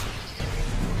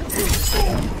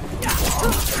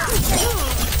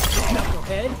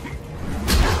 Knucklehead.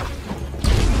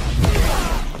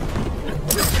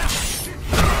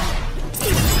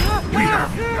 We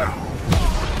have you now.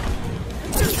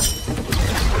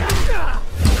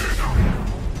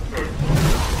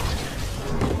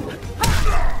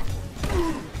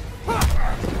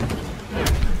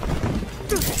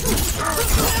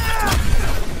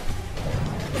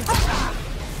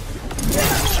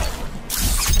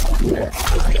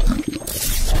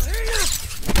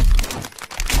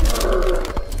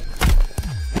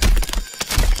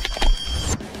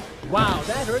 Wow,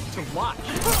 that hurt to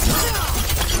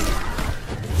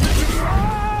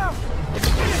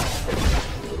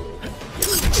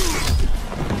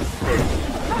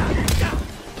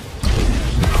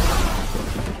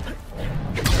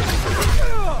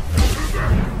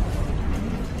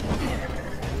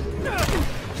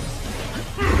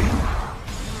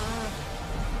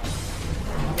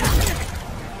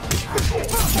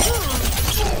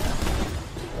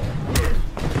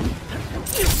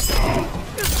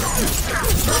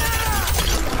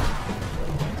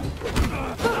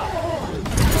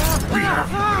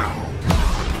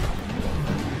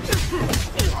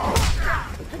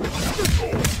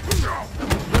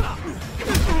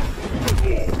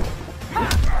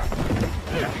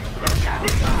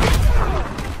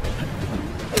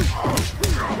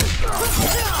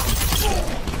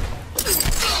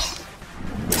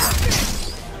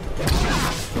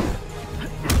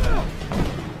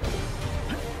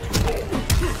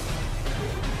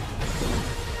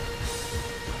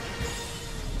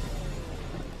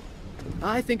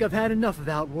I think I've had enough of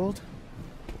Outworld.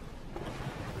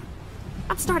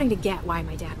 I'm starting to get why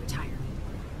my dad retired.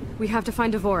 We have to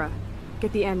find D'Vorah.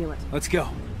 Get the amulet. Let's go.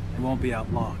 We won't be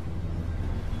out long.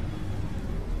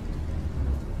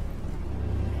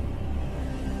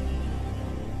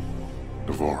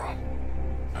 D'Vorah.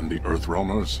 And the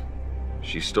Earthrealmers?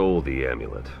 She stole the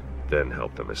amulet, then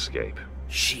helped them escape.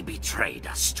 She betrayed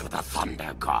us to the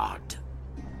Thunder God.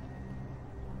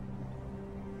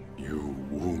 You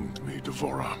wound me,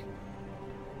 D'Vorah.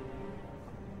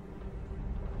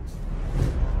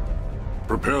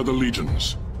 Prepare the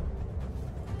legions.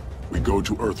 We go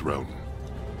to Earthrealm.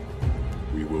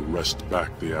 We will wrest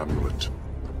back the amulet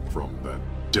from that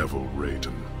devil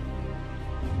Raiden.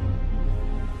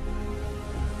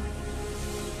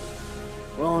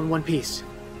 We're all in one piece.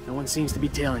 No one seems to be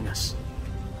tailing us.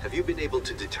 Have you been able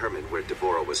to determine where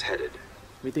D'Vorah was headed?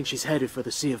 We think she's headed for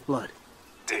the Sea of Blood.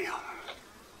 Damn.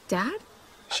 Dad?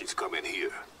 She's coming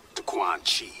here, to Quan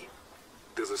Chi.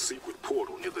 There's a secret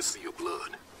portal near the Sea of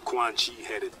Blood. Quan Chi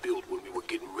had it built when we were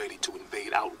getting ready to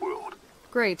invade Outworld.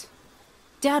 Great.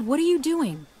 Dad, what are you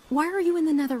doing? Why are you in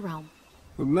the NetherRealm?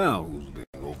 Well, now who's being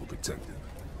overprotective?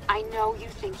 I know you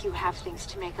think you have things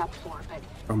to make up for, but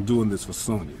I'm doing this for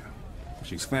Sonya.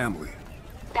 She's family.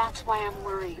 that's why I'm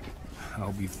worried.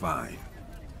 I'll be fine.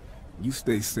 You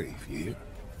stay safe, you hear?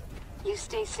 You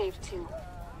stay safe too.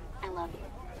 I love you.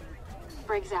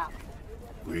 Briggs out.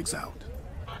 Briggs out.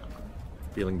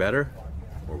 Feeling better?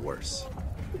 Or worse?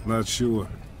 Not sure.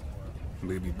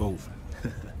 Maybe both.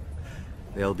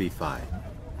 They'll be fine.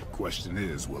 The question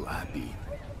is, will I be?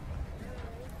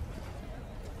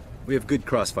 We have good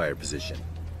crossfire position.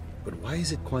 But why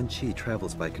is it Quan Chi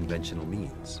travels by conventional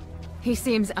means? He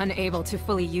seems unable to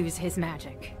fully use his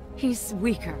magic. He's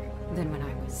weaker than when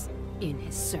I was in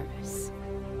his service.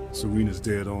 Serena's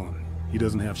dead on. He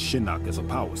doesn't have Shinnok as a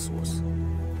power source.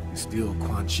 He's still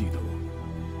Quan Chi, though.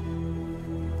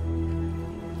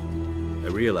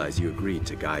 I realize you agreed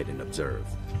to guide and observe,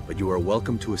 but you are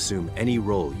welcome to assume any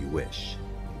role you wish.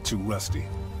 Too rusty.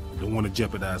 Don't want to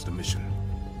jeopardize the mission.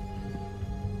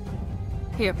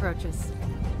 He approaches.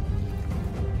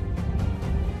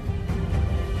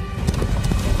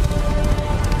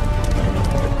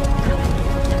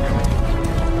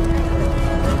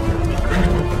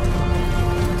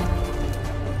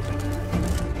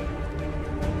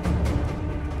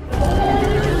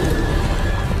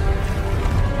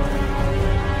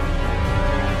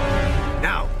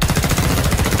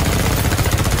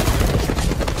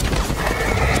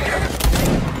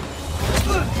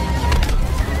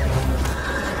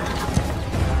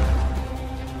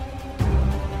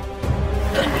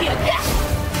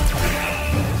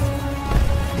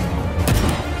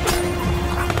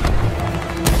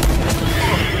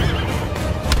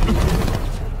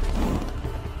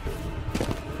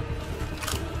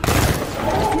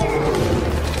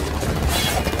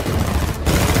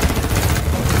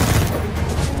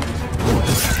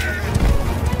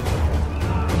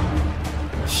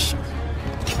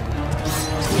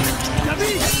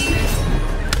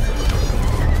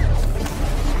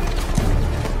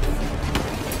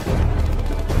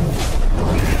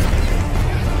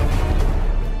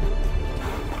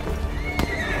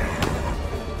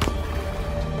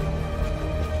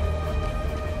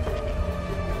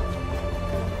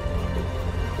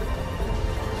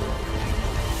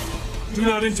 Do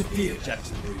not interfere,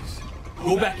 Jackson Briggs.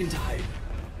 Go back into hiding.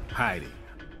 Hiding?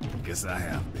 Guess I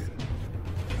have been.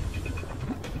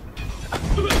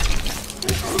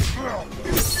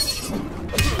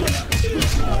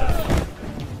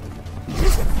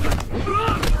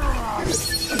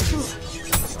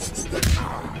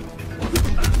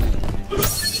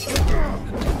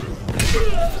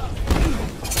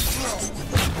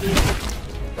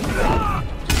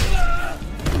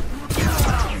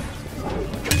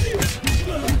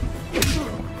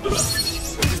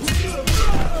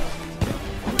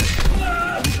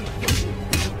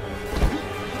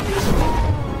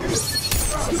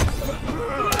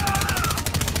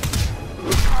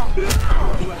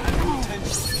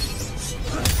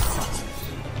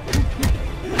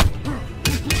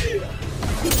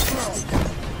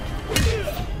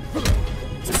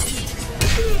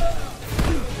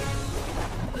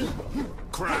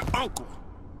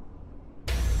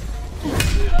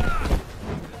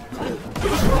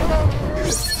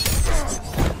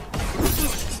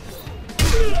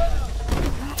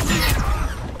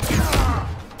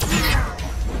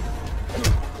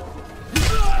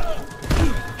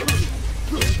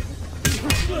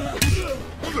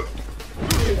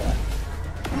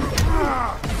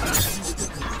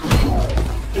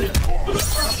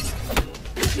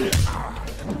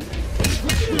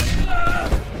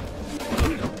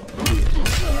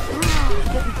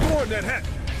 that hat!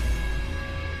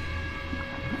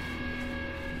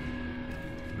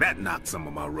 That knocked some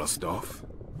of my rust off.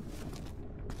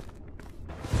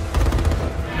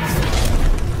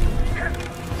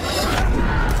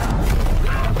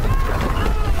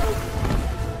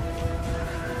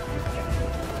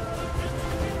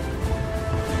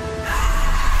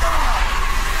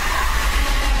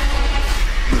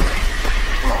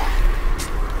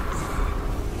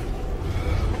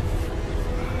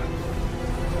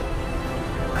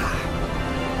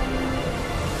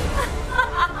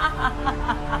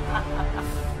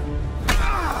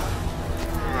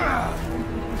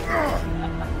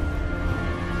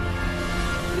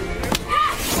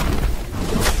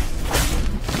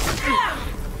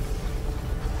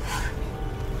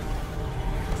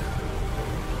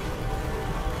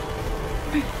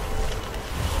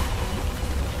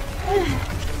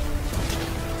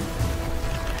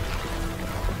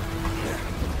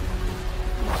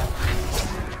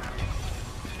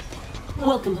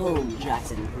 Welcome home,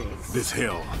 Jackson Briggs. This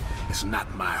hell is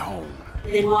not my home.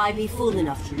 Then why be fool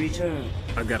enough to return?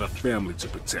 I got a family to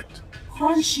protect.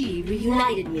 Quan Chi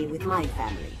reunited me with my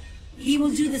family. He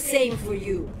will do the same for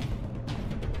you.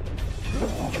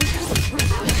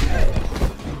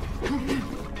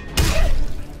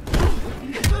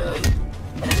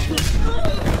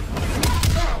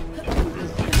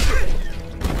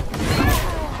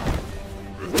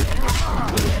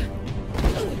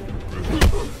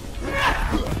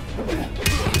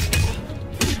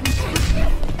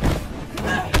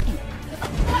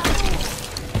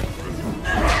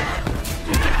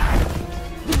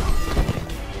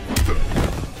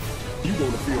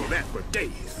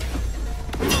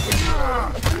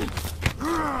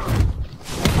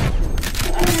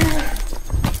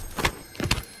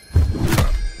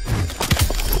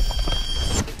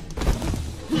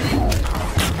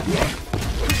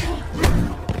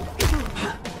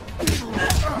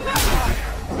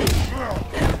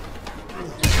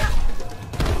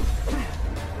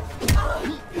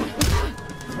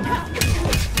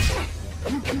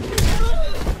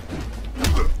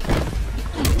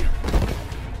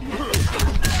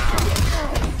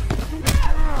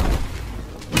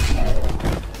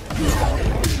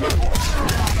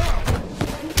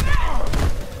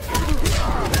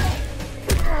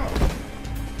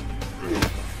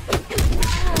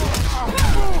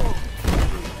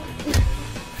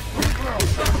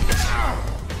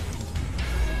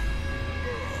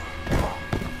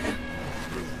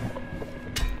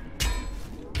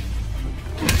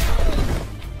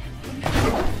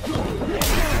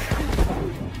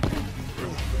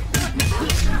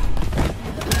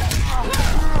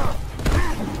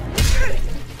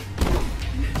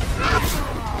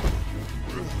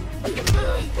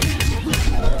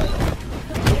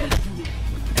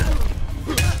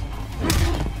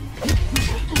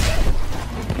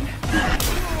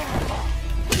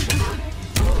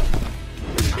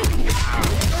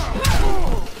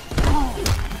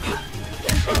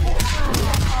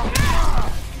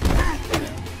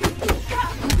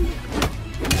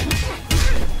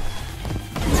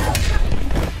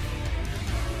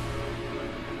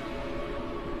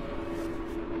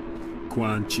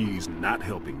 Quan Chi's not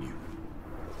helping you.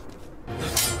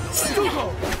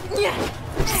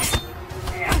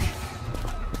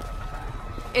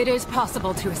 It is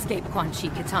possible to escape Quan Chi,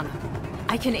 Katana.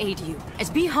 I can aid you, as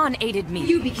Bi-Han aided me.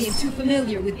 You became too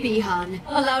familiar with Bi-Han,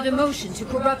 allowed emotion to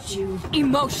corrupt you.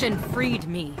 Emotion freed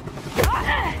me.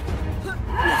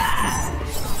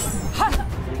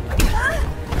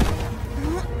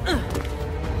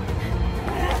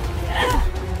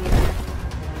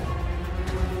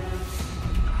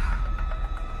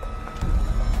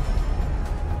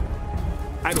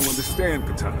 I don't understand,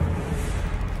 Katana.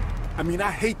 I mean,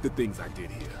 I hate the things I did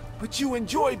here, but you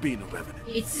enjoy being a revenant.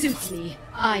 It suits me.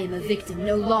 I am a victim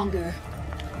no longer.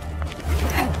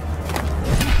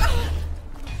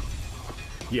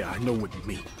 Yeah, I know what you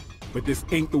mean, but this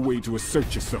ain't the way to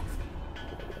assert yourself.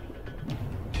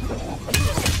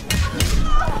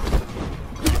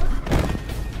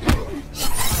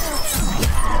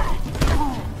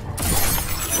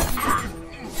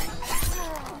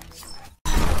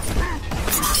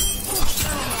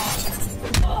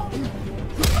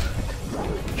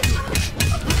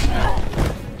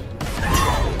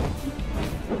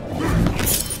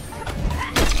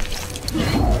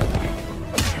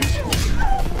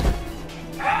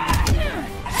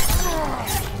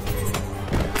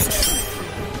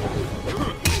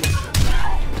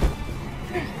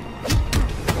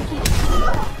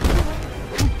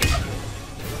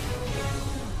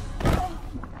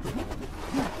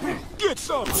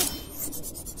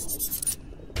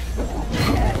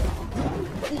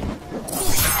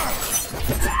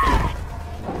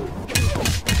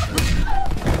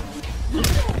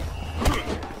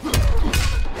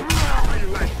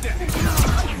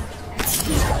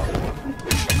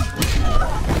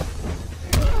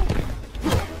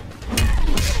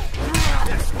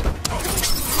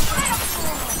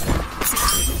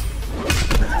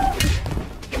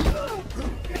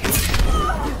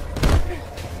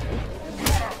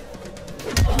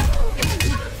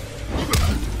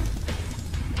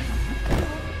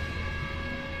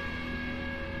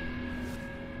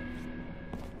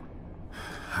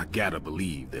 gotta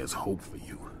believe there's hope for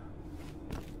you.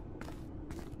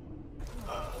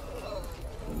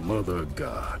 Mother of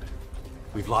God.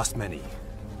 We've lost many.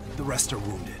 The rest are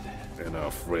wounded. And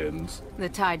our friends? The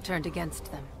tide turned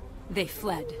against them. They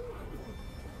fled.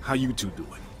 How you two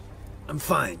doing? I'm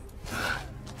fine.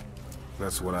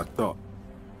 That's what I thought.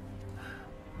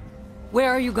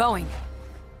 Where are you going?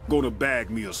 Gonna bag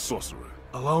me a sorcerer.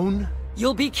 Alone?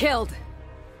 You'll be killed.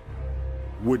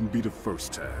 Wouldn't be the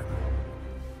first time.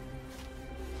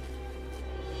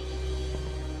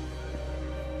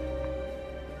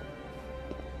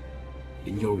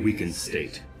 In your weakened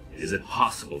state, is it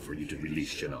possible for you to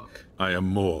release Shinnok? I am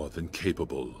more than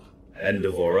capable. And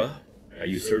D'Vorah? Are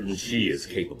you certain she is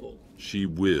capable? She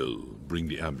will bring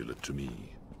the amulet to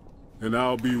me. And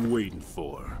I'll be waiting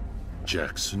for her.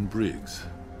 Jackson Briggs.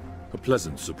 A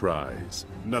pleasant surprise.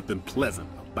 Nothing pleasant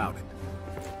about it.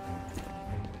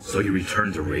 So you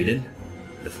return to Raiden?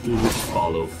 The fools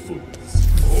follow fools.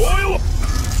 Oil!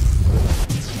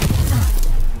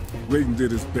 Raiden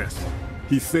did his best.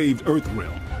 He saved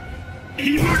Earthrealm.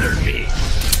 He murdered me!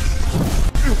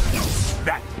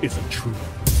 That isn't true.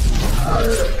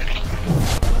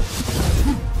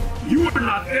 You were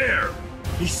not there!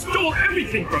 He stole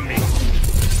everything from me!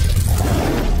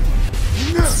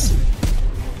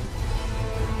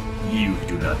 You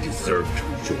do not deserve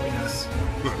to join us.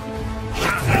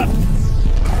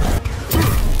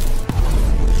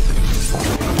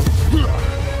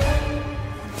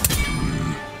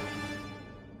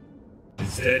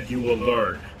 Instead, you will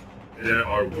learn there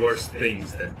are worse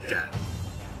things than death.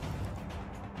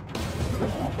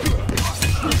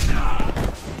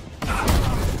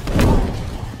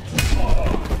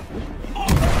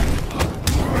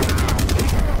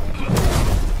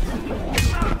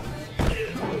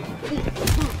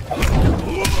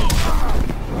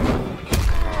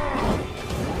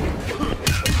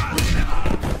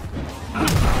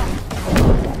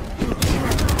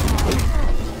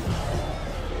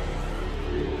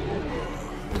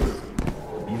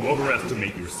 You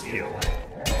overestimate your skill.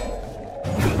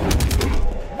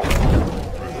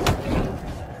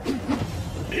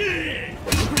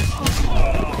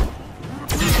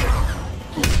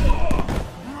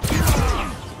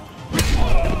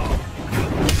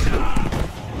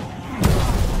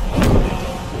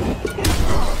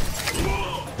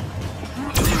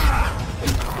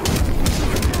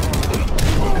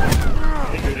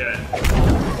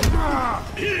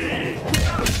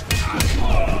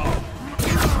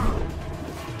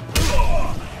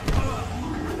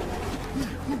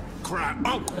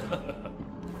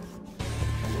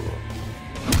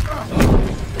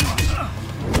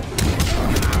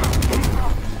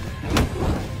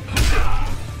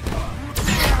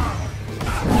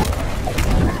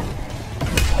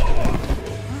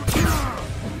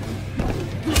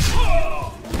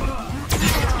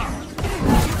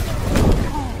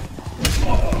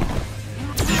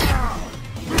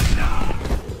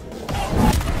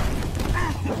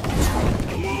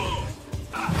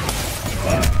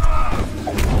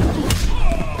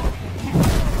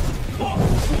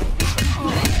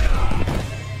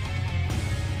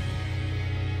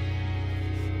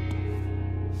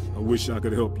 Wish I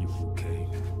could help you, okay?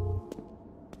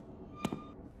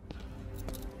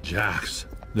 Jax,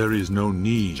 there is no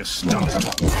need. Just stop.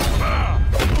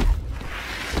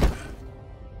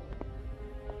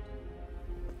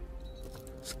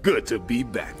 It's good to be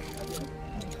back.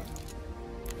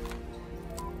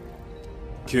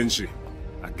 Kenshi,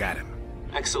 I got him.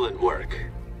 Excellent work.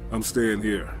 I'm staying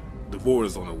here.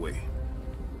 D'Vorah's on her way.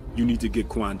 You need to get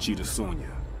Quan Chi to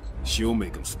Sonya. She'll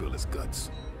make him spill his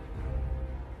guts.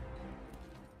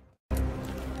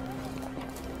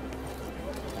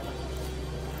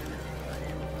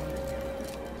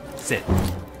 Sit.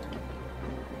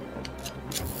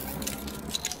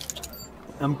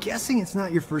 I'm guessing it's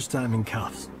not your first time in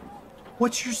cuffs.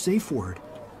 What's your safe word?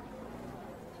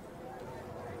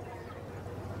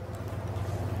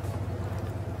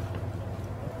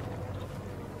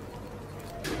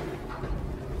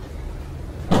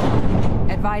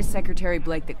 Advise Secretary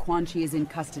Blake that Quan Chi is in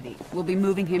custody. We'll be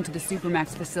moving him to the Supermax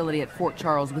facility at Fort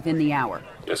Charles within the hour.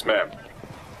 Yes, ma'am.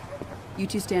 You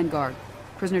two stand guard.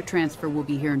 Prisoner transfer will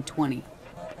be here in 20.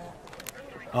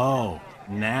 Oh,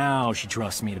 now she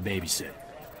trusts me to babysit.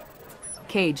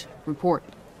 Cage, report.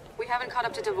 We haven't caught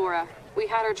up to D'Vorah. We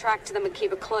had her tracked to the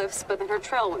Makiba Cliffs, but then her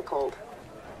trail went cold.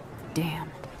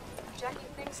 Damn. Jacqui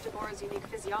thinks D'Vorah's unique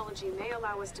physiology may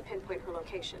allow us to pinpoint her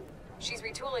location. She's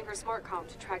retooling her smart comm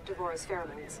to track D'Vorah's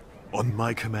pheromones. On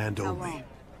my command How only. long?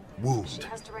 Wound.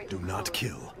 Has to write Do in not code.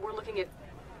 kill. We're looking at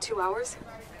 2 hours?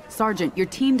 Sergeant, your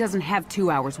team doesn't have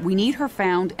 2 hours. We need her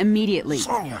found immediately.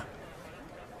 Sonya!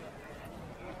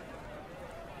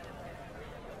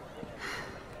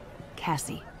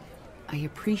 Cassie, I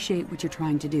appreciate what you're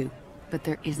trying to do, but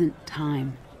there isn't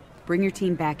time. Bring your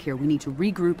team back here. We need to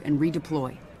regroup and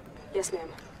redeploy. Yes, ma'am.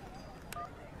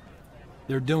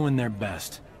 They're doing their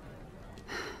best.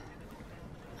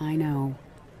 I know.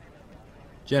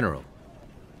 General,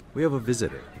 we have a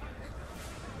visitor.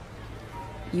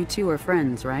 You two are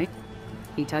friends, right?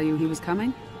 He tell you he was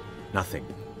coming? Nothing.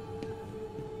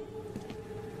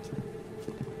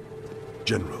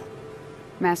 General.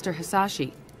 Master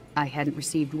Hisashi, I hadn't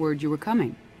received word you were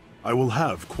coming. I will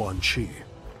have Quan Chi.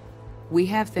 We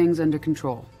have things under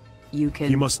control. You can...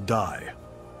 He must die.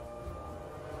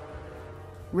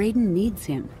 Raiden needs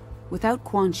him. Without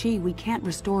Quan Chi, we can't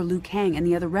restore Liu Kang and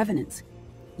the other Revenants.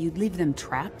 You'd leave them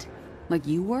trapped? Like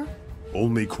you were?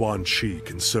 Only Quan Chi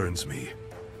concerns me.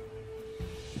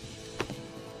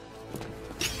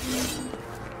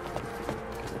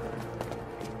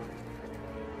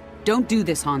 Don't do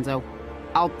this, Hanzo.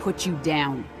 I'll put you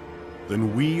down.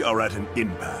 Then we are at an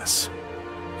impasse.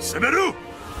 Semeru!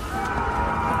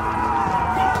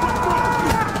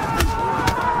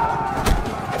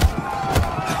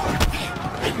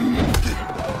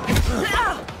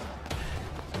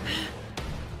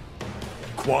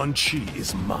 Quan Chi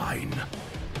is mine.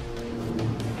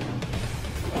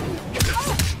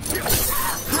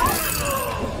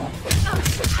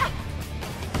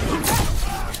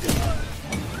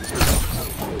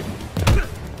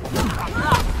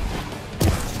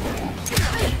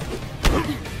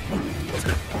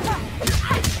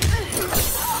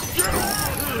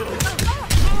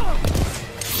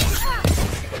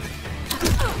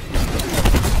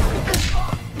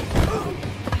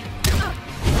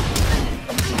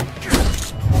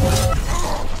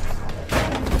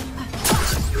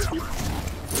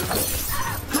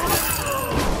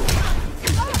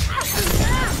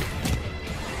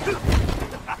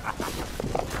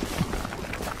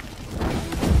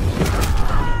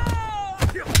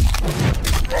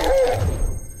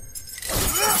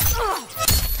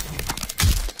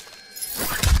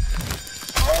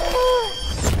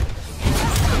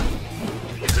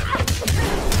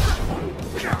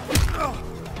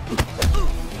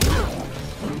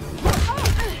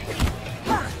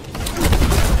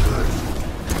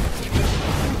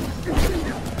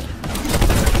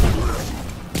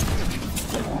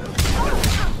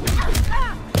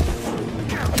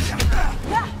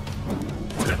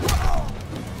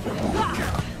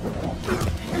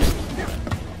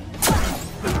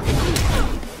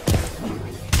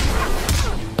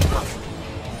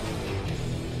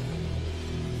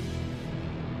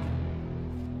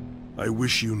 I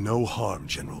wish you no harm,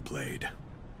 General Blade.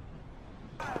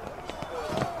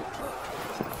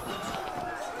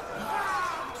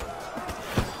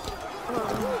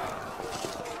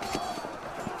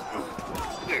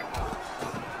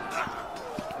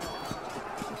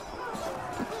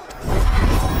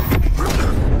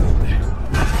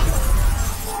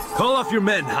 Call off your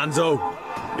men, Hanzo!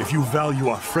 If you value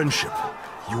our friendship,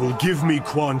 you will give me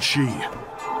Quan Chi.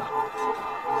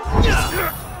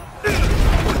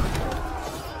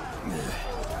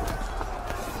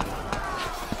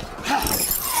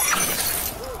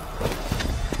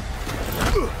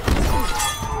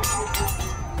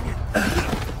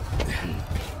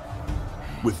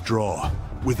 Withdraw.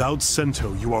 Without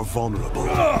Sento, you are vulnerable.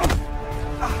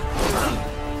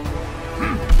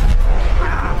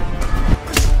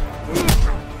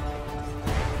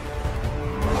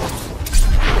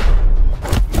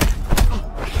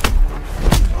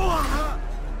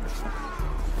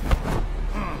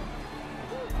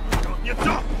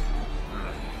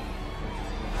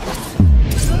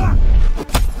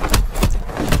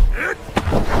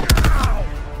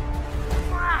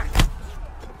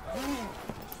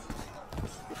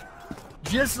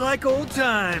 Just like old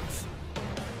times.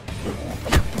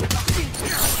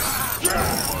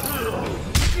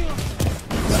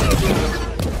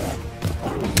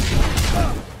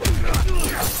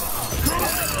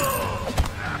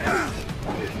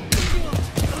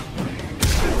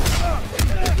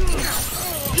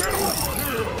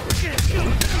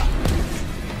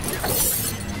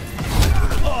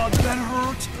 Oh, that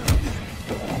hurt!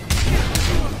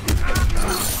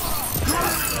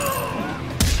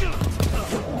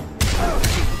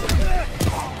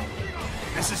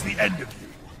 This is the end of you.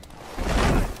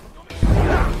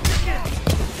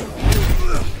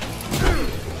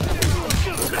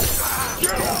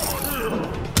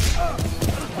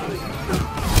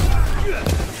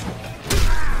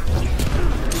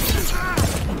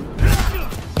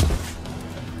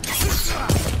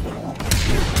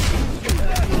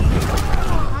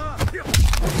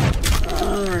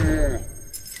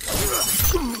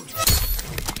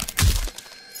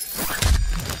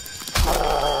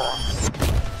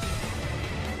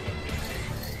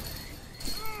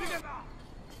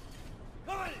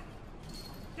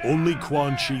 Only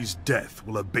Quan Chi's death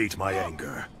will abate my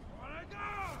anger.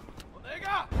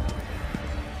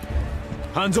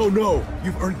 Hanzo, no!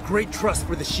 You've earned great trust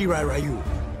for the Shirai Ryu.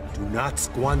 Do not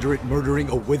squander it murdering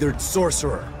a withered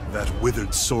sorcerer. That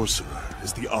withered sorcerer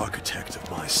is the architect of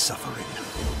my suffering.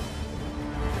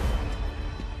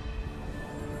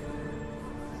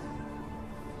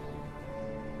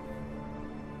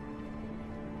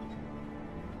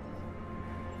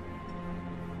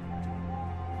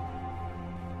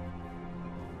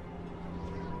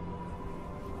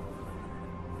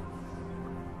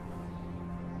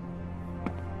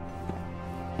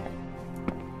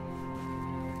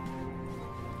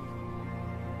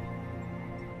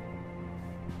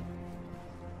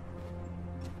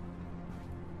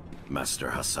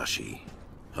 Master Hasashi,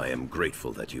 I am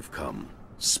grateful that you've come.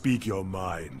 Speak your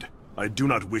mind. I do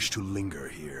not wish to linger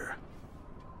here.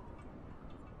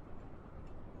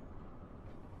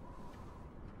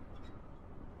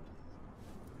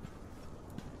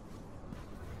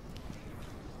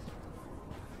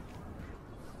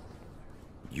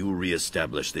 You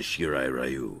re-establish the Shirai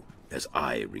Ryu, as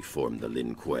I reform the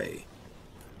Lin Kuei.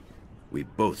 We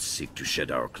both seek to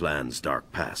shed our clan's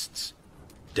dark pasts,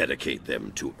 dedicate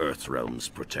them to Earthrealm's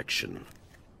protection.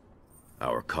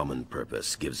 Our common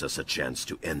purpose gives us a chance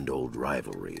to end old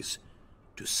rivalries,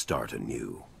 to start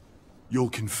anew. You'll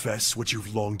confess what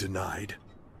you've long denied?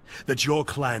 That your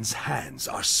clan's hands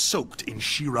are soaked in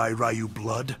Shirai Ryu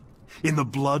blood? In the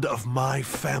blood of my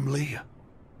family?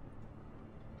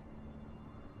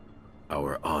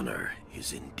 Our honor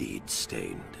is indeed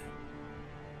stained.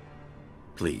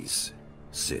 Please,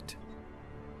 sit.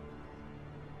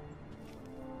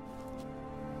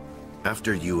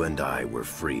 After you and I were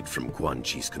freed from Quan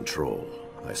Chi's control,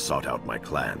 I sought out my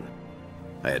clan.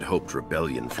 I had hoped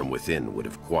rebellion from within would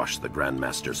have quashed the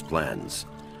Grandmaster's plans.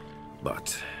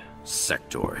 But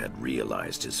Sector had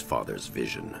realized his father's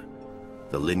vision.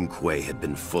 The Lin Kuei had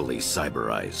been fully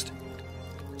cyberized.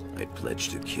 I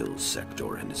pledged to kill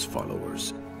Sector and his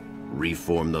followers,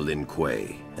 reform the Lin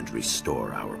Kuei, and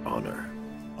restore our honor.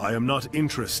 I am not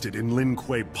interested in Lin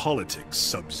Kuei politics,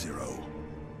 Sub-Zero.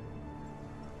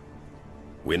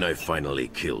 When I finally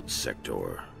killed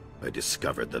Sector, I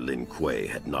discovered the Lin Kuei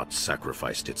had not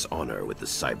sacrificed its honor with the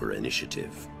Cyber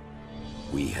Initiative.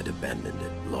 We had abandoned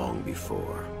it long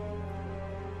before.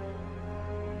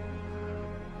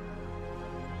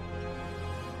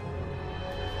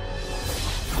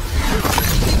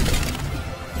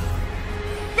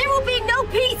 There will be no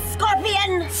peace,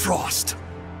 Scorpion! Frost!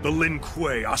 The Lin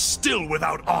Kuei are still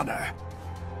without honor!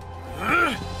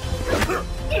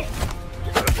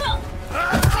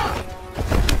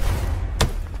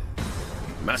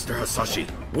 Master Hasashi,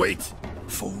 wait!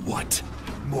 For what?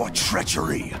 More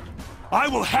treachery? I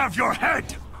will have your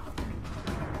head!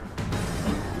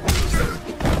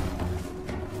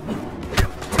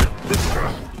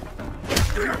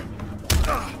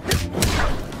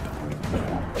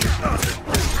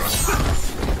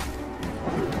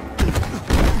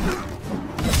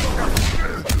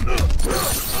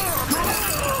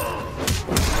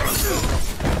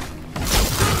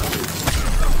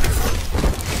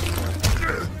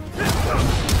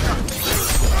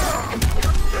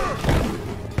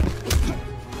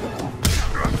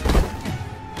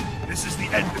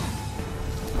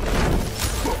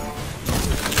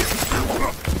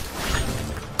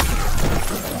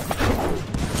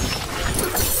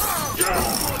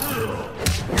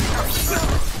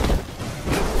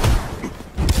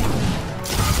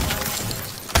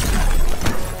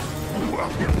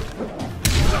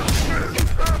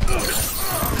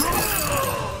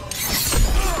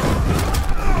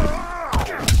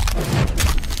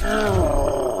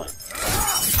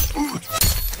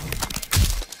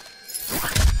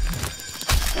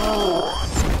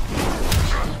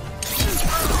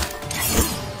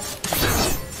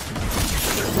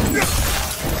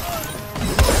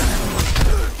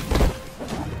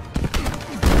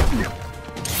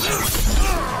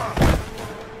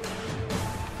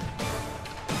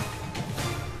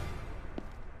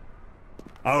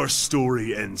 Our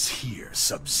story ends here,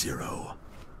 Sub-Zero.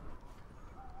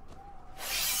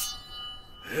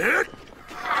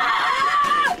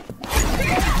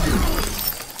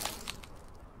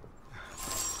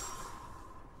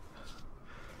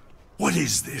 What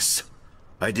is this?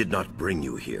 I did not bring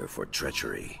you here for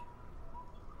treachery.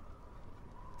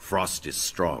 Frost is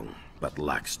strong, but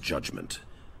lacks judgment.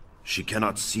 She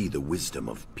cannot see the wisdom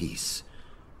of peace.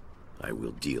 I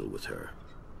will deal with her.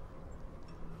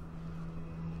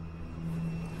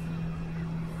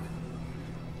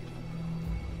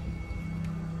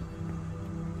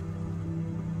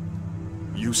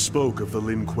 You spoke of the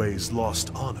Lin Kuei's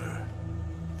lost honor.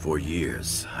 For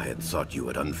years, I had thought you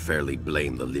had unfairly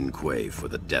blamed the Lin Kuei for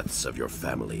the deaths of your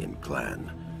family and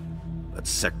clan. But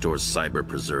Sector's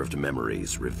cyber-preserved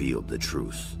memories revealed the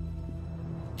truth.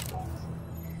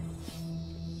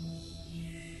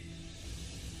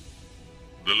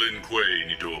 The Lin Kuei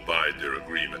need to abide their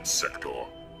agreement, Sector.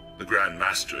 The Grand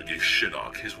Master gave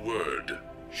Shinnok his word.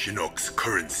 Shinnok's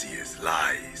currency is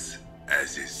lies,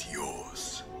 as is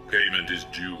yours. Payment is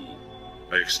due.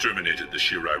 I exterminated the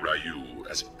Shirai Ryu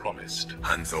as promised.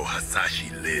 Hanzo Hasashi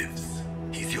lives.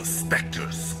 He's your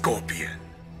Spectre Scorpion.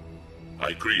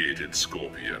 I created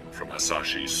Scorpion from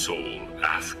Hasashi's soul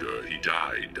after he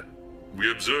died. We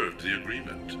observed the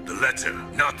agreement. The letter,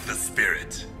 not the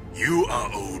spirit. You are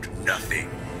owed nothing.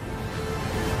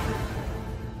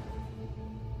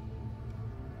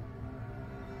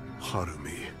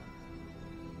 Harumi.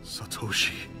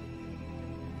 Satoshi.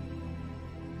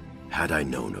 Had I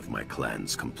known of my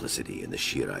clan's complicity in the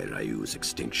Shirai Ryu's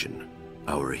extinction,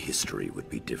 our history would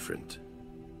be different.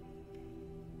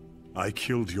 I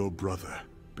killed your brother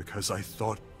because I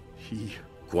thought he...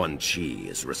 Quan Chi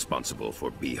is responsible for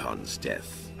Bihan's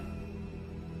death.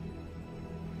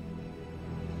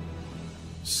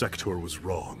 Sector was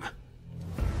wrong.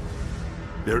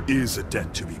 There is a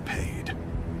debt to be paid,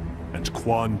 and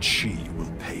Quan Chi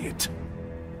will pay it.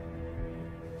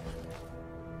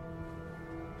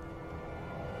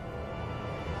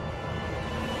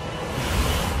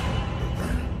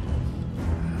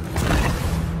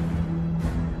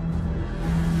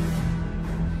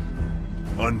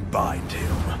 Unbind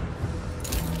him.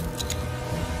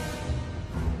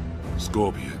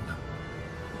 Scorpion.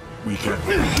 We can...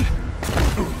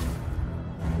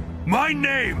 My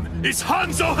name is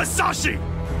Hanzo Hasashi!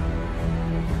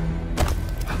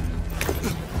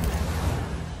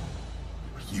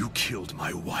 You killed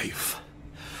my wife,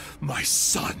 my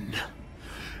son,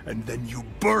 and then you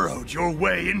burrowed your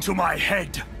way into my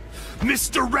head,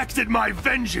 misdirected my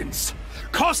vengeance,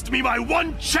 cost me my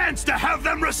one chance to have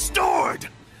them restored!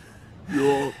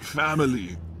 Your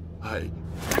family,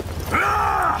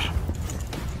 Ah!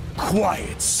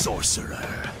 Quiet,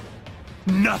 sorcerer.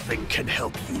 Nothing can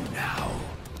help you now.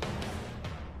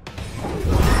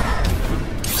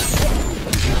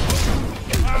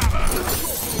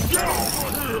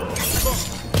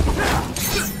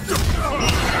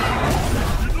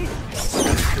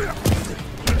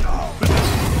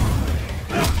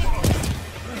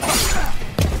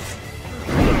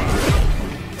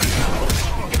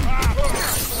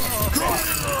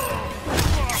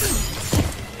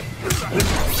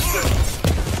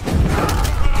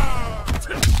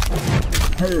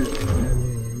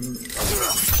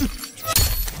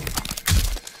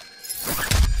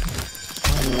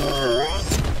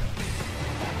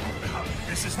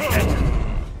 This is the end.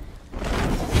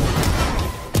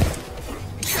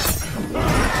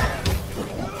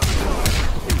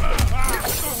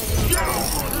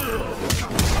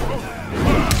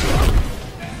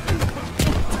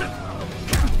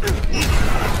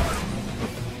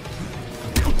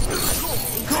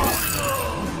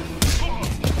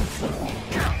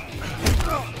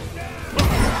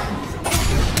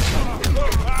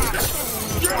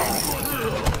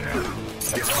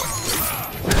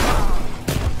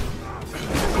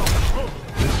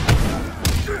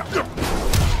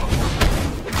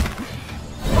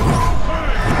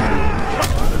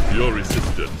 your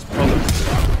resistance policy.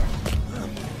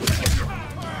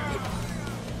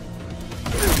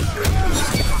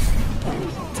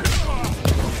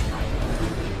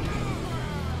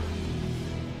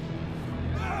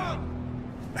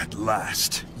 At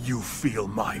last, you feel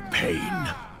my pain.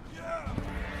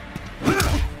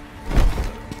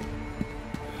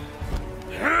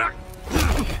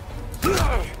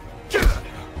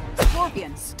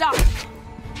 Scorpion, stop!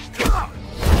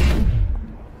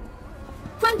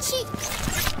 Crunchy!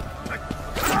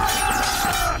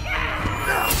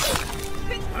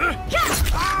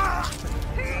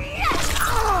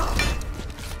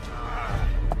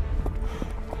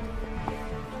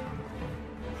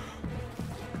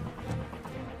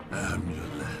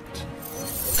 Amulet.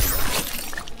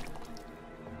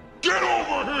 Get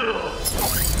over here!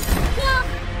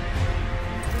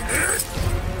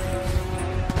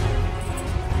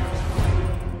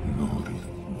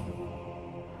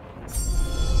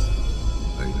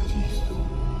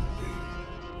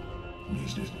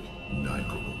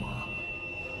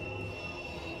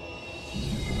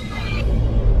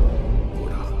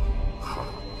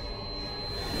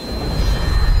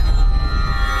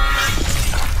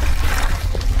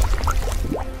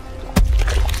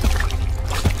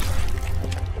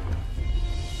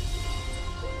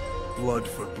 Blood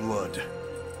for blood.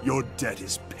 Your debt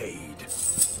is paid.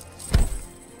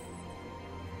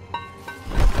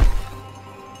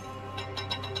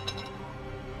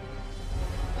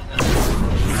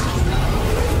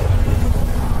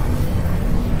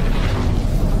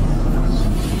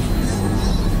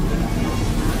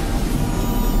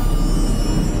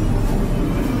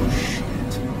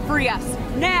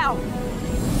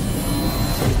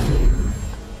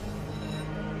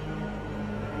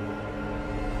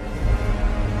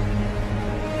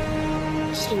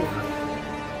 Shinnok.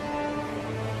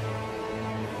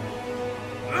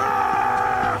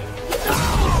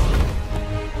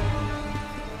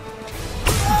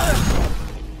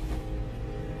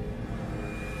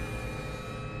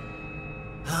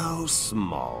 How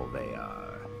small they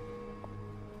are.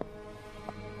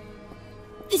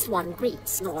 This one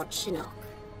greets Lord Shinnok.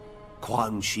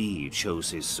 Quan Chi chose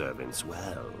his servants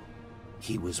well.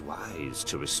 He was wise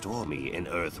to restore me in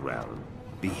Earthrealm,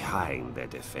 behind their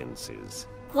defenses.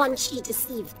 Quan Chi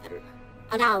deceived them,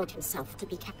 allowed himself to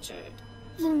be captured.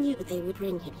 He knew they would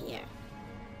bring him here.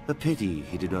 A pity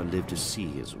he did not live to see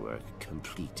his work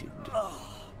completed.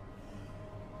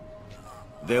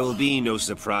 There will be no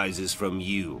surprises from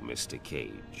you, Mr.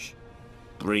 Cage.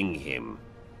 Bring him.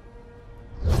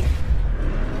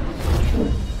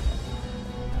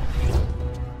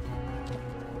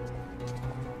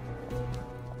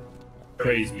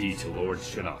 Praise be to Lord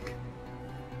Shinnok.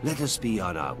 Let us be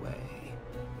on our way.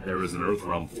 There is an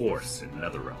Earthrealm force in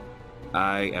NetherRealm.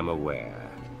 I am aware.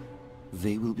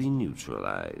 They will be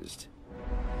neutralized.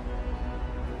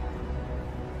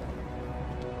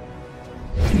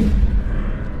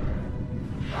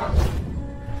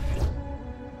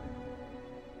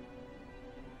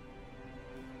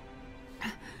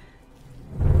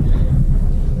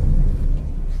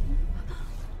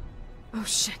 Oh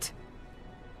shit.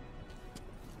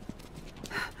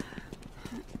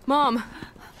 Mom!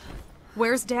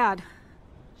 Where's Dad?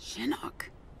 Shinnok.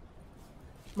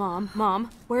 Mom,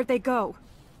 where'd they go?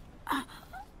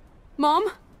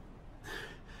 Mom?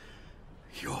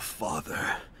 Your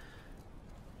father...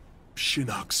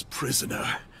 Shinnok's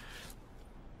prisoner...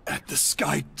 at the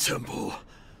Sky Temple...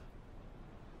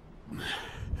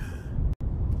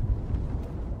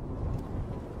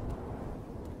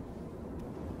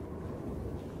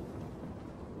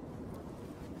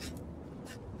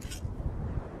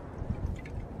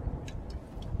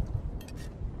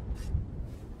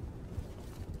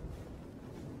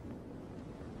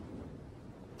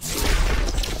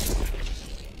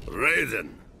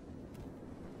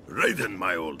 Raiden,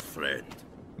 my old friend.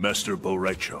 Master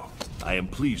Boraicho, I am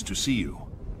pleased to see you.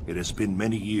 It has been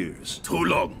many years. Too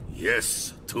long.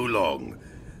 Yes, too long.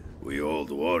 We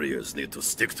old warriors need to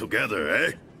stick together,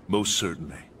 eh? Most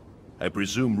certainly. I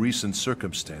presume recent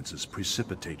circumstances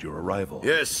precipitate your arrival.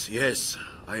 Yes.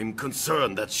 I'm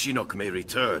concerned that Shinnok may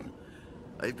return.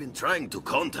 I've been trying to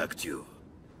contact you.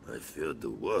 I feared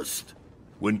the worst.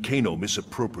 When Kano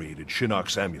misappropriated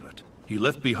Shinnok's amulet, he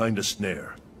left behind a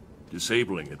snare.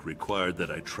 Disabling it required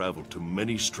that I travel to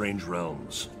many strange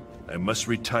realms. I must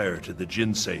retire to the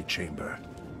Jinsei chamber,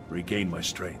 regain my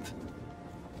strength.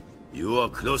 You are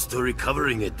close to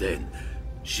recovering it then.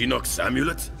 Shinnok's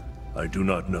amulet? I do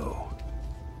not know.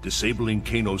 Disabling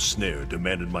Kano's snare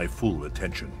demanded my full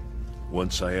attention.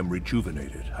 Once I am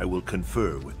rejuvenated, I will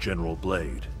confer with General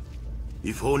Blade.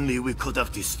 If only we could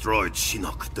have destroyed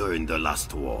Shinnok during the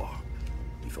last war.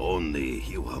 If only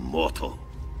he were mortal.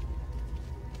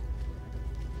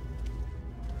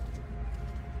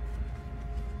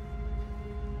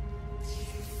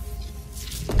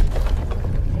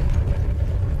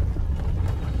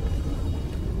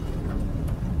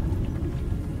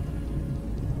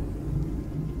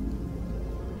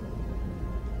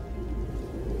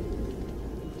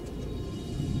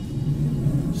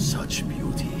 Such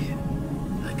beauty,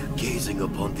 like gazing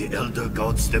upon the Elder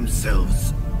Gods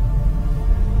themselves.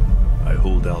 I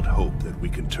hold out hope that we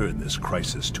can turn this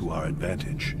crisis to our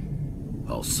advantage.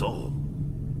 How so?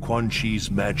 Quan Chi's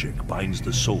magic binds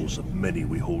the souls of many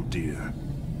we hold dear.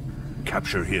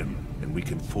 Capture him, and we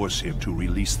can force him to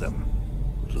release them.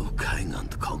 Liu Kang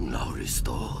and Kung Lao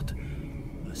restored.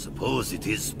 I suppose it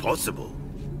is possible.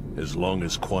 As long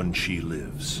as Quan Chi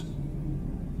lives.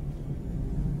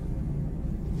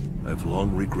 I've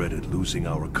long regretted losing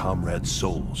our comrades'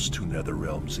 souls to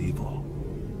NetherRealm's evil.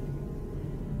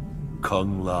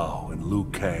 Kung Lao and Liu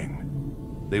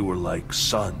Kang, they were like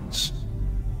sons.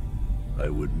 I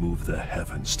would move the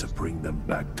heavens to bring them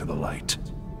back to the light.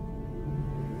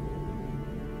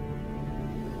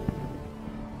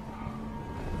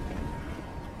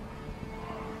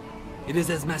 It is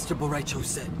as Master Boraicho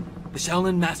said. The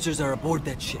Shaolin Masters are aboard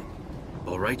that ship.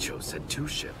 Boraicho said 2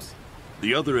 ships.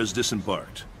 The other has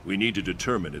disembarked. We need to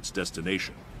determine its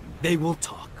destination. They will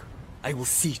talk. I will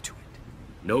see to it.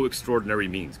 No extraordinary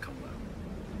means, Kung Lao.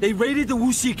 They raided the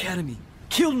Wuxi Academy,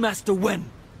 killed Master Wen.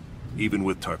 Even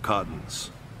with Tarkatans,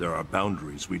 there are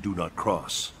boundaries we do not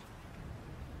cross.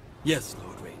 Yes,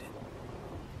 Lord Raiden.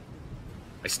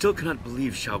 I still cannot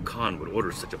believe Shao Kahn would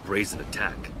order such a brazen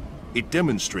attack. It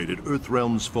demonstrated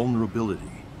Earthrealm's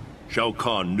vulnerability. Shao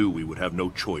Kahn knew we would have no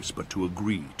choice but to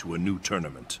agree to a new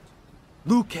tournament.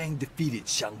 Liu Kang defeated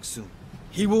Shang Tsung.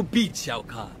 He will beat Shao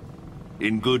Kahn.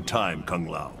 In good time, Kung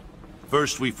Lao.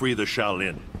 First we free the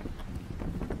Shaolin.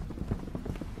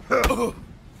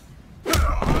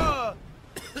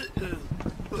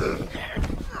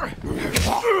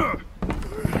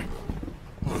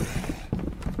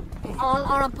 All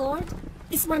are aboard?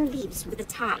 This one leaves with the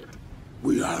tide.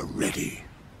 We are ready.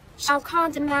 Shao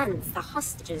Kahn demands the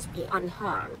hostages be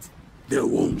unharmed. Their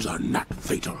wounds are not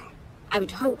fatal. I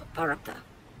would hope, Baraka.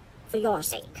 For your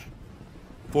sake.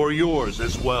 For yours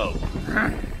as well.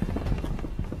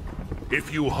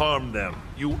 If you harm them,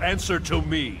 you answer to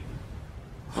me.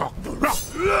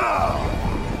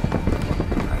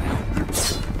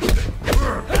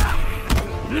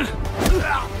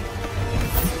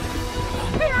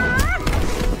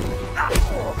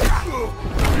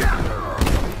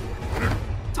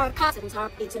 Our cousins are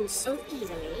beaten so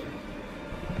easily.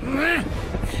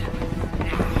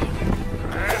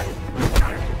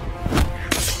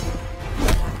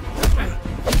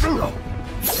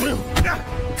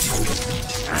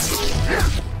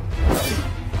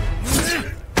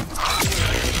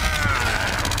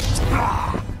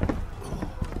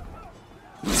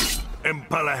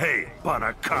 Empalahe,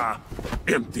 Baraka.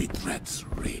 Empty threats,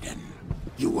 Raiden.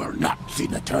 You will not see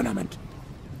the tournament.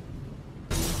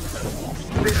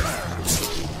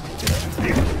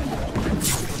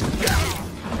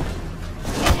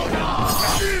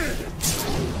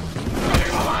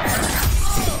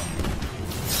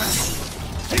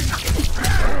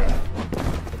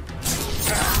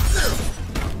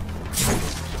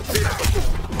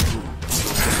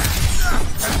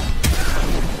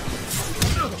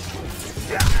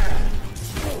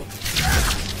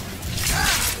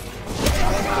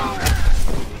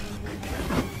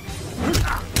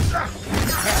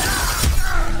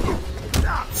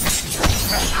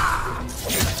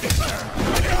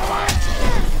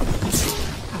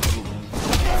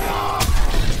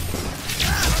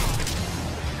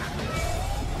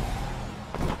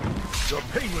 Your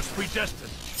pain was predestined.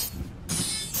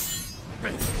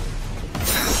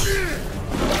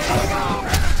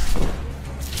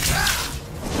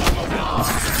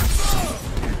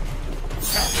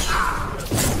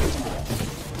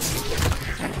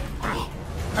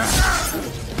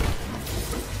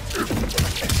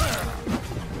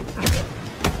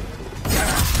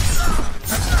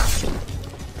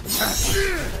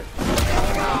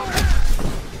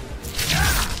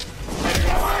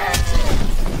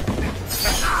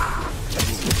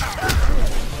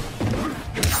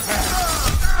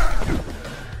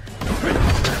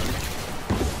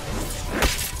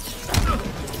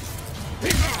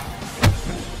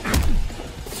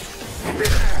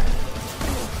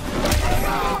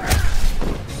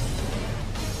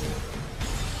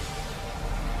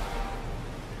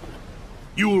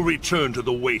 You will return to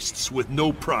the wastes with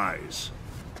no prize.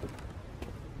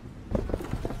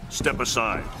 Step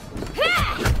aside.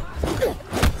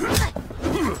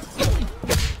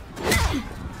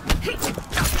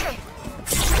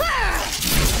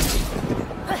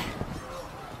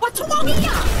 What's wrong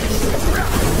here?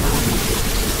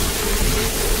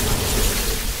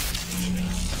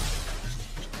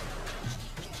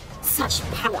 Such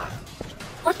power.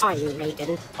 What are you,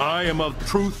 Raiden? I am of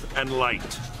truth and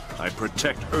light. I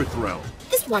protect Earthrealm.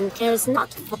 This one cares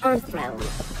not for Earthrealm,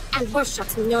 and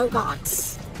worships no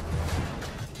gods.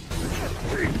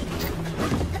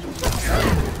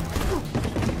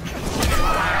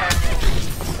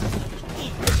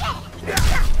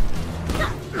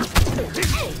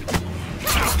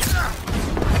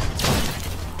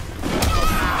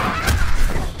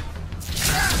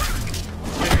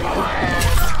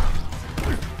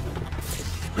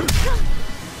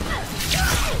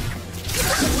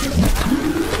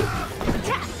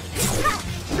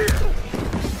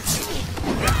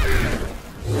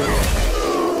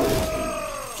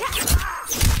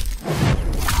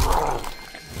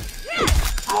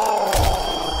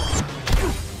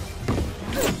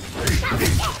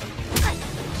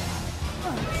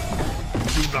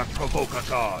 Do not provoke a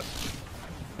god.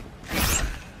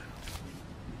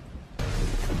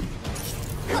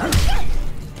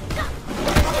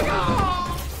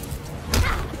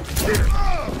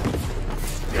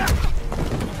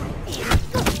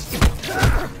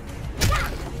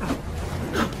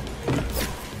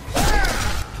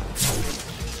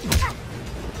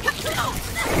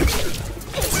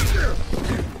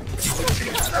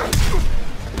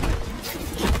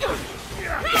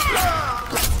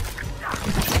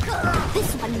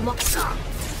 This one mocks you.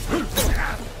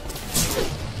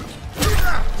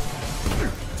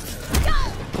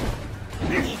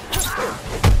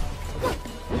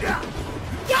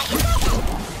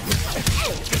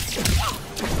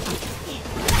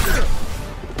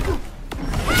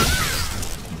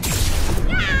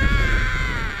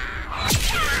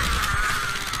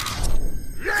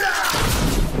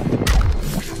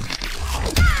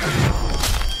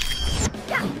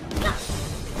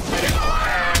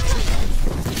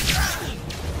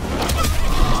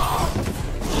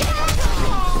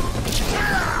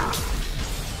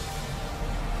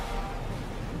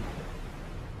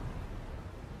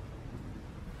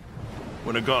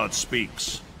 When a god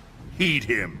speaks, heed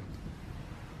him.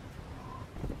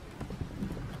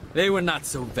 They were not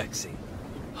so vexing.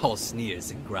 All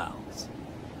sneers and growls.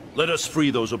 Let us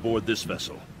free those aboard this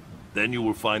vessel. Then you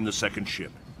will find the second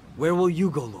ship. Where will you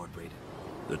go, Lord Raiden?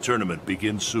 The tournament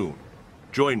begins soon.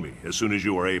 Join me as soon as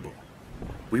you are able.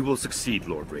 We will succeed,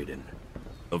 Lord Raiden.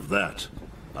 Of that,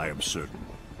 I am certain.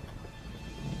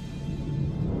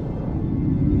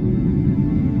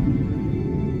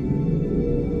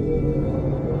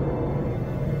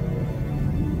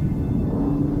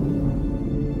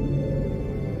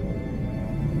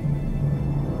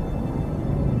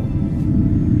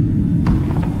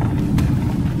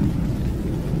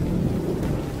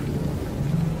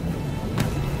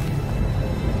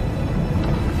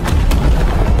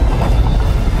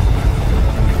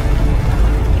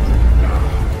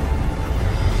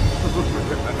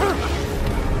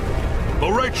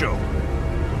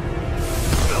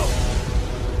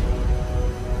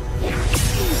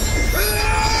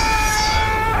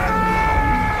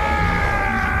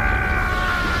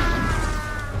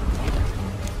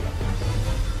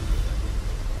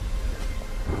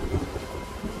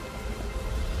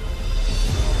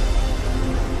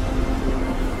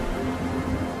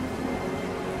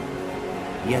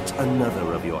 Yet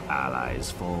another of your allies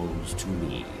falls to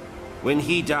me. When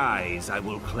he dies, I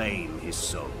will claim his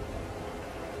soul.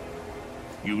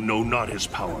 You know not his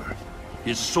power.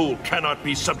 His soul cannot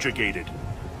be subjugated.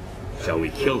 Shall we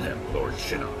kill him, Lord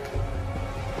Shinnok?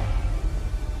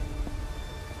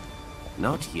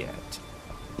 Not yet.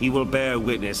 He will bear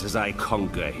witness as I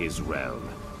conquer his realm.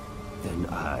 Then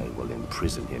I will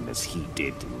imprison him as he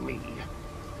did me.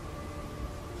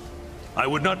 I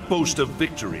would not boast of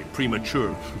victory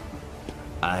prematurely.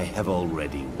 I have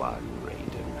already won,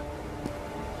 Raiden.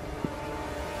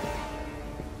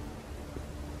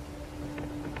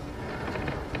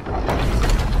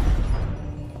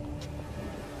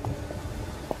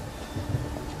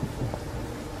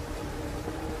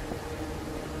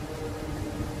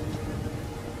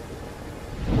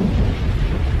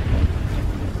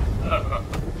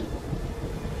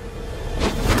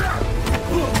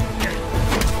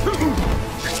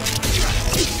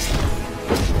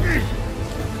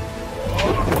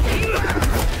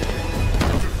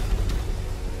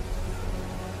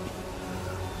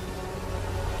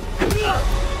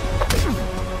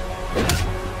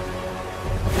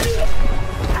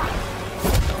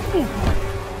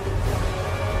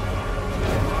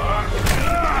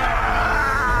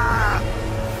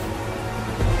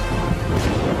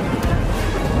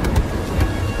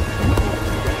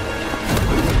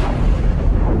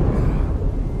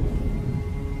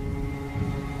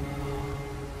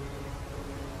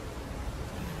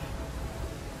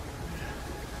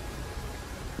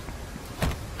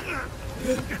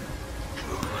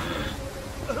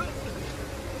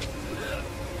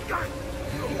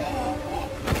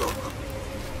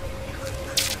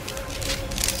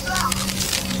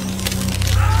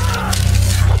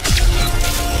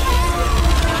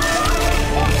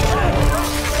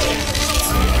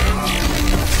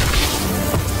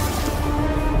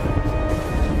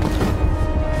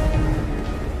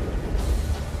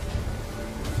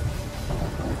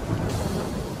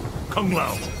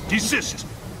 Desist!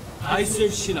 I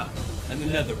serve Shinnok and the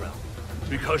NetherRealm.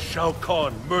 Because Shao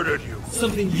Kahn murdered you.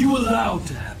 Something you allowed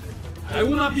to happen. I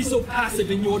will not be so passive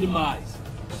in your demise.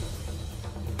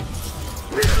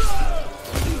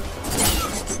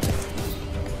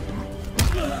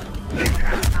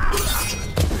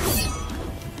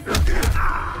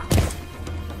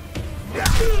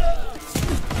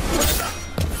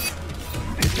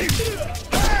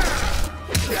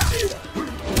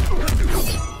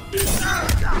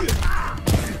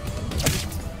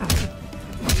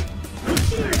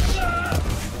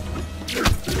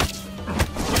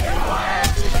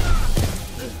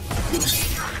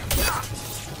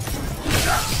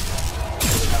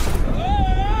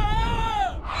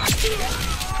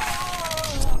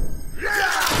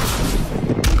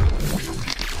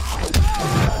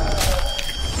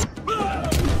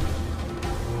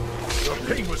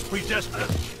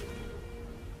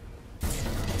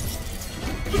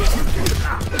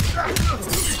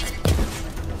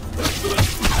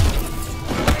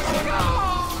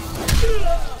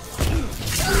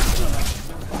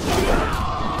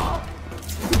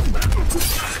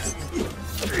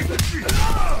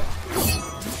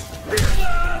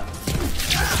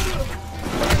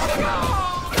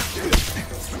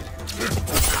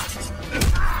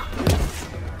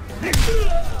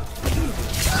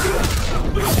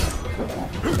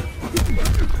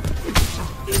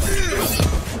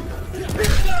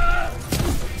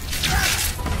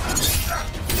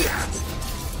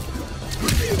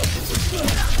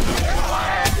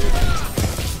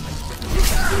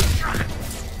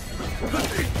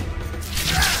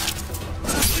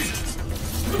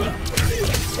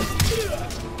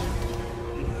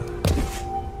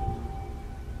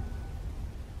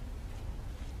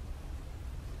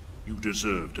 You've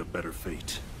deserved a better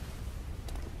fate.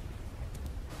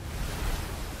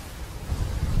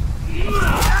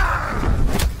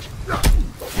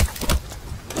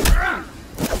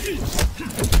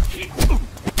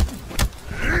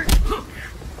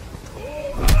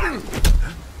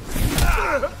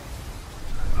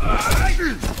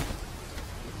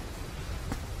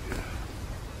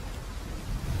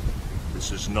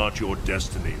 This is not your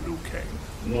destiny, Liu Kang.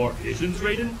 More visions,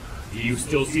 Raiden? Do you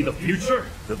still see the future?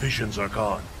 The visions are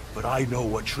gone, but I know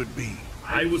what should be.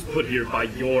 I was put here by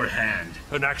your hand.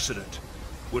 An accident,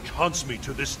 which haunts me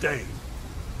to this day.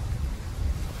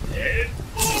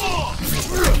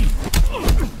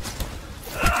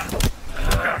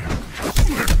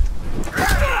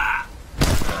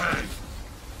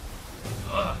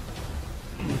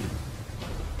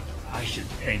 I should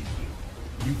thank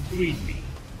you. You freed me.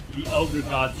 The Elder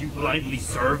Gods you blindly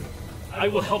serve, I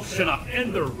will help Shinnok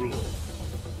end their rule.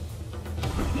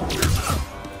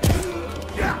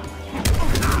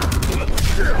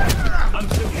 I'm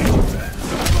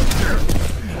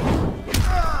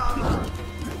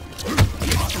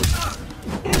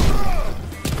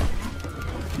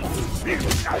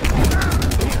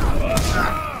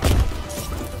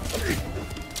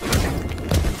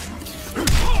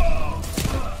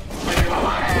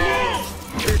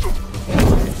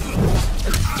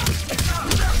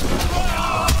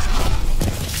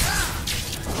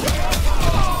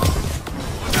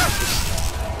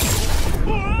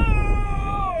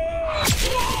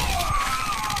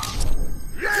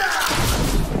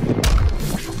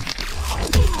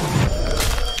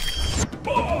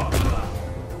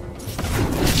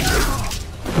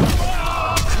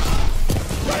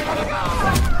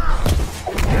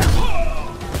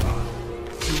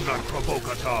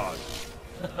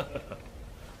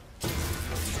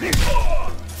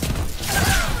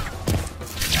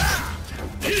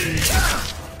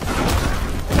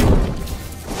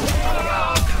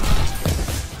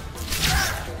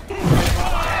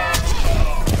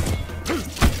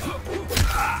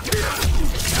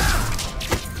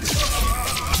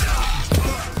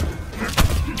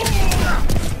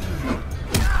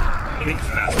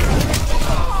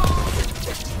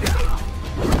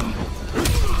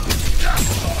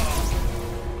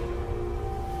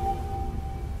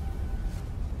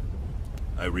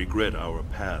I regret our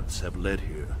paths have led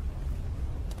here.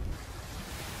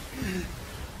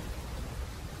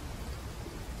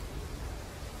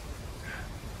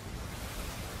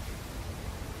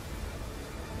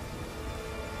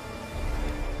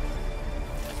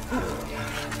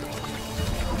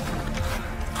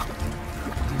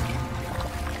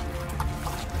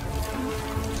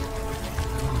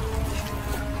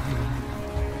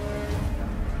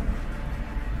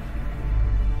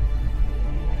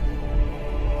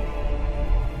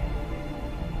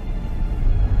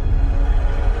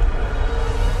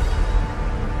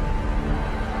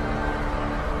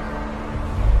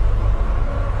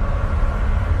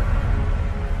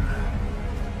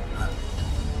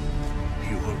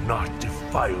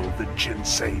 Defile the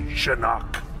Jinsei,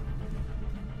 Shinnok.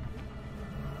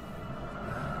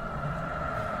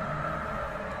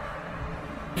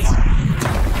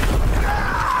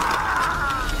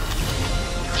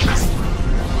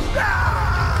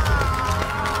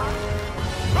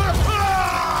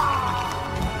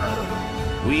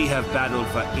 We have battled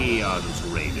for eons,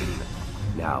 Raiden.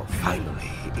 Now,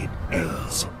 finally, it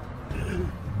ends.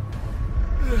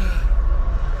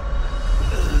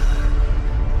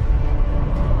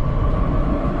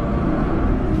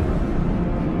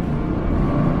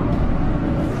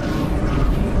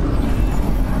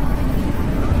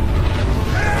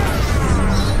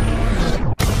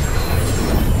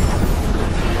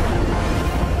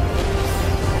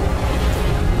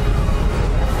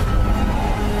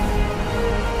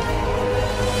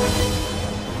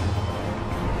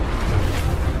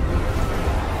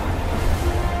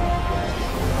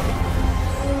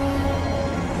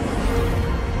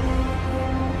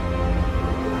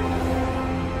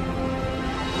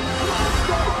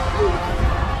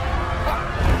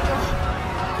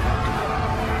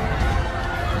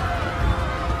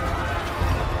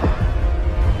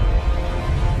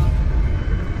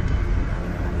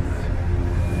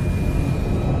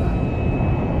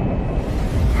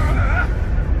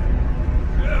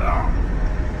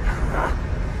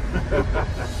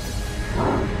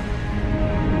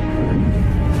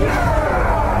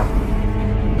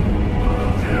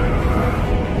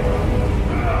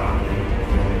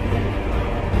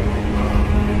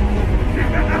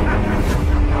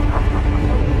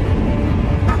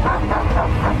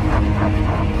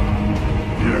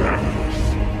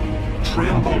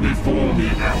 Tremble before me,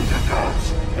 Elder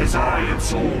Gods. as I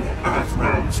absorb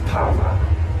Earthrealm's power.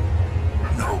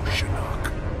 No,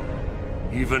 Shinnok.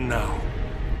 Even now,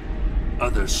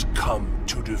 others come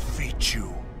to defeat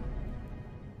you.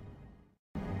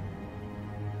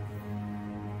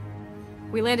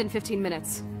 We land in 15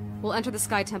 minutes. We'll enter the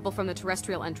Sky Temple from the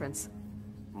terrestrial entrance.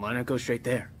 Why not go straight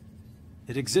there?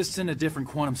 It exists in a different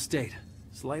quantum state,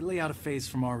 slightly out of phase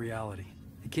from our reality.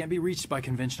 It can't be reached by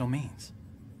conventional means.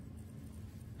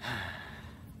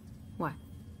 What?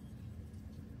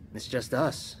 It's just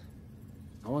us.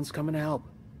 No one's coming to help.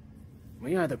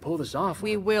 We either pull this off or...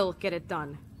 We will get it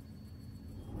done.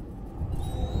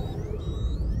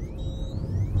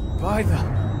 By the...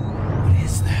 What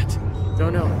is that?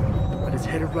 Don't know, but it's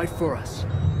headed right for us.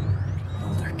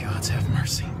 Elder gods have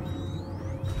mercy.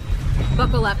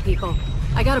 Buckle up, people.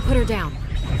 I gotta put her down.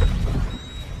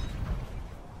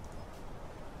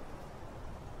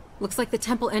 Looks like the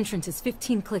temple entrance is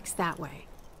 15 clicks that way.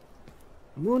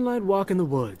 Moonlight walk in the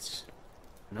woods.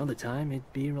 Another time,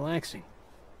 it'd be relaxing.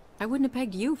 I wouldn't have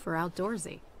pegged you for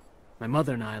outdoorsy. My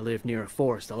mother and I live near a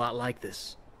forest a lot like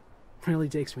this. Really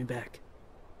takes me back.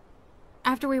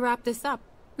 After we wrap this up,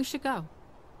 we should go.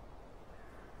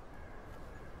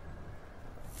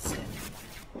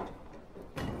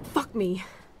 Fuck me.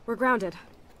 We're grounded.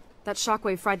 That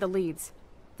shockwave fried the leads.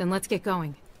 Then let's get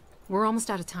going. We're almost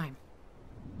out of time.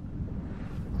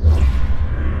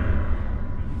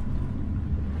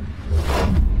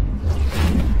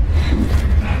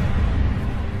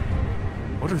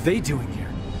 What are they doing here?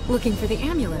 Looking for the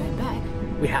amulet, I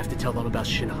bet. We have to tell them about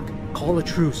Shinnok. Call a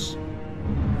truce.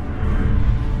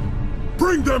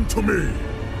 Bring them to me!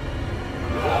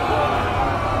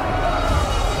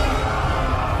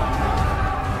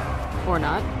 Or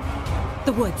not.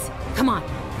 The woods. Come on.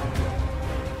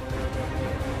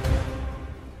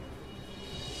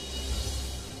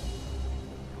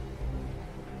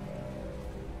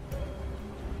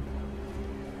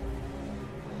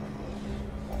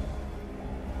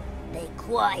 Be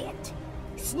quiet.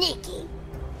 Sneaky.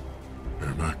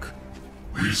 Ermac,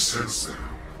 we sense them,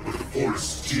 but the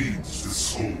forest teems with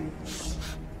souls.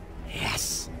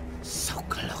 Yes, so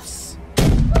close.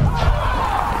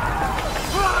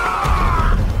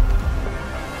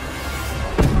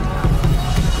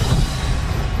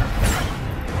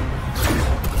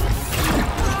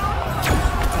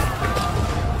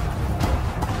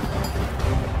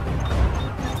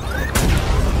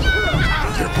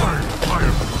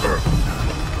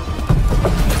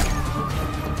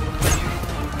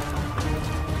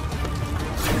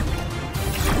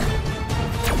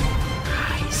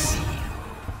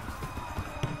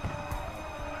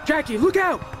 Jacqui, look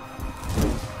out!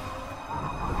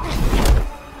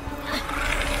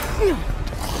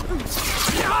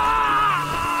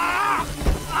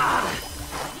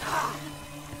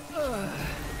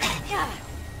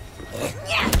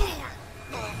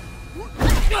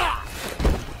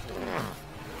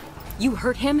 You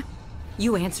hurt him?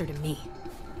 You answer to me.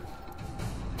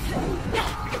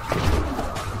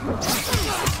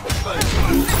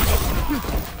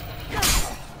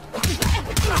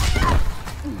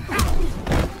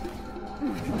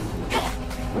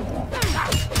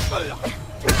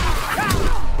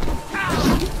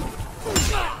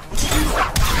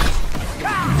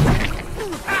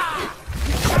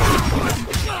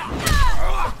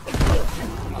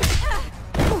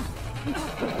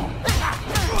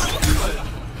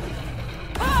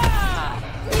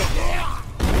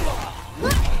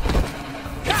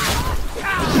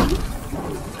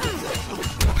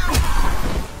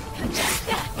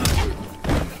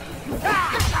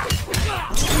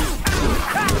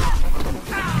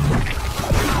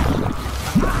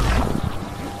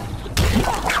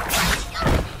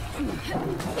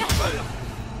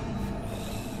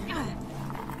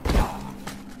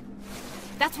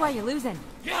 That's why you're losing.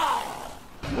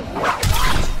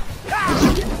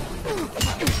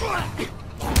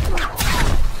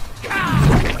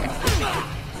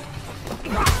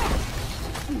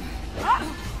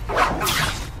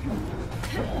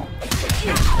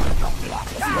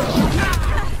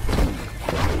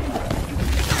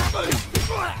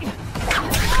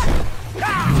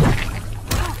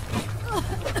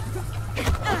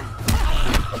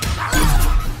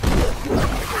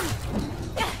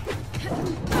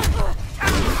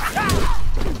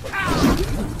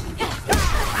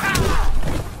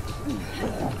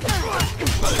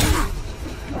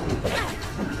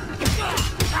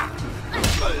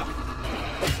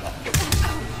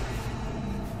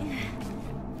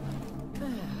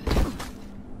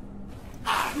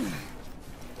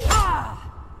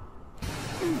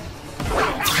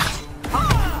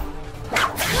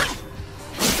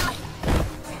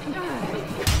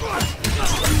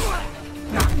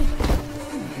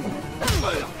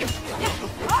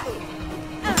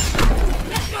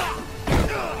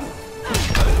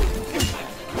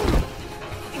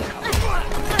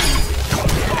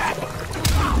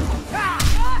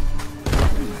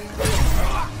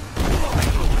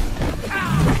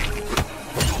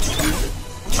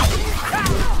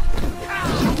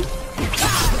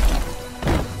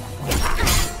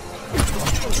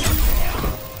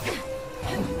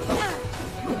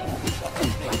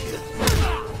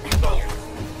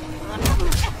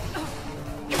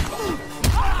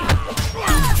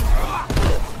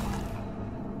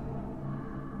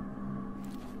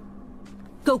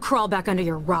 crawl back under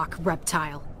your rock,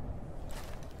 reptile.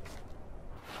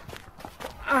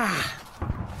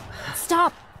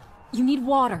 Stop! You need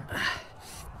water.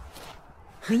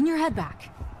 Lean your head back.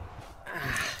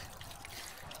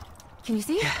 Can you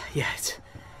see? Yeah,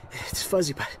 it's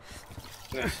fuzzy, but...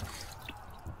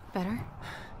 Better?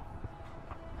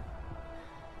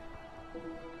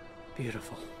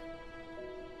 Beautiful.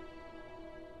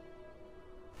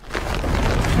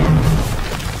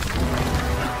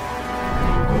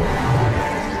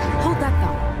 Hold that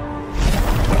thought.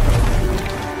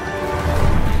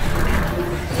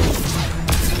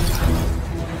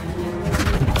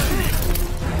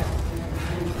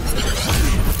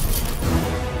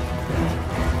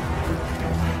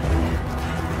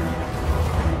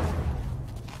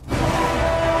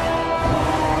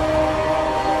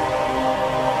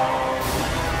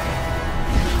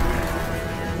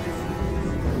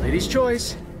 Lady's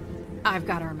choice. I've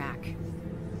got our Mac.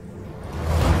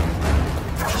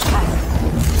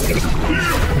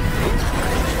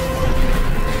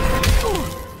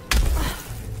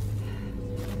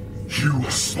 You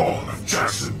were spawn of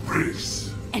Jackson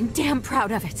Briggs. And damn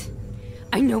proud of it.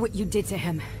 I know what you did to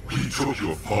him. We took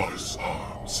your father's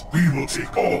arms. We will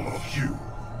take all of you.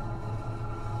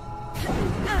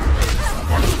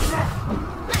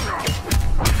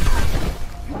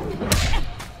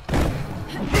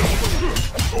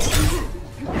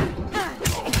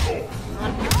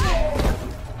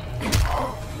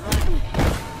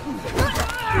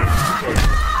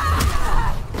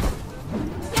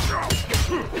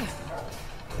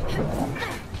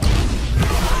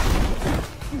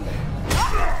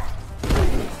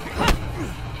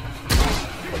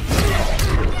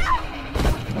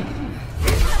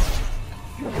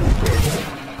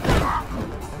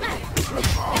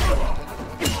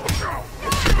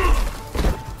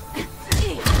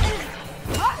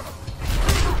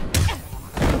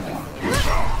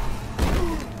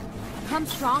 Come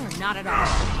strong or not at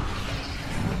all.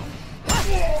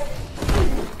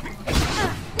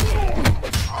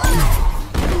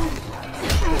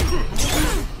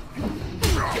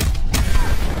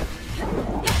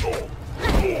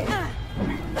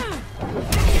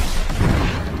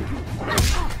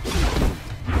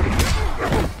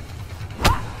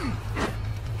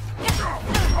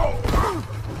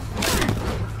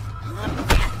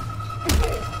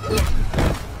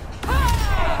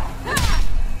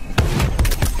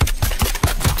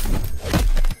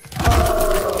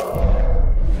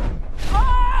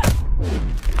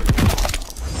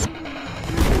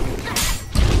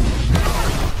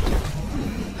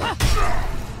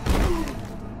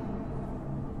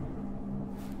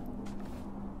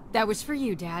 That was for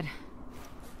you, Dad.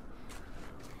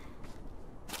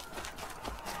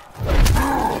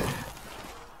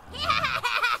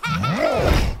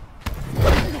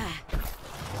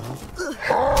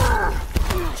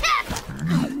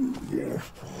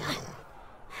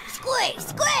 Squeeze,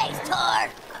 squeeze, Tor!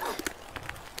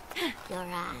 Your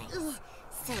eyes,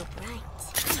 so bright.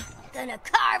 Gonna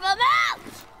carve them out!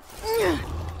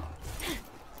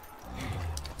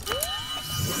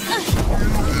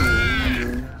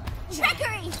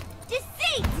 Trickery!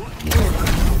 Deceit!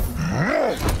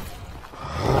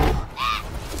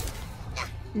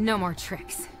 No more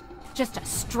tricks. Just a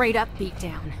straight-up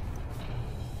beatdown.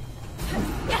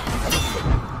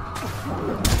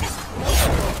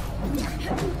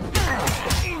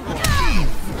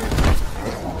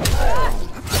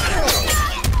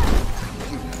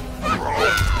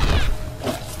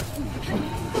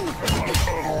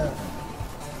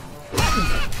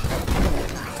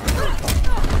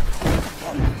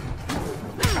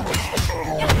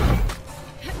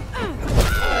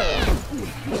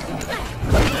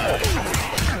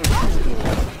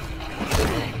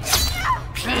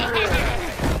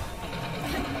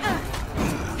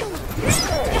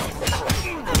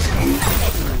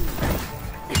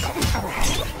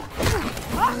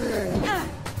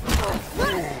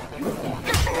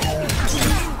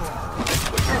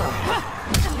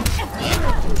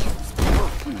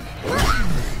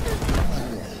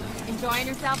 Enjoying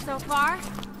yourself so far?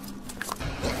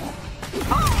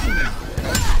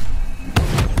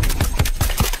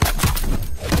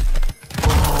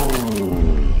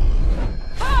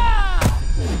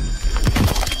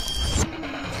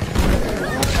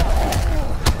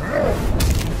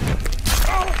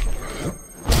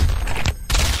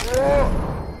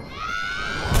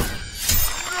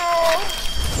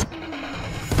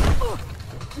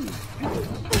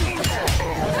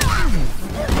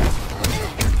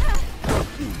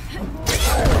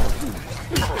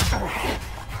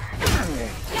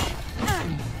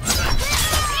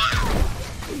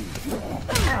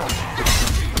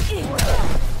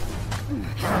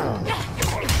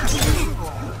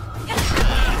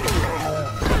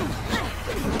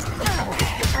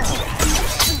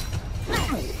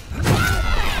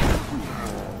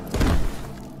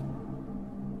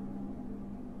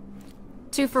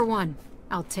 2 for 1.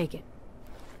 I'll take it.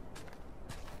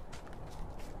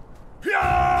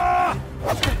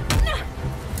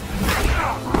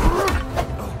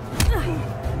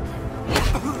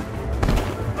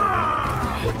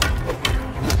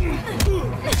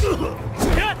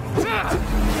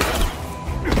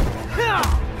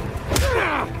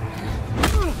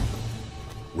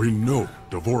 We know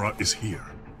Devora is here.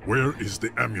 Where is the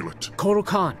amulet? Kotal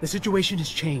Kahn, the situation has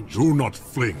changed. Do not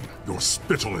fling your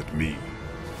spittle at me.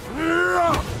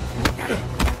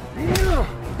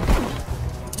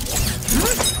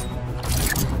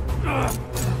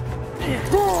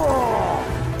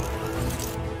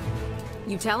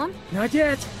 You tell him? Not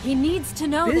yet. He needs to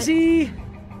know Busy.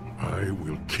 I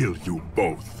will kill you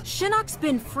both. Shinnok's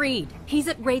been freed. He's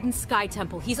at Raiden's Sky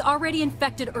Temple. He's already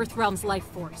infected Earthrealm's life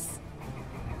force.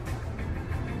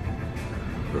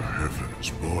 The heavens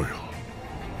boil.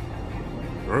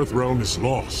 Earthrealm is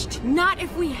lost. Not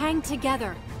if we hang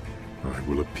together. I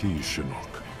will appease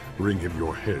Shinnok. Bring him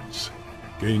your heads.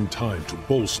 Gain time to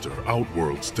bolster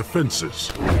Outworld's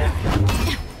defenses.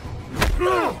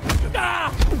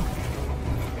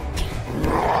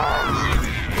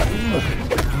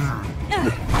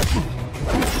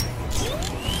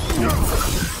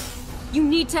 You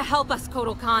need to help us,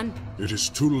 Kotal Kahn. It is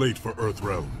too late for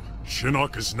Earthrealm.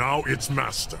 Shinnok is now its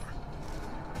master.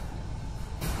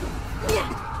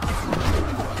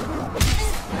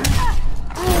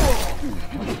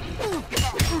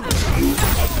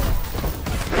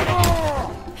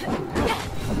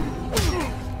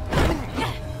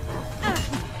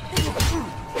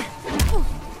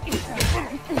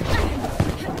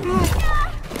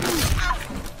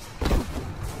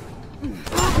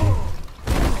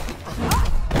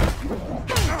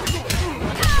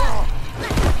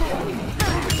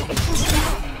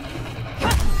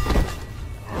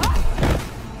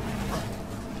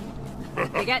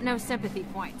 They get no sympathy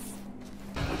points.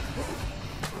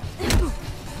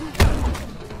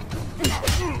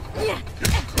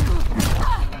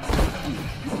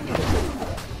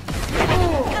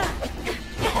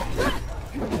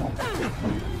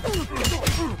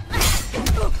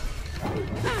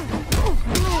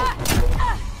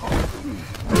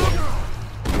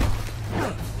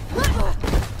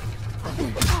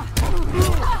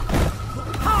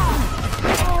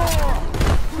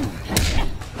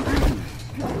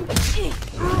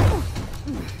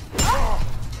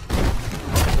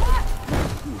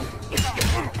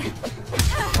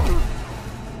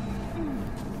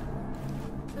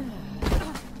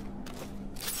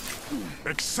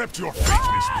 Accept your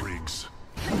fate, Miss Briggs.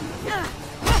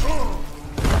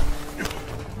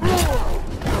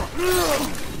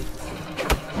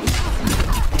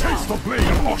 Taste the blade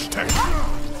of Oshtek!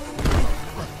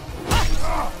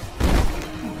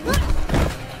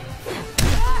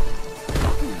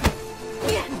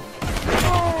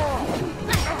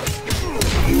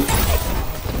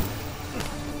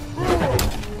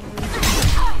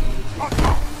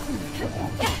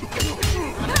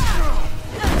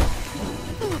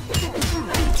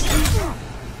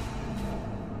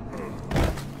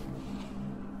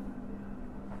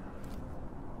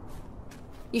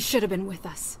 You should have been with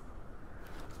us.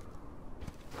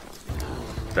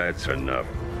 That's enough.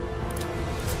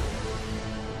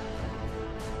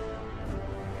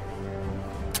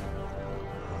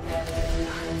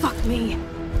 Fuck me.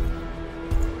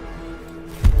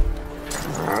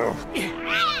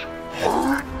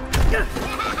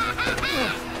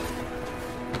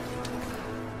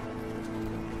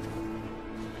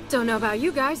 Don't know about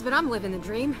you guys, but I'm living the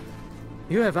dream.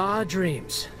 You have odd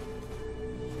dreams.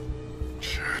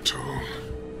 Chattel,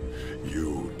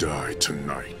 you die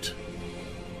tonight.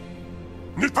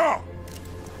 Nita!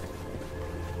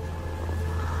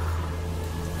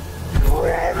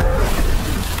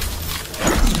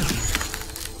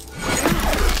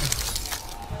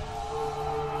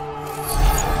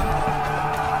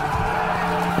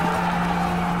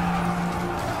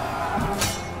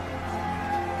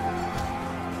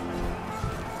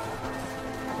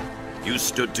 You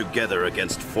stood together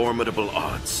against formidable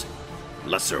odds.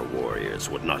 Lesser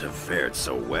warriors would not have fared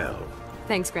so well.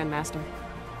 Thanks, Grandmaster.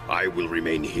 I will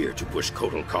remain here to push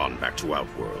Kotal Kahn back to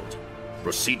Outworld.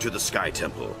 Proceed to the Sky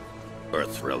Temple.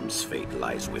 Earthrealm's fate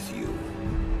lies with you.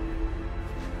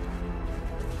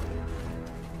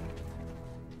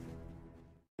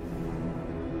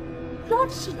 Lord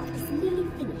Shinnok is nearly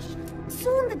finished.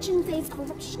 Soon the Jinsei's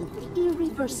corruption will be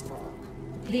irreversible.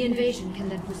 The invasion can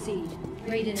then proceed.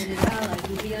 Raiden and his allies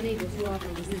will be unable to offer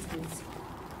resistance.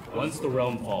 Once the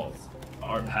realm falls,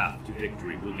 our path to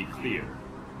victory will be clear.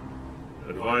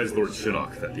 Advise Lord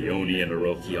Shinnok that the Oni and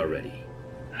Orochi are ready.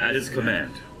 At his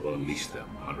command, we'll unleash them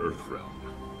on Earthrealm.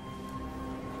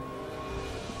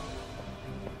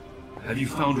 Have you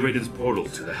found Raiden's portal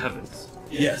to the heavens?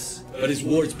 Yes, but his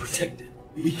ward's protected.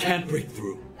 We can't break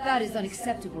through. That is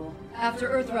unacceptable. After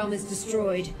Earthrealm is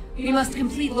destroyed, we must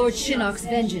complete Lord Shinnok's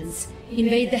vengeance,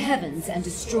 invade the heavens, and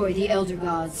destroy the Elder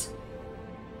Gods.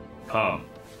 Come.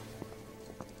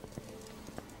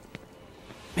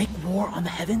 Make war on the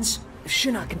heavens? If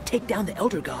Shinnok can take down the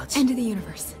Elder Gods... End of the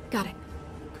universe. Got it.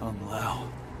 Kung Lao.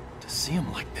 To see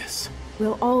him like this.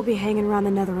 We'll all be hanging around the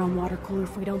NetherRealm water cooler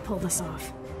if we don't pull this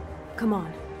off. Come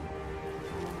on.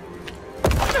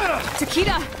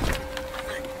 Takeda!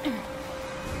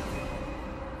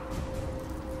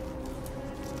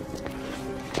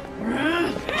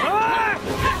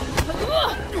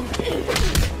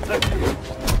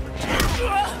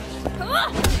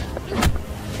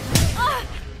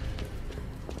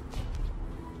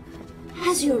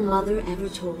 Has your mother ever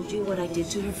told you what I did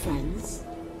to her friends?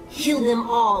 Killed them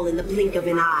all in the blink of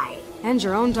an eye. And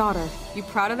your own daughter. You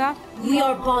proud of that? We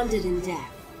are bonded in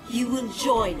death. You will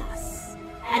join us.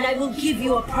 And I will give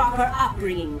you a proper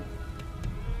upbringing.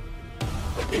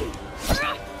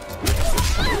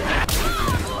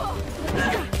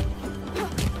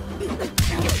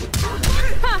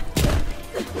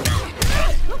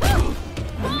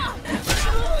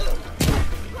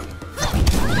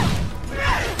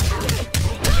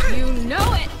 You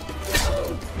know it!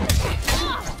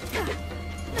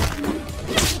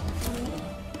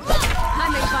 I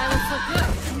make violence look good.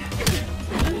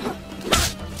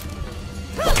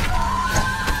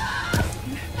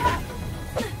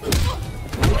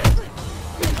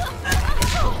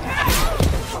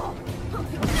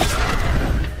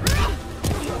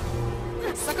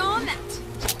 Suck on that.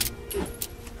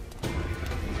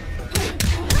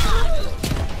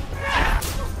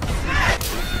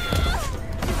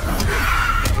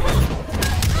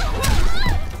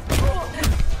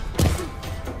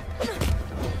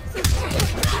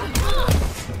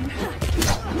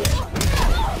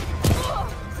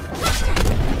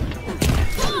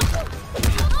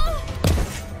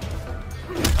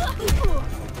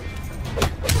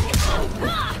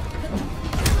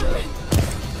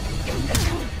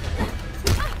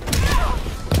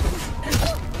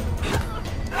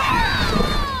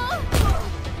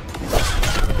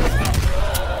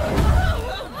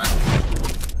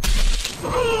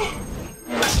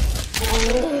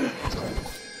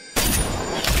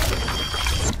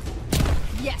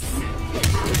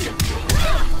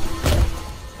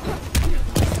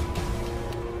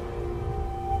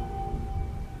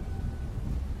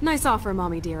 Nice offer,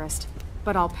 Mommy dearest,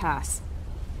 but I'll pass.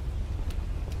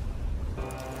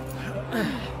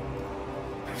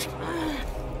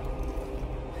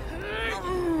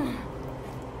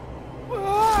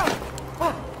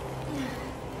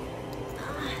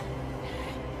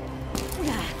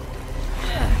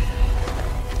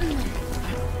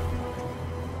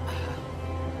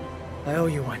 I owe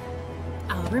you one.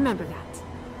 I'll remember that.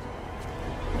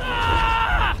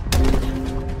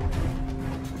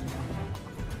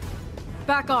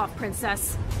 Back off,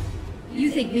 princess.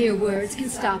 You think mere words can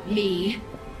stop me?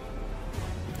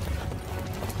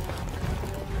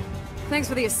 Thanks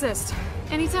for the assist.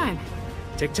 Anytime.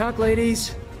 TikTok,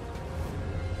 ladies.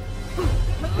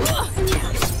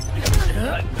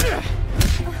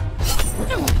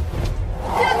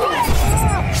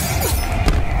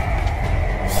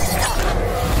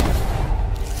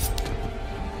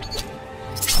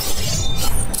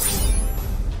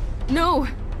 No!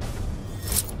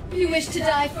 You wish to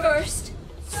die first?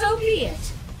 So be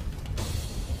it.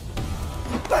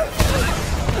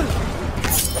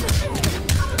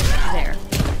 There.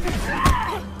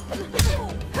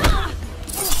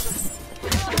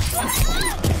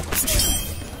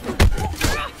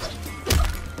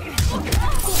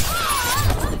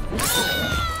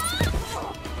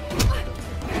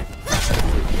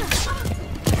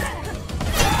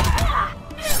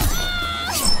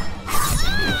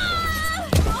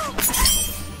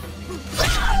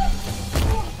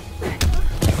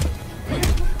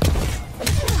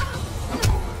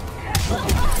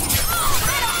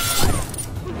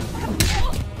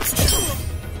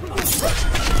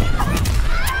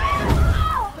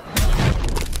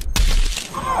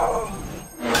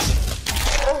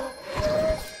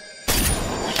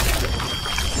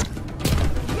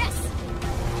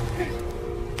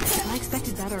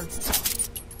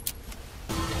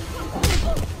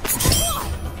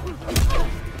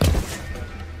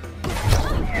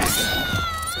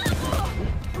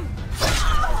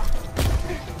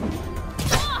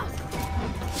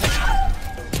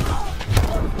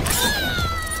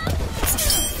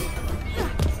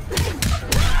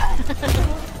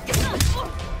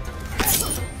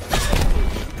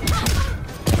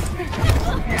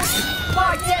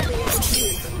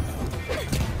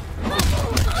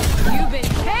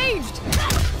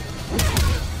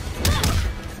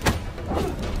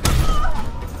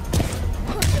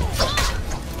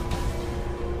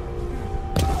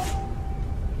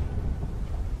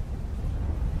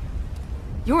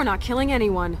 You're not killing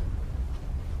anyone.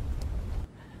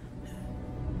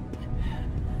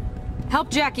 Help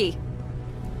Jacqui!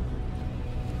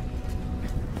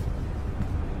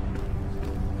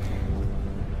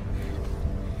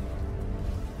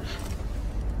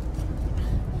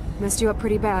 Messed you up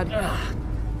pretty bad.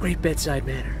 Great bedside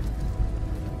manner.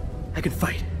 I can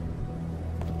fight.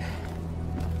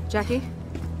 Jacqui?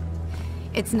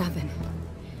 It's nothing.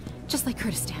 Just like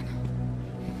Kurdistan.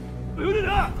 Boot it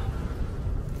up!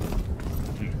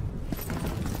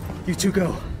 You two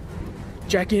go.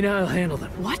 Jacqui and I'll handle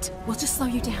them. What? We'll just slow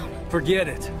you down. Forget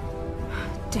it.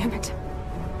 Damn it.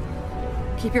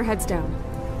 Keep your heads down.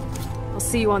 I'll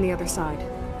see you on the other side.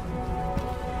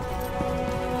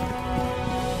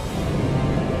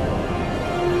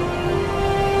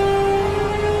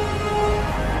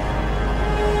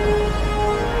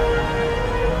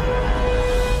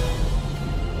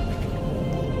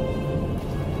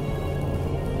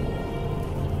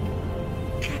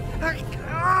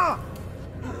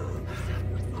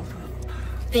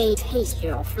 They taste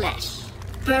your flesh,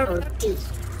 burrow deep.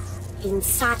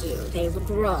 Inside you, they will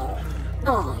grow,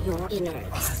 all your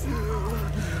innards.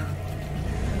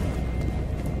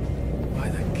 By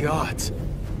the gods.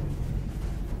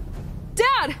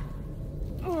 Dad!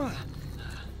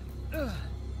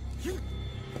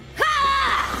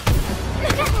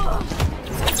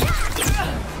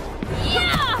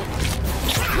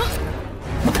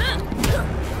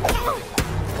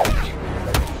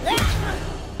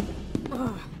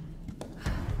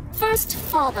 First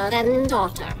father, then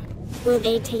daughter. Will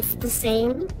they taste the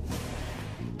same?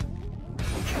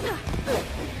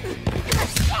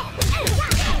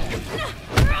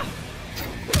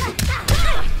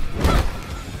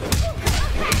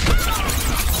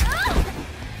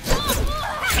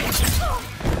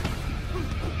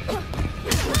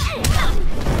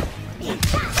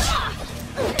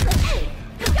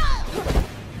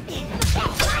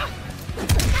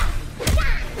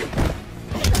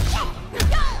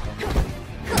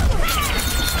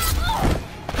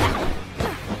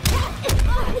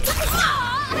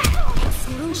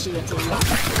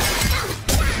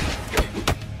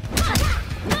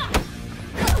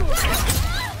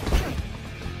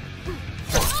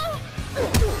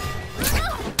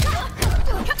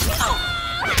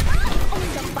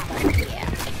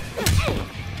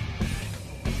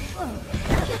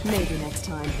 Maybe next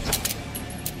time.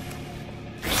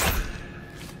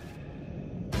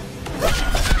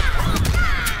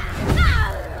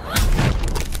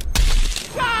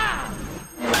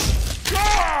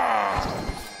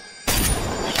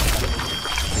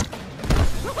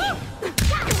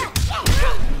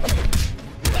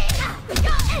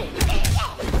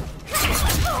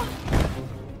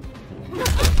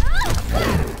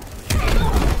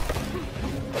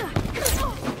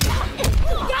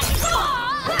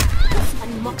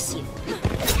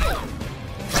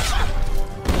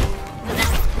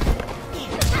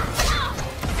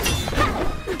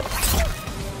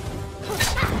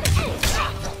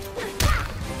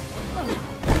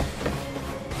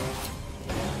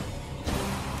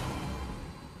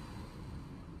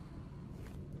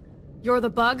 You're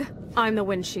the bug, I'm the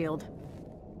windshield.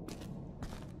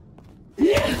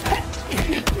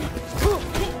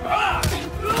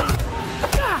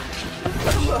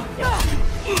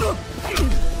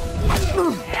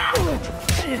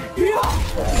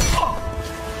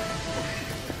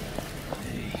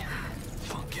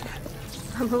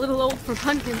 I'm a little old for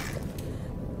pumpkins.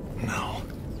 No.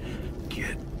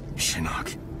 Get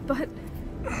Shinnok. But...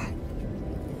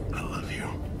 I love you.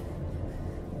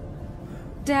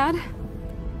 Dad?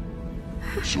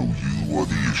 So you are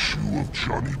the issue of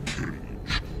Johnny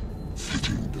Cage.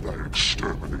 Fitting that I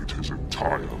exterminate his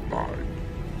entire line.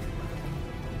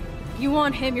 You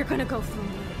want him, you're gonna go through me.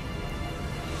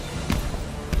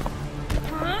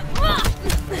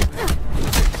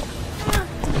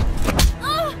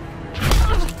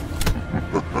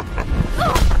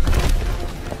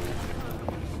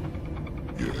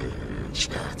 Yes,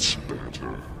 that's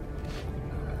better.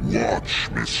 Watch,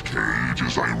 Miss Cage,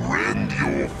 as I rend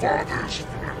your father's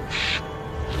flesh.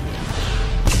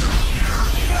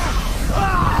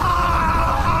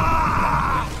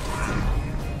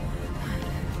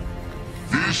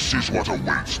 This is what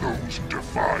awaits those who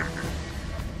defy me.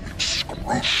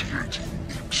 Excruciating,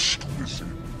 exquisite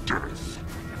death.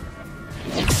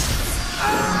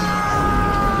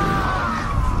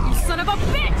 You son of a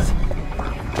bitch!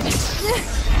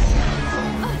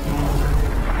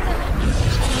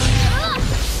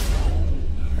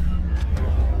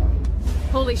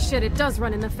 Holy shit, it does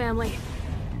run in the family.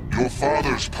 Your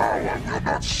father's power will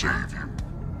not save you.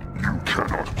 You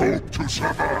cannot hope to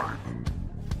survive.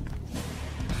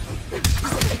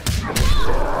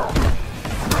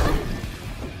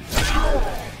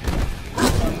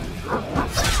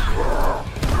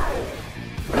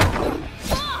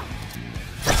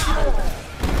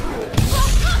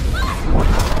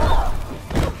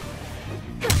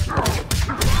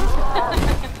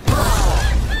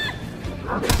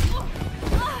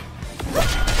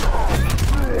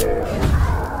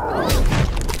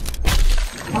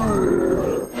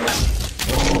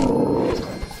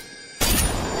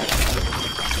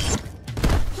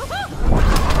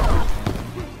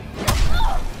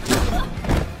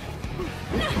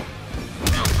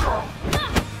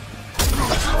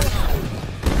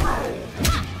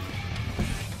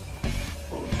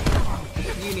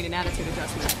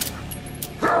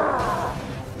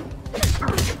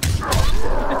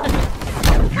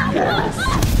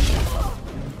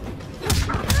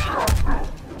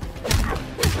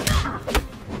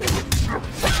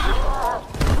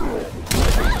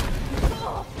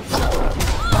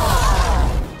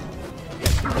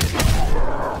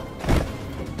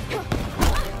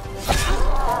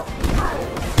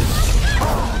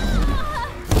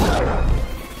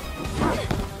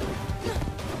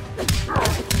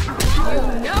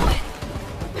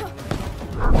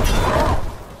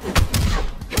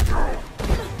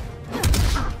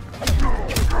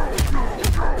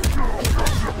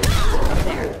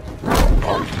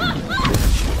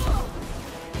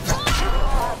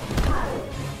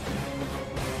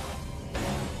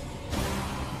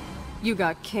 You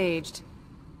got caged.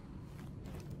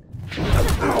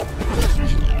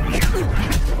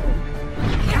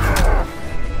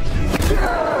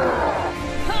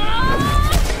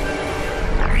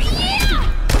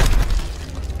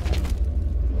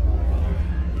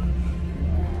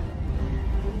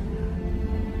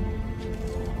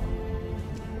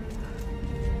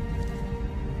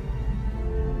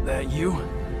 That you?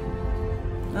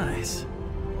 Nice.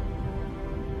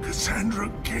 Cassandra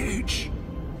Cage.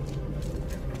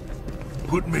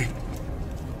 Put me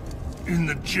in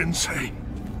the Jinsei.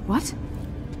 What?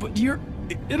 But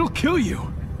it'll kill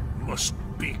you. Must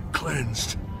be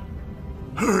cleansed.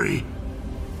 Hurry.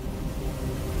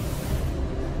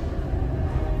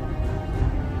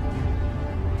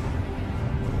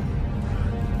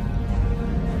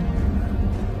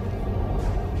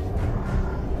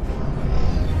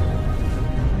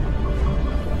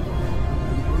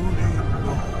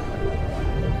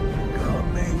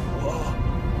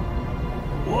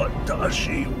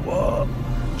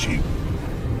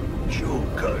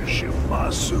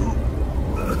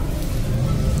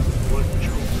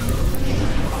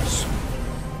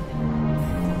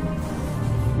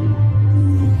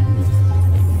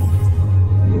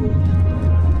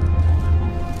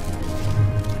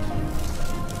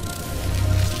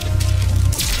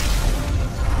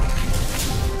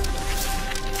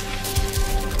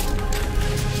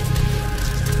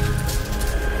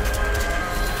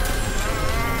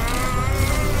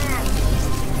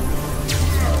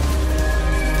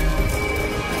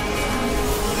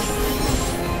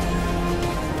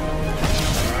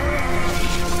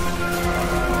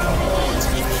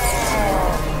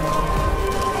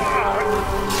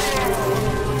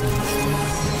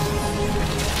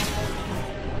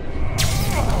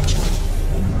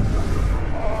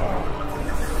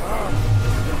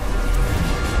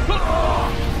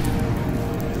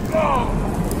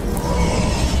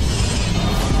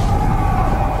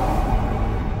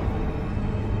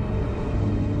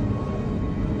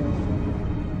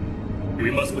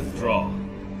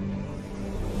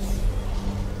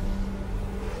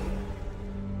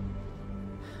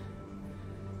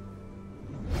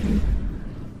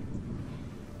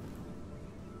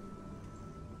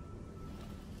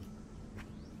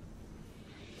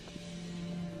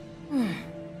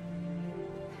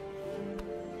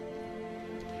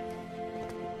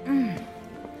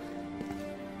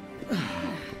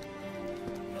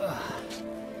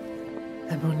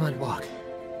 That moonlight walk.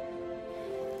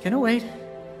 Can it wait?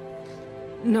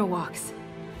 No walks.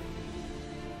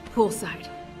 Poolside.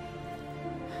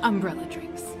 Umbrella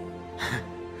drinks.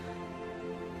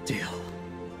 Deal.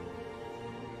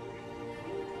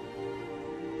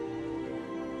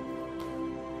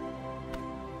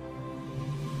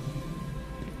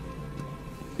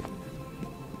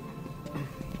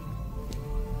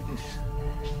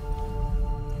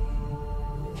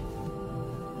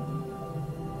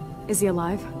 Is he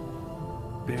alive?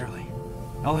 Barely.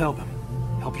 I'll help him.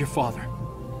 Help your father.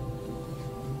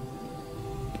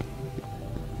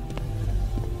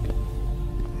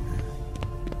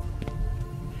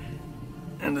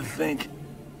 And to think,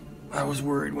 I was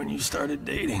worried when you started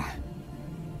dating.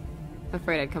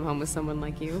 Afraid I'd come home with someone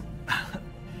like you?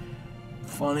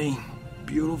 Funny,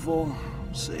 beautiful,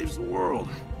 saves the world.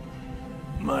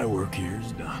 My work here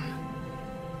is done.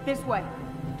 This way.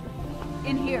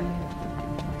 In here.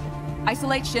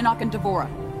 Isolate Shinnok and D'Vorah.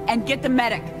 And get the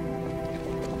medic.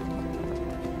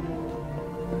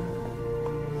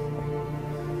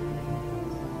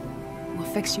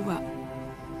 We'll fix you up.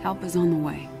 Help is on the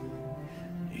way.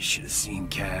 You should have seen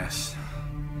Cass.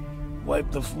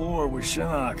 Wipe the floor with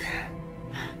Shinnok.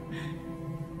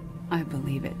 I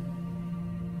believe it.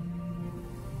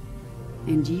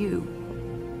 And you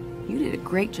did a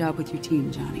great job with your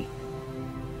team, Johnny.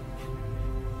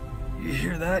 You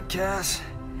hear that, Cass?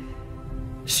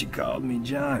 She called me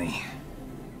Johnny.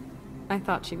 I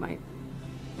thought she might.